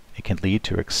fertility. It can lead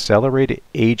to accelerated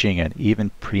aging and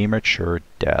even premature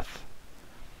death.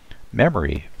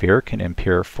 Memory. Fear can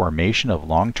impair formation of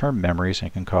long-term memories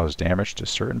and can cause damage to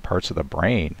certain parts of the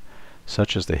brain,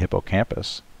 such as the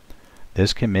hippocampus.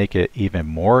 This can make it even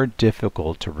more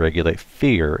difficult to regulate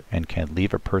fear and can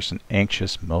leave a person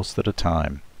anxious most of the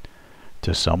time.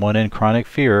 To someone in chronic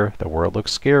fear, the world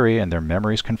looks scary and their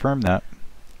memories confirm that.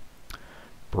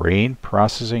 Brain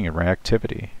processing and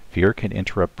reactivity. Fear can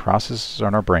interrupt processes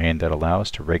on our brain that allow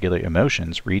us to regulate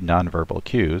emotions, read nonverbal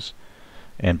cues,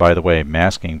 and by the way,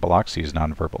 masking blocks these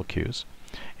nonverbal cues,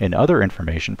 and other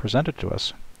information presented to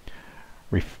us.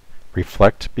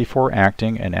 Reflect before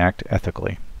acting and act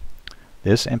ethically.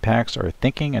 This impacts our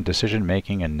thinking and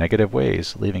decision-making in negative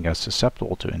ways, leaving us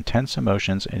susceptible to intense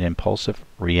emotions and impulsive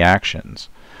reactions.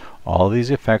 All these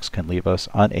effects can leave us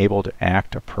unable to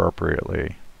act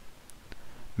appropriately.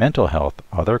 Mental health.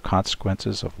 Other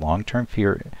consequences of long-term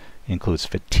fear includes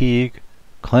fatigue,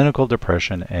 clinical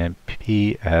depression, and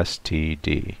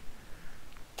PTSD.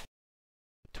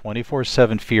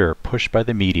 24/7 fear pushed by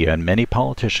the media and many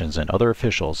politicians and other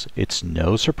officials. It's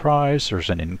no surprise there's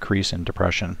an increase in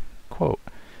depression. Quote,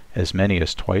 as many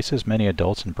as twice as many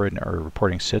adults in Britain are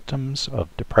reporting symptoms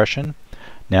of depression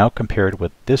now compared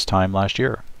with this time last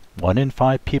year. 1 in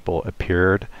 5 people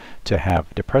appeared to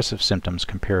have depressive symptoms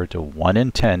compared to 1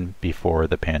 in 10 before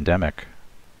the pandemic.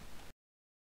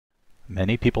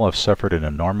 Many people have suffered an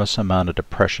enormous amount of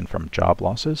depression from job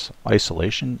losses,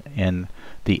 isolation, and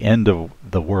the end of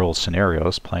the world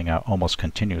scenarios playing out almost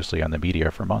continuously on the media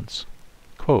for months.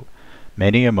 Quote,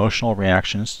 many emotional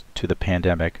reactions to the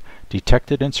pandemic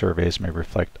detected in surveys may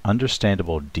reflect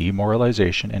understandable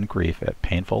demoralization and grief at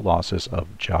painful losses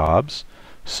of jobs,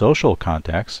 social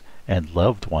contacts, and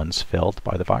loved ones felt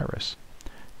by the virus.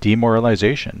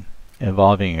 Demoralization,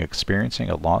 involving experiencing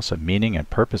a loss of meaning and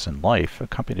purpose in life,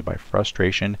 accompanied by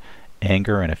frustration,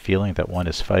 anger, and a feeling that one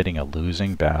is fighting a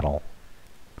losing battle.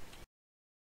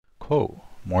 Quote,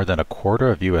 more than a quarter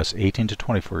of U.S. 18 to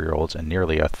 24-year-olds and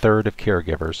nearly a third of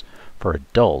caregivers for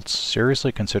adults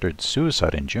seriously considered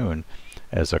suicide in June,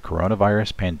 as the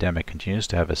coronavirus pandemic continues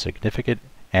to have a significant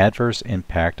adverse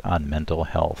impact on mental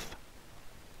health.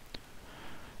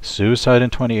 Suicide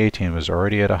in 2018 was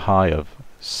already at a high of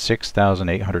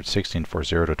 6,816 for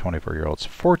 0 to 24-year-olds,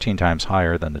 14 times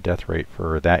higher than the death rate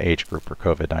for that age group for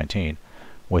COVID-19.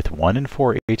 With 1 in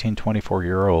 4 18 to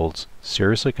 24-year-olds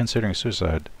seriously considering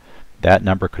suicide, that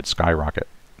number could skyrocket.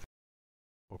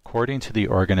 According to the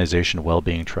organization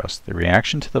Wellbeing Trust, the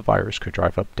reaction to the virus could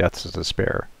drive up deaths of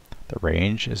despair. The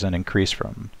range is an increase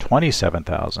from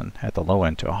 27,000 at the low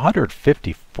end to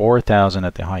 154,000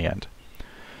 at the high end.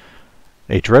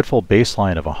 A dreadful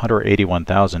baseline of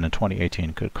 181,000 in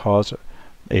 2018 could cause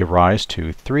a rise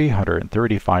to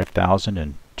 335,000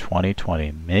 in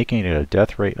 2020, making it a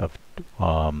death rate of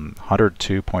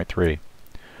 102.3,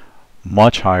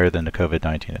 much higher than the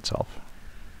COVID-19 itself.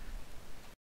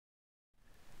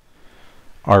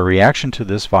 Our reaction to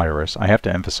this virus, I have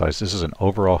to emphasize this is an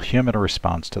overall human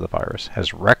response to the virus,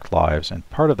 has wrecked lives, and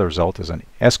part of the result is an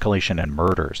escalation in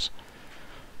murders.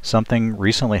 Something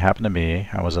recently happened to me.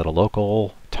 I was at a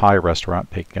local Thai restaurant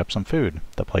picking up some food.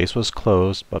 The place was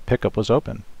closed, but pickup was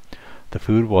open. The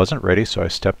food wasn't ready, so I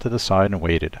stepped to the side and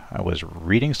waited. I was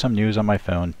reading some news on my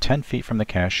phone 10 feet from the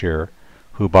cashier,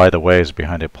 who by the way is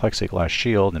behind a plexiglass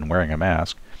shield and wearing a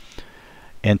mask,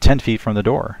 and 10 feet from the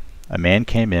door. A man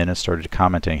came in and started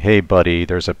commenting, "Hey buddy,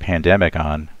 there's a pandemic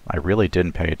on." I really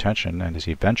didn't pay attention, and as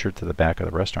he ventured to the back of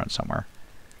the restaurant somewhere.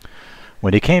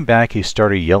 When he came back, he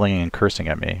started yelling and cursing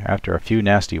at me. After a few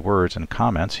nasty words and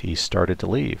comments, he started to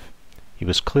leave. He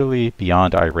was clearly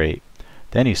beyond irate.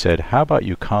 Then he said, "How about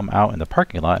you come out in the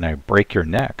parking lot and I break your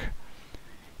neck?"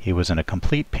 He was in a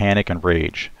complete panic and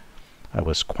rage. I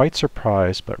was quite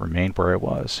surprised, but remained where I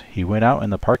was. He went out in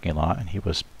the parking lot and he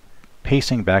was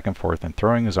pacing back and forth and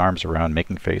throwing his arms around,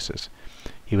 making faces.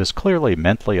 He was clearly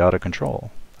mentally out of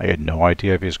control. I had no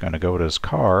idea if he was going to go to his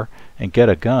car and get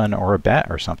a gun or a bat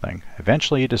or something.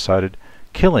 Eventually he decided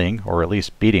killing, or at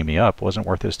least beating me up, wasn't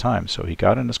worth his time, so he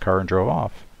got in his car and drove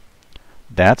off.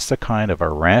 That's the kind of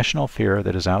irrational fear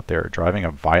that is out there, driving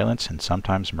up violence and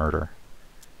sometimes murder.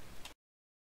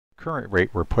 Current rate,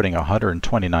 we're putting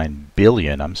 129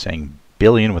 billion, I'm saying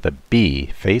billion with a B,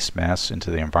 face masks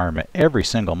into the environment every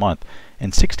single month,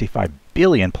 and 65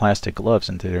 billion plastic gloves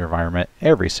into the environment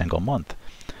every single month.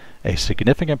 A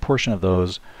significant portion of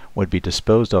those would be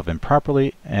disposed of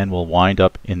improperly and will wind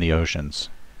up in the oceans.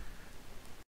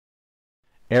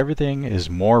 Everything is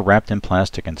more wrapped in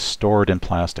plastic and stored in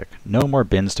plastic. No more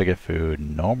bins to get food,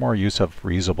 no more use of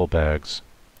reusable bags.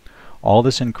 All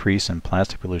this increase in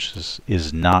plastic pollution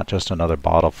is not just another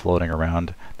bottle floating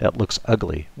around that looks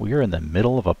ugly. We are in the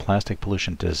middle of a plastic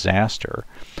pollution disaster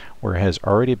where it has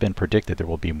already been predicted there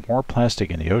will be more plastic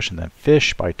in the ocean than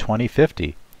fish by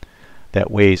 2050. That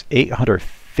weighs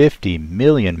 850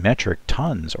 million metric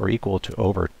tons, or equal to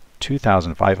over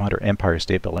 2,500 Empire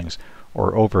State Buildings,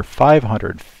 or over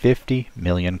 550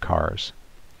 million cars.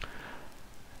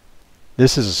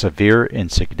 This is a severe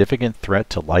and significant threat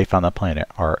to life on the planet.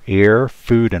 Our air,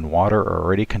 food, and water are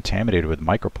already contaminated with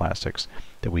microplastics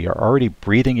that we are already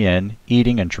breathing in,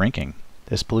 eating, and drinking.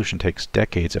 This pollution takes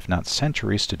decades, if not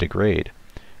centuries, to degrade.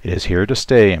 It is here to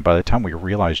stay, and by the time we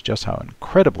realize just how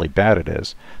incredibly bad it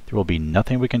is, there will be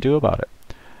nothing we can do about it.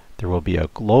 There will be a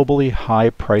globally high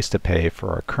price to pay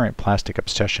for our current plastic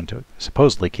obsession to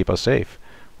supposedly keep us safe.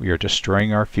 We are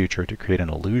destroying our future to create an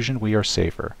illusion we are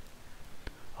safer.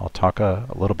 I'll talk a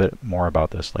little bit more about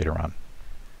this later on.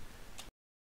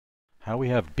 How we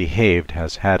have behaved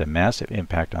has had a massive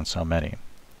impact on so many.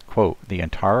 Quote, "The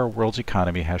entire world's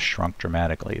economy has shrunk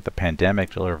dramatically. The pandemic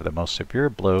delivered the most severe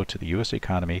blow to the U.S.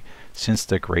 economy since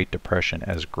the Great Depression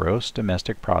as gross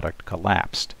domestic product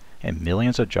collapsed and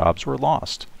millions of jobs were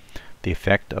lost. The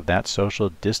effect of that social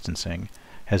distancing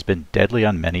has been deadly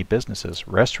on many businesses.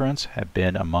 Restaurants have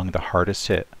been among the hardest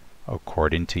hit.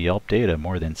 According to Yelp data,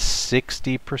 more than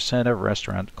 60% of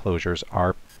restaurant closures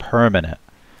are permanent,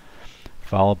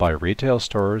 followed by retail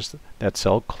stores that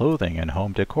sell clothing and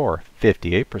home decor,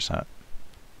 58%,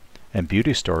 and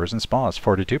beauty stores and spas,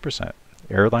 42%.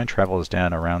 Airline travel is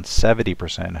down around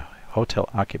 70%. Hotel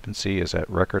occupancy is at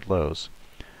record lows.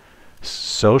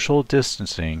 Social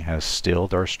distancing has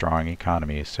stilled our strong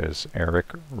economy," says Eric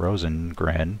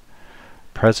Rosengren,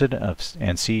 President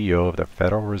and CEO of the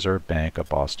Federal Reserve Bank of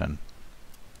Boston.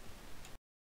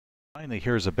 Finally,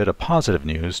 here's a bit of positive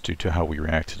news due to how we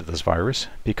reacted to this virus.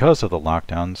 Because of the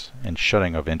lockdowns and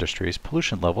shutting of industries,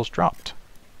 pollution levels dropped.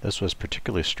 This was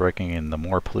particularly striking in the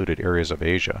more polluted areas of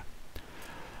Asia.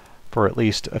 For at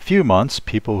least a few months,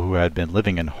 people who had been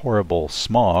living in horrible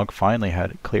smog finally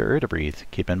had clear air to breathe.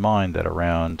 Keep in mind that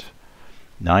around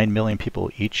 9 million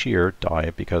people each year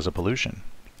die because of pollution.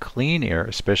 Clean air,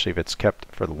 especially if it's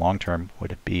kept for the long term,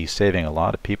 would be saving a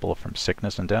lot of people from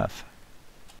sickness and death.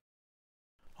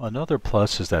 Another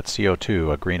plus is that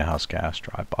CO2, a greenhouse gas,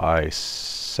 dropped by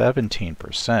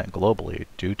 17% globally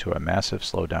due to a massive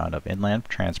slowdown of inland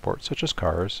transport such as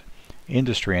cars,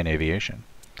 industry, and aviation.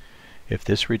 If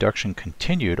this reduction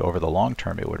continued over the long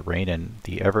term, it would rein in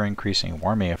the ever-increasing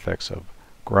warming effects of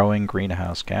growing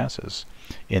greenhouse gases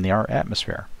in our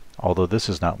atmosphere, although this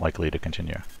is not likely to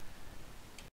continue.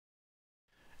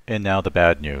 And now the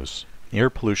bad news. Air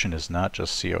pollution is not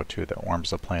just CO2 that warms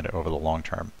the planet over the long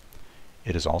term.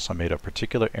 It is also made of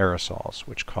particular aerosols,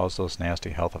 which cause those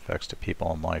nasty health effects to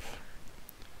people and life.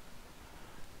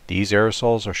 These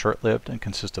aerosols are short-lived and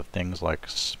consist of things like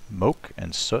smoke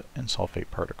and soot and sulfate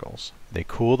particles. They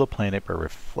cool the planet by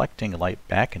reflecting light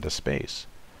back into space.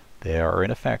 They are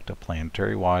in effect a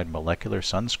planetary-wide molecular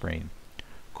sunscreen.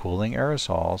 Cooling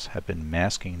aerosols have been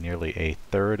masking nearly a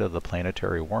third of the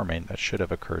planetary warming that should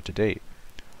have occurred to date.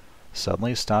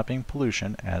 Suddenly stopping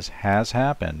pollution, as has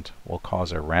happened, will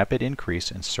cause a rapid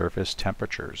increase in surface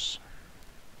temperatures.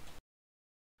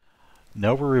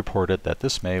 NOAA reported that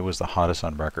this May was the hottest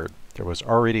on record. There was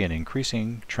already an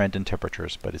increasing trend in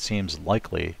temperatures, but it seems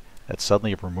likely that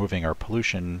suddenly removing our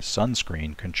pollution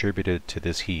sunscreen contributed to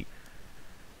this heat.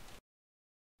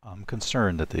 I'm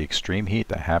concerned that the extreme heat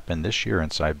that happened this year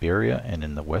in Siberia and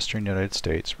in the western United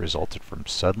States resulted from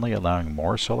suddenly allowing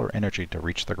more solar energy to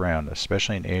reach the ground,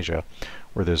 especially in Asia,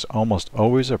 where there's almost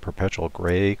always a perpetual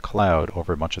gray cloud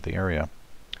over much of the area.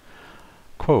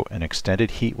 Quote, an extended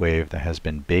heat wave that has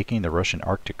been baking the Russian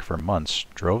Arctic for months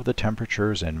drove the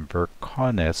temperatures in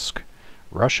Verkhovsk,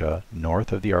 Russia,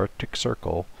 north of the Arctic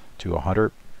Circle, to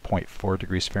 100.4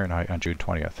 degrees Fahrenheit on June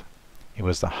 20th. It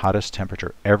was the hottest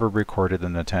temperature ever recorded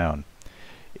in the town.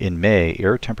 In May,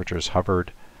 air temperatures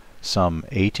hovered some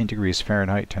 18 degrees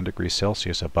Fahrenheit, 10 degrees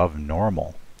Celsius above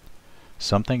normal,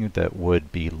 something that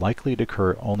would be likely to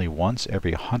occur only once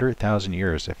every 100,000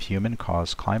 years if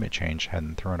human-caused climate change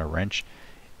hadn't thrown a wrench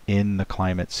in the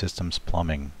climate system's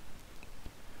plumbing.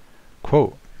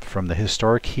 Quote, from the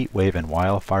historic heat wave and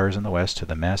wildfires in the west to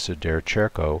the massive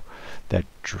derecho that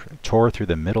tore through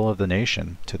the middle of the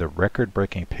nation to the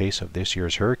record-breaking pace of this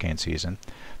year's hurricane season,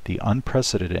 the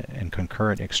unprecedented and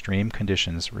concurrent extreme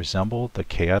conditions resemble the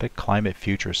chaotic climate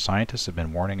future scientists have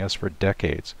been warning us for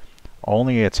decades.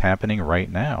 Only it's happening right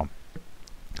now.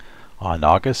 On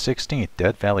August 16th,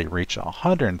 Death Valley reached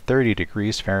 130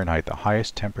 degrees Fahrenheit, the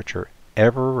highest temperature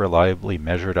ever reliably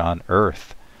measured on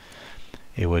Earth.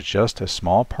 It was just a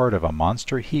small part of a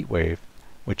monster heat wave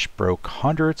which broke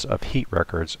hundreds of heat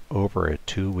records over a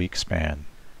 2-week span.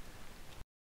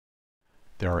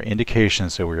 There are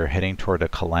indications that we are heading toward a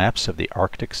collapse of the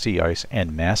Arctic sea ice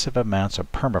and massive amounts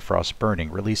of permafrost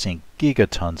burning, releasing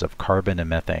gigatons of carbon and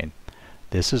methane.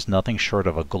 This is nothing short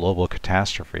of a global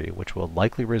catastrophe, which will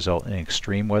likely result in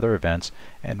extreme weather events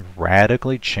and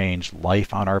radically change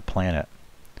life on our planet.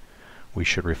 We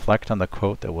should reflect on the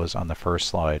quote that was on the first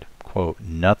slide. Quote,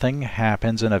 nothing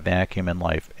happens in a vacuum in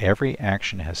life. Every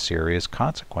action has serious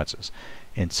consequences,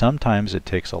 and sometimes it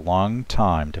takes a long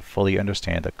time to fully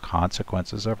understand the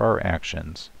consequences of our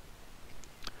actions.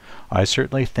 I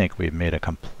certainly think we've made a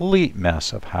complete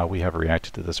mess of how we have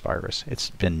reacted to this virus. It's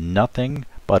been nothing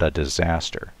but a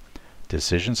disaster.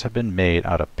 Decisions have been made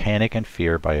out of panic and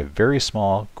fear by a very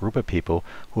small group of people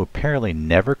who apparently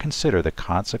never consider the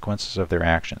consequences of their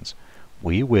actions.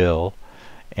 We will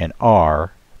and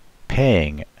are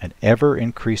paying an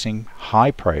ever-increasing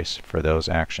high price for those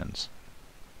actions.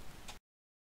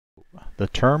 The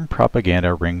term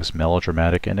propaganda rings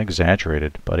melodramatic and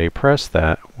exaggerated, but a press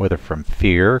that, whether from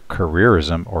fear,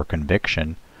 careerism, or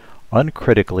conviction,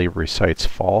 uncritically recites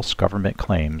false government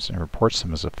claims and reports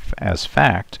them as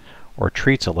fact, or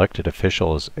treats elected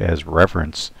officials as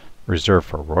reverence reserved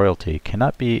for royalty,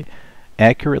 cannot be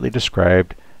accurately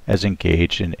described as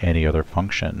engaged in any other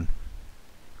function.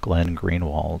 Glenn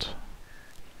Greenwald.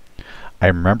 I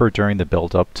remember during the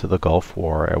build-up to the Gulf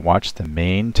War, I watched the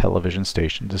main television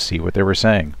station to see what they were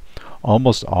saying.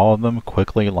 Almost all of them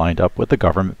quickly lined up with the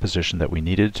government position that we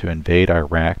needed to invade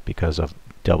Iraq because of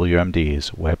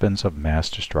WMDs, weapons of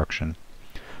mass destruction.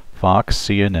 Fox,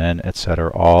 CNN,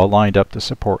 etc. all lined up to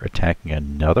support attacking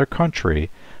another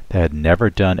country that had never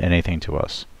done anything to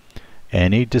us.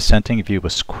 Any dissenting view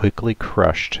was quickly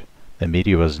crushed. The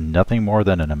media was nothing more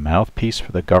than a mouthpiece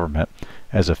for the government,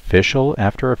 as official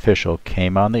after official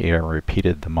came on the air and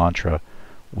repeated the mantra,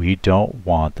 "We don't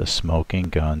want the smoking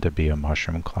gun to be a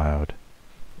mushroom cloud."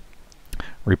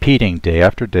 Repeating day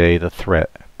after day the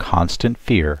threat, constant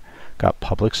fear, got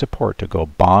public support to go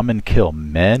bomb and kill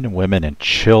men, women, and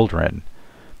children.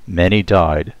 Many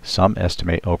died. Some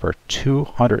estimate over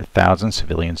 200,000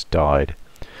 civilians died.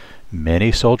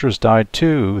 Many soldiers died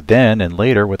too, then and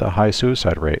later, with a high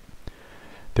suicide rate.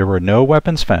 There were no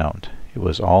weapons found. It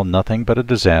was all nothing but a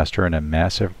disaster and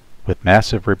with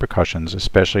massive repercussions,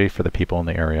 especially for the people in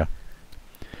the area.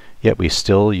 Yet we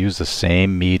still use the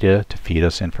same media to feed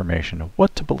us information,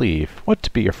 what to believe, what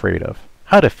to be afraid of,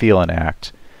 how to feel and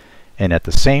act, and at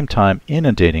the same time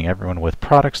inundating everyone with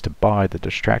products to buy that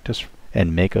distract us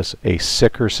and make us a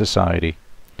sicker society.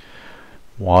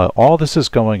 While all this is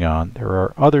going on, there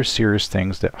are other serious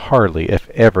things that hardly, if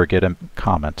ever, get a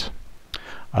comment.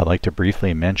 I'd like to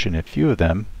briefly mention a few of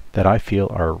them that I feel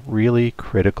are really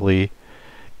critically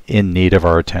in need of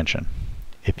our attention.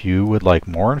 If you would like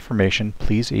more information,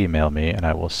 please email me and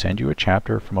I will send you a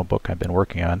chapter from a book I've been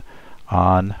working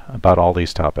on about all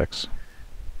these topics.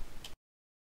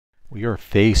 We are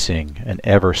facing an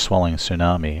ever-swelling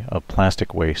tsunami of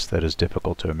plastic waste that is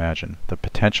difficult to imagine. The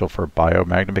potential for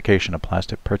biomagnification of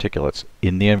plastic particulates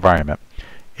in the environment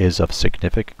is of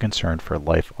significant concern for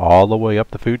life all the way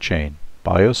up the food chain,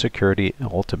 biosecurity,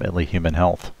 and ultimately human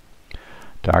health.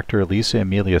 Dr. Lisa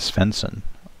Amelia Svensson,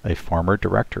 a former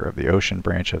director of the ocean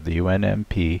branch of the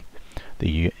UNMP,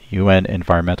 the UN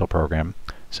Environmental Program,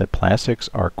 said plastics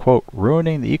are, quote,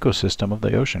 ruining the ecosystem of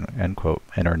the ocean, end quote,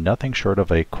 and are nothing short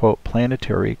of a, quote,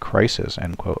 planetary crisis,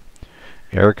 end quote.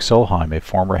 Eric Solheim, a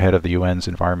former head of the UN's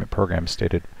Environment Program,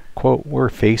 stated, quote, we're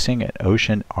facing an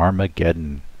ocean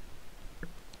Armageddon.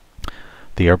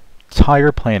 The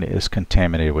entire planet is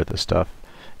contaminated with this stuff,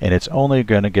 and it's only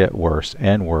going to get worse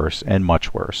and worse and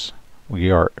much worse.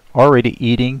 We are already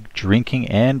eating, drinking,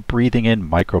 and breathing in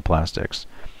microplastics.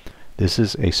 This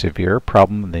is a severe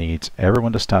problem that needs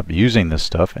everyone to stop using this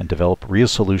stuff and develop real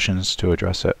solutions to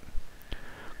address it.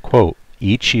 Quote,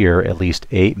 each year at least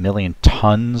 8 million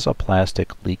tons of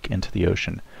plastic leak into the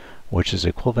ocean, which is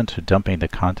equivalent to dumping the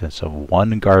contents of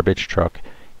one garbage truck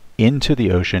into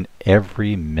the ocean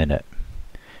every minute.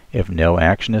 If no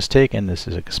action is taken, this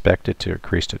is expected to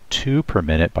increase to 2 per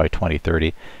minute by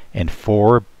 2030 and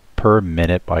 4 per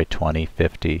minute by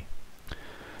 2050.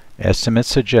 Estimates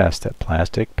suggest that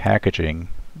plastic packaging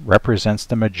represents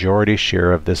the majority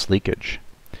share of this leakage.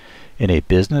 In a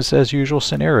business-as-usual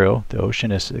scenario, the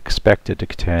ocean is expected to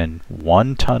contain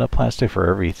 1 ton of plastic for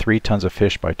every 3 tons of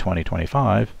fish by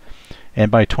 2025, and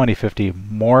by 2050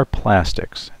 more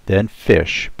plastics than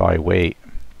fish by weight.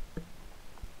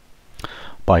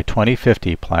 By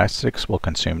 2050, plastics will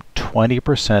consume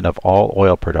 20% of all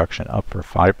oil production, up from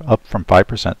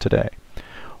 5% today.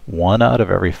 1 out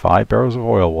of every 5 barrels of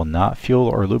oil will not fuel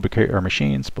or lubricate our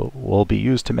machines, but will be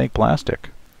used to make plastic.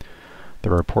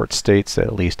 The report states that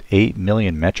at least 8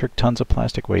 million metric tons of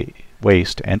plastic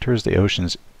waste enters the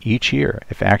oceans each year.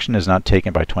 If action is not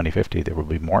taken by 2050, there will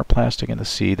be more plastic in the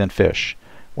sea than fish,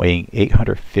 weighing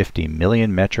 850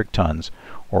 million metric tons,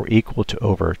 or equal to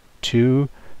over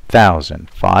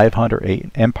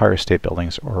 2,508 Empire State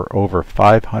Buildings, or over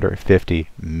 550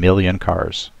 million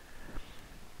cars.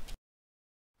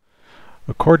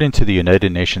 According to the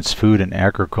United Nations Food and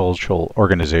Agricultural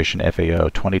Organization FAO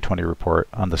 2020 report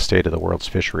on the state of the world's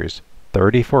fisheries,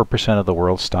 34% of the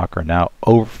world's stock are now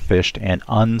overfished and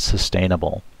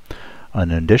unsustainable. An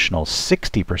additional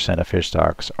 60% of fish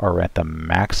stocks are at the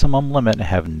maximum limit and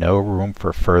have no room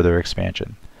for further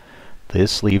expansion.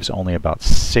 This leaves only about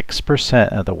 6%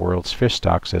 of the world's fish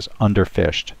stocks as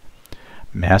underfished.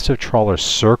 Massive trawlers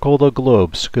circle the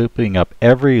globe, scooping up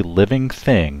every living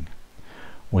thing.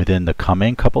 Within the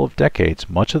coming couple of decades,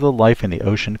 much of the life in the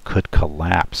ocean could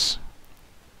collapse.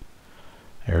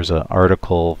 There's an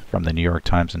article from the New York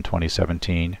Times in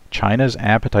 2017. China's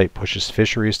appetite pushes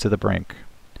fisheries to the brink.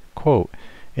 Quote,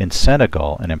 in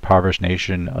Senegal, an impoverished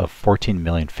nation of 14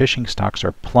 million, fishing stocks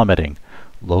are plummeting.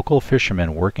 Local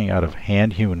fishermen working out of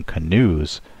hand-hewn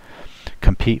canoes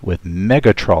compete with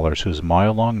mega trawlers whose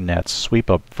mile-long nets sweep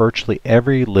up virtually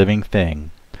every living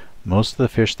thing. Most of the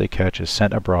fish they catch is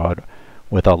sent abroad,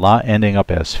 with a lot ending up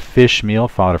as fish meal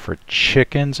fodder for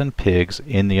chickens and pigs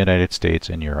in the United States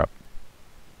and Europe.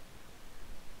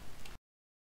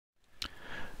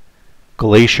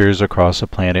 Glaciers across the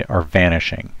planet are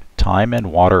vanishing. Time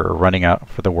and water are running out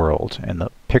for the world, and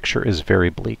the picture is very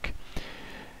bleak.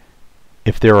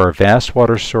 If there are vast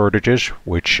water shortages,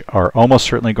 which are almost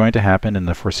certainly going to happen in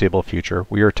the foreseeable future,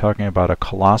 we are talking about a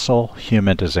colossal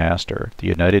human disaster. The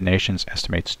United Nations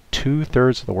estimates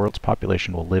 2/3 of the world's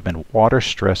population will live in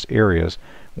water-stressed areas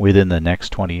within the next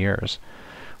 20 years,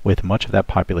 with much of that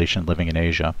population living in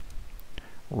Asia.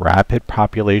 Rapid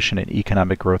population and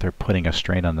economic growth are putting a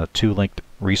strain on the two linked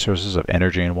resources of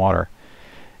energy and water.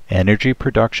 Energy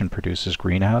production produces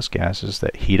greenhouse gases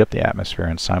that heat up the atmosphere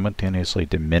and simultaneously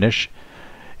diminish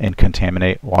and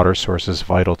contaminate water sources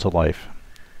vital to life.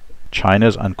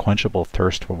 China's unquenchable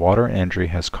thirst for water and energy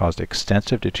has caused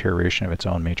extensive deterioration of its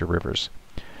own major rivers.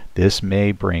 This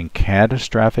may bring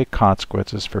catastrophic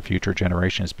consequences for future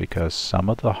generations because some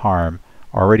of the harm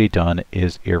already done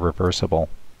is irreversible.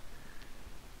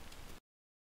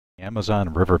 The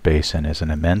Amazon River Basin is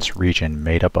an immense region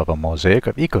made up of a mosaic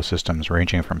of ecosystems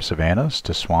ranging from savannas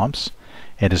to swamps,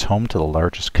 and is home to the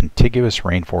largest contiguous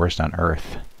rainforest on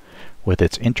Earth. With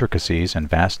its intricacies and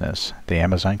vastness, the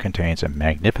Amazon contains a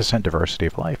magnificent diversity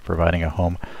of life, providing a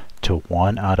home to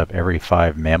 1 out of every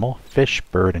 5 mammal, fish,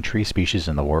 bird, and tree species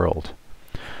in the world.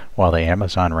 While the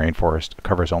Amazon rainforest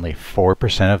covers only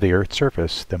 4% of the Earth's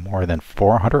surface, the more than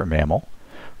 400 mammal,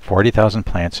 40,000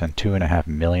 plants, and 2.5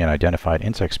 million identified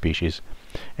insect species,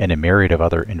 and a myriad of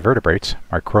other invertebrates,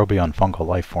 microbial and fungal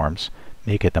life forms,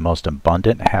 make it the most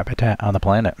abundant habitat on the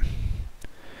planet.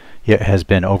 Yet has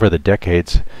been over the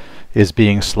decades is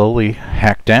being slowly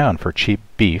hacked down for cheap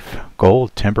beef,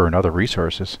 gold, timber, and other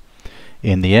resources.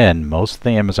 In the end, most of the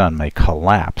Amazon may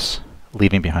collapse,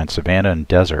 leaving behind savanna and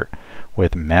desert,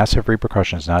 with massive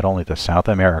repercussions not only to South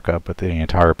America but to the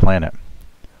entire planet.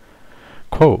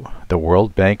 Quote, the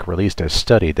World Bank released a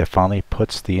study that finally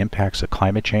puts the impacts of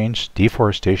climate change,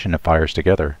 deforestation, and fires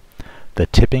together. The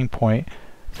tipping point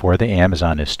for the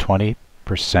Amazon is 20%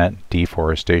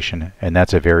 deforestation, and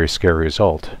that's a very scary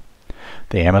result.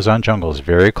 The Amazon jungle is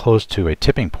very close to a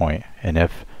tipping point, and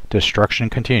if destruction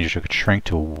continues, it could shrink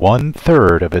to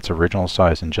 1/3 of its original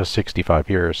size in just 65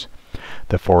 years.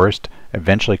 The forest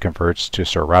eventually converts to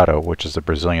Cerrado, which is the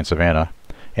Brazilian savanna,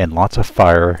 and lots of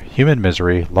fire, human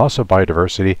misery, loss of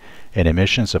biodiversity, and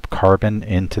emissions of carbon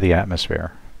into the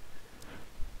atmosphere.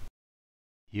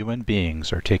 Human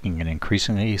beings are taking an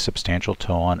increasingly substantial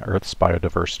toll on Earth's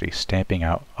biodiversity, stamping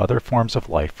out other forms of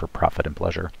life for profit and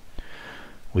pleasure.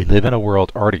 We live in a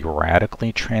world already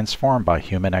radically transformed by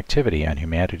human activity, and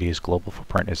humanity's global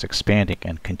footprint is expanding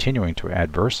and continuing to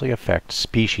adversely affect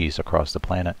species across the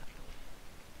planet.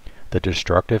 The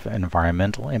destructive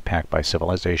environmental impact by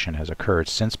civilization has occurred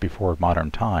since before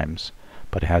modern times,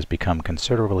 but has become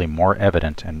considerably more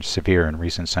evident and severe in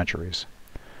recent centuries.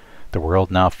 The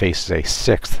world now faces a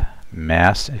 6th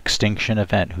mass extinction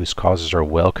event whose causes are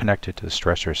well connected to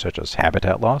stressors such as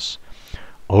habitat loss,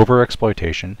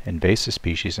 overexploitation, invasive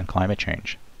species, and climate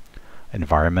change.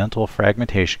 Environmental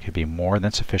fragmentation can be more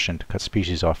than sufficient to cut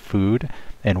species off food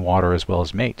and water as well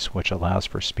as mates, which allows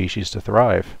for species to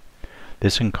thrive.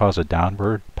 This can cause a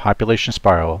downward population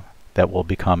spiral that will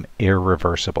become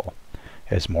irreversible.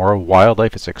 As more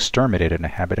wildlife is exterminated and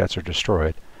habitats are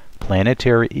destroyed,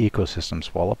 planetary ecosystems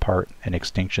fall apart and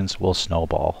extinctions will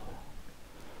snowball.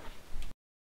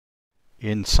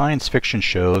 In science fiction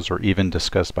shows, or even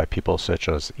discussed by people such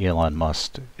as Elon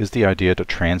Musk, is the idea to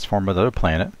transform another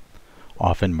planet,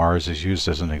 often Mars is used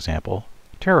as an example,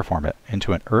 terraform it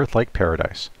into an Earth-like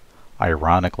paradise.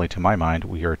 Ironically, to my mind,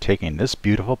 we are taking this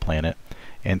beautiful planet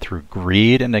and through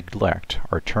greed and neglect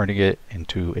are turning it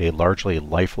into a largely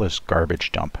lifeless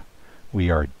garbage dump.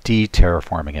 We are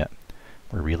de-terraforming it.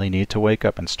 We really need to wake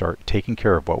up and start taking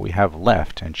care of what we have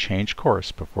left and change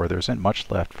course before there isn't much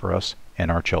left for us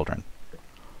and our children.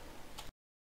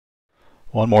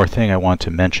 One more thing I want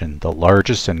to mention, the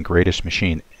largest and greatest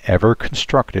machine ever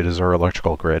constructed is our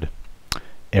electrical grid.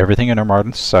 Everything in our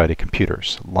modern society,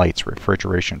 computers, lights,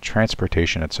 refrigeration,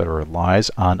 transportation, etc.,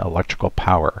 relies on electrical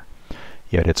power.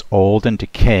 Yet it's old and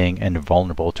decaying and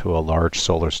vulnerable to a large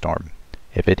solar storm.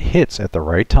 If it hits at the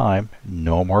right time,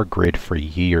 no more grid for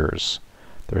years.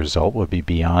 The result would be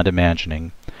beyond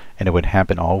imagining, and it would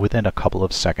happen all within a couple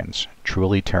of seconds,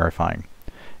 truly terrifying.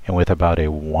 And with about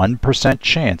a 1%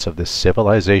 chance of this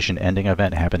civilization-ending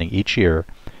event happening each year,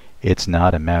 it's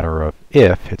not a matter of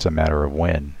if, it's a matter of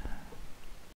when.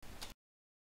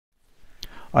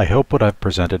 I hope what I've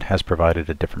presented has provided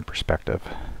a different perspective.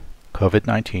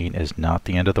 COVID-19 is not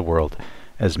the end of the world,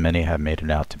 as many have made it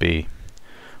out to be.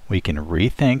 We can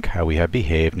rethink how we have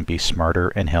behaved and be smarter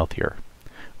and healthier.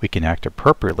 We can act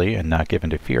appropriately and not give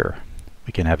in to fear.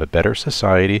 We can have a better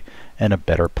society and a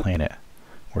better planet.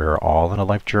 We are all on a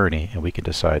life journey, and we can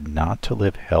decide not to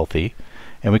live healthy,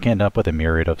 and we can end up with a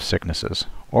myriad of sicknesses.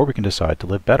 Or we can decide to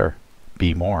live better,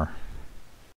 be more.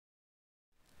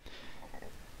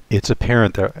 It's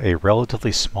apparent that a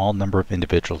relatively small number of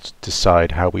individuals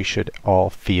decide how we should all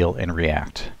feel and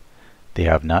react. They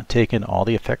have not taken all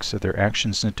the effects of their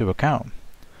actions into account.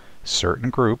 Certain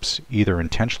groups, either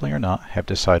intentionally or not, have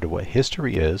decided what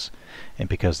history is, and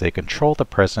because they control the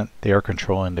present, they are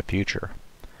controlling the future.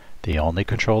 They only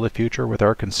control the future with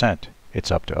our consent. It's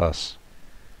up to us.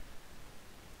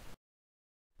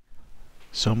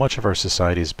 So much of our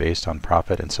society is based on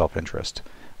profit and self-interest.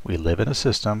 We live in a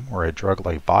system where a drug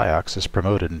like Vioxx is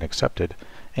promoted and accepted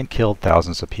and killed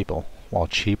thousands of people, while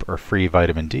cheap or free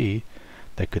vitamin D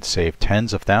that could save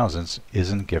tens of thousands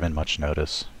isn't given much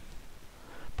notice.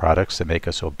 Products that make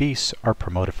us obese are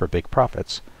promoted for big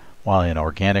profits, while an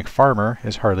organic farmer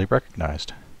is hardly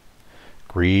recognized.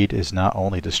 Greed is not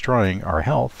only destroying our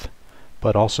health,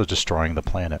 but also destroying the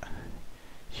planet.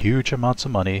 Huge amounts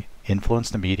of money influence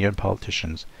the media and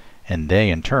politicians, and they,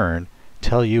 in turn,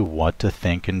 tell you what to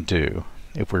think and do.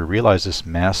 If we realize this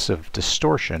massive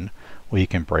distortion, we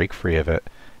can break free of it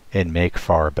and make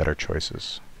far better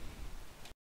choices.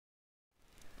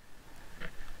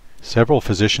 Several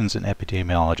physicians and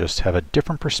epidemiologists have a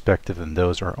different perspective than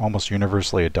those are almost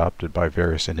universally adopted by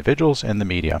various individuals and the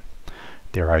media.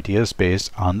 Their ideas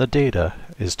based on the data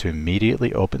is to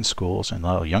immediately open schools and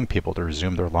allow young people to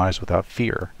resume their lives without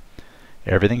fear.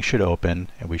 Everything should open,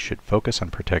 and we should focus on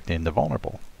protecting the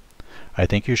vulnerable. I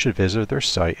think you should visit their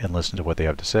site and listen to what they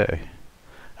have to say.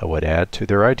 I would add to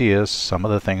their ideas some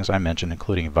of the things I mentioned,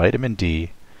 including vitamin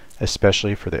D,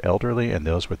 especially for the elderly and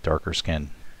those with darker skin.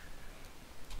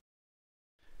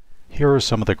 Here are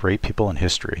some of the great people in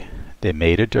history. They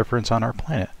made a difference on our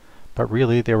planet, but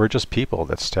really they were just people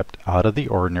that stepped out of the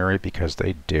ordinary because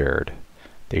they dared.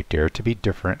 They dared to be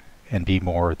different and be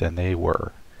more than they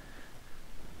were.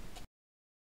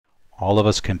 All of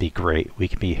us can be great. We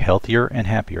can be healthier and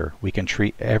happier. We can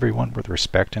treat everyone with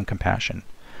respect and compassion.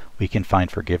 We can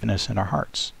find forgiveness in our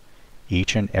hearts.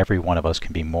 Each and every one of us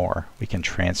can be more. We can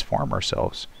transform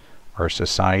ourselves, our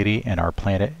society, and our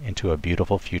planet into a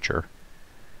beautiful future.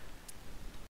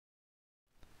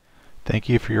 Thank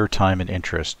you for your time and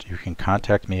interest. You can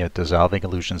contact me at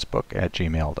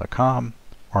dissolvingillusionsbook@gmail.com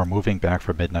or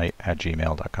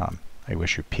movingbackfrommidnight@gmail.com. I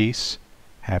wish you peace,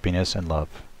 happiness, and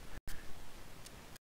love.